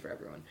won't speak for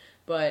everyone,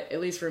 but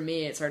at least for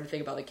me, it's hard to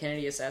think about the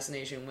Kennedy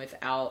assassination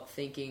without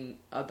thinking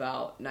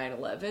about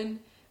 9/11,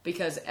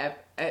 because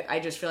I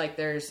just feel like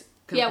there's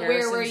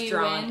comparisons where were you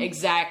drawn. when?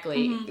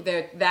 Exactly.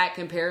 That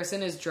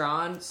comparison is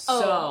drawn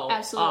so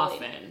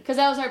often. Because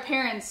that was our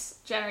parents'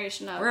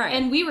 generation of, Right.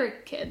 and we were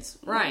kids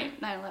when Right.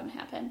 9/11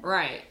 happened.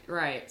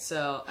 Right.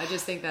 So I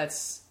just think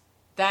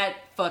that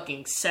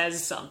fucking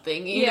says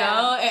something, you Yeah.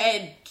 know?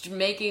 And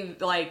making,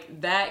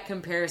 like, that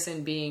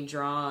comparison being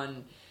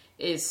drawn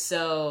is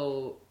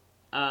so,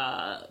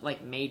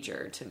 like,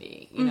 major to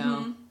me, you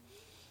know?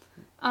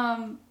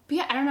 But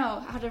yeah, I don't know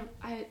how to.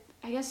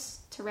 I guess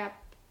to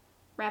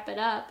wrap it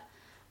up.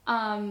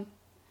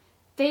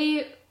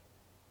 They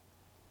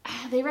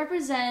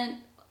represent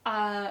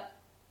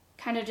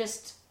kind of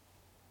just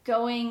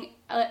going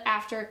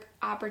after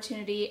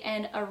opportunity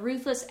and a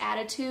ruthless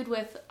attitude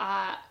with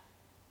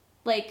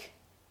like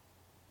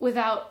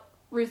without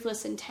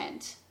ruthless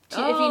intent. If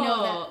you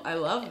know that. I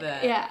love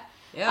that. Yeah.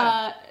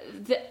 Yeah.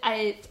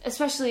 I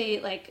especially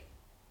like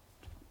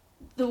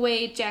the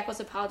way Jack was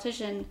a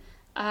politician.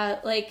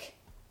 Like,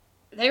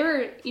 they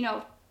were, you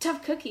know,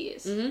 tough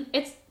cookies. Mm-hmm.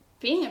 It's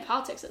being in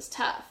politics is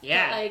tough.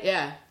 Yeah. But, like,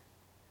 yeah.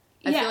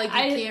 I feel like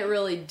you can't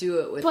really do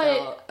it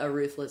without a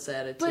ruthless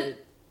attitude.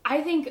 But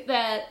I think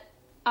that,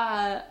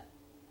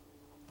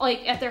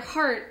 like, at their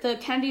heart, the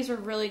Kennedys were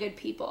really good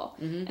people,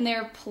 and they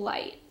were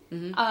polite,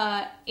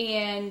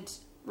 and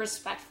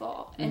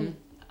respectful, and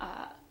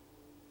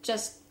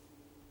just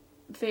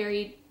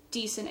very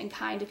decent and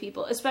kind to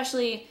people.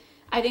 Especially,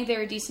 I think they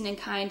were decent and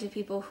kind to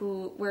people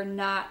who were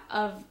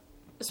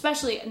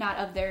especially not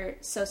of their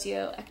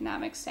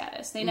socioeconomic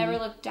status. They never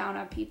looked down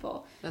on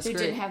people who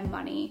didn't have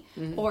money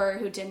or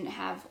who didn't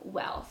have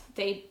wealth.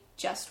 They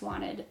just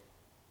wanted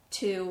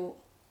to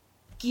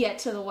get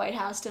to the White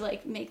House to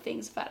like make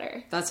things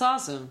better. That's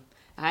awesome.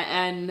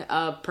 And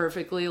a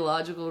perfectly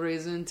logical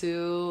reason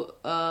to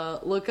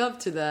look up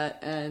to that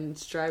and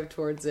strive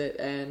towards it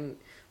and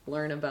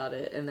learn about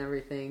it and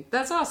everything.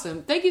 That's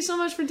awesome. Thank you so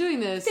much for doing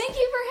this. Thank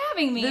you for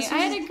having me. I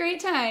had a great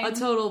time. A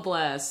total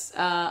blast.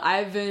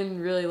 I've been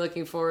really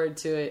looking forward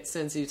to it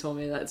since you told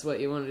me that's what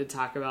you wanted to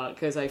talk about,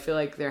 because I feel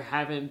like there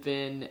haven't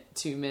been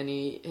too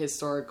many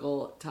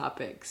historical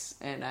topics,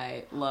 and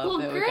I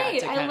love that we got to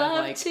kind of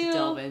like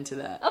delve into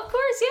that. Of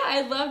course, yeah.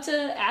 I'd love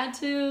to add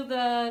to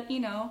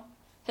the,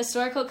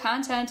 historical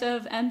content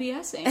of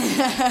MBSing.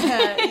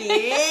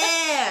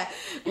 Yeah!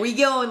 We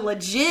going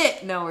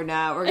legit. No, we're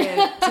not. We're going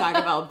to talk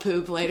about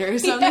poop later or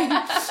something.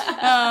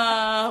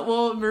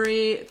 Well,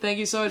 Marie, thank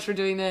you so much for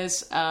doing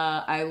this.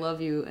 I love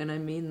you, and I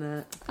mean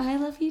that. I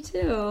love you too.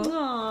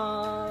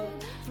 Aww.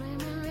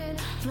 Flaming red,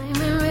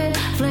 flaming red,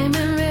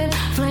 flaming red,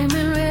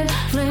 flaming red,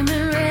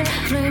 flaming red,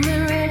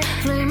 flaming red,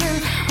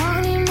 flaming.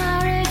 Walking in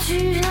my red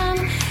shoes, and I'm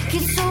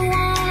get so worn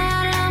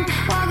out. I'm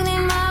walking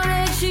in my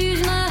red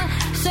shoes, my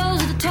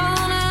soles are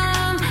torn out.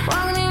 I'm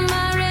walking in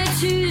my red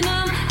shoes, and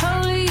I'm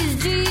holy as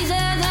Jesus.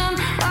 I'm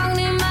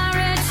walking in my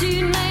red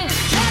shoes, man.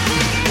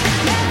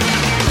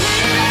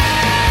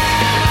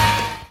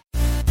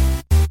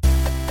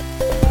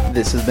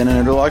 This has been a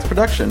Nerdologues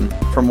production.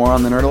 For more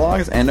on the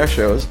Nerdologues and our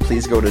shows,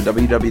 please go to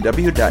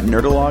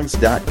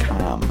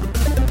www.nerdologues.com.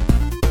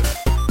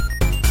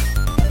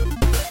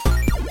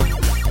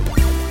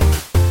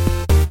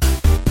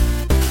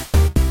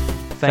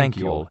 Thank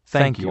you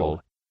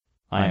all.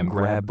 I am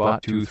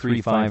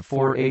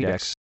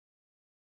GrabBot23548X.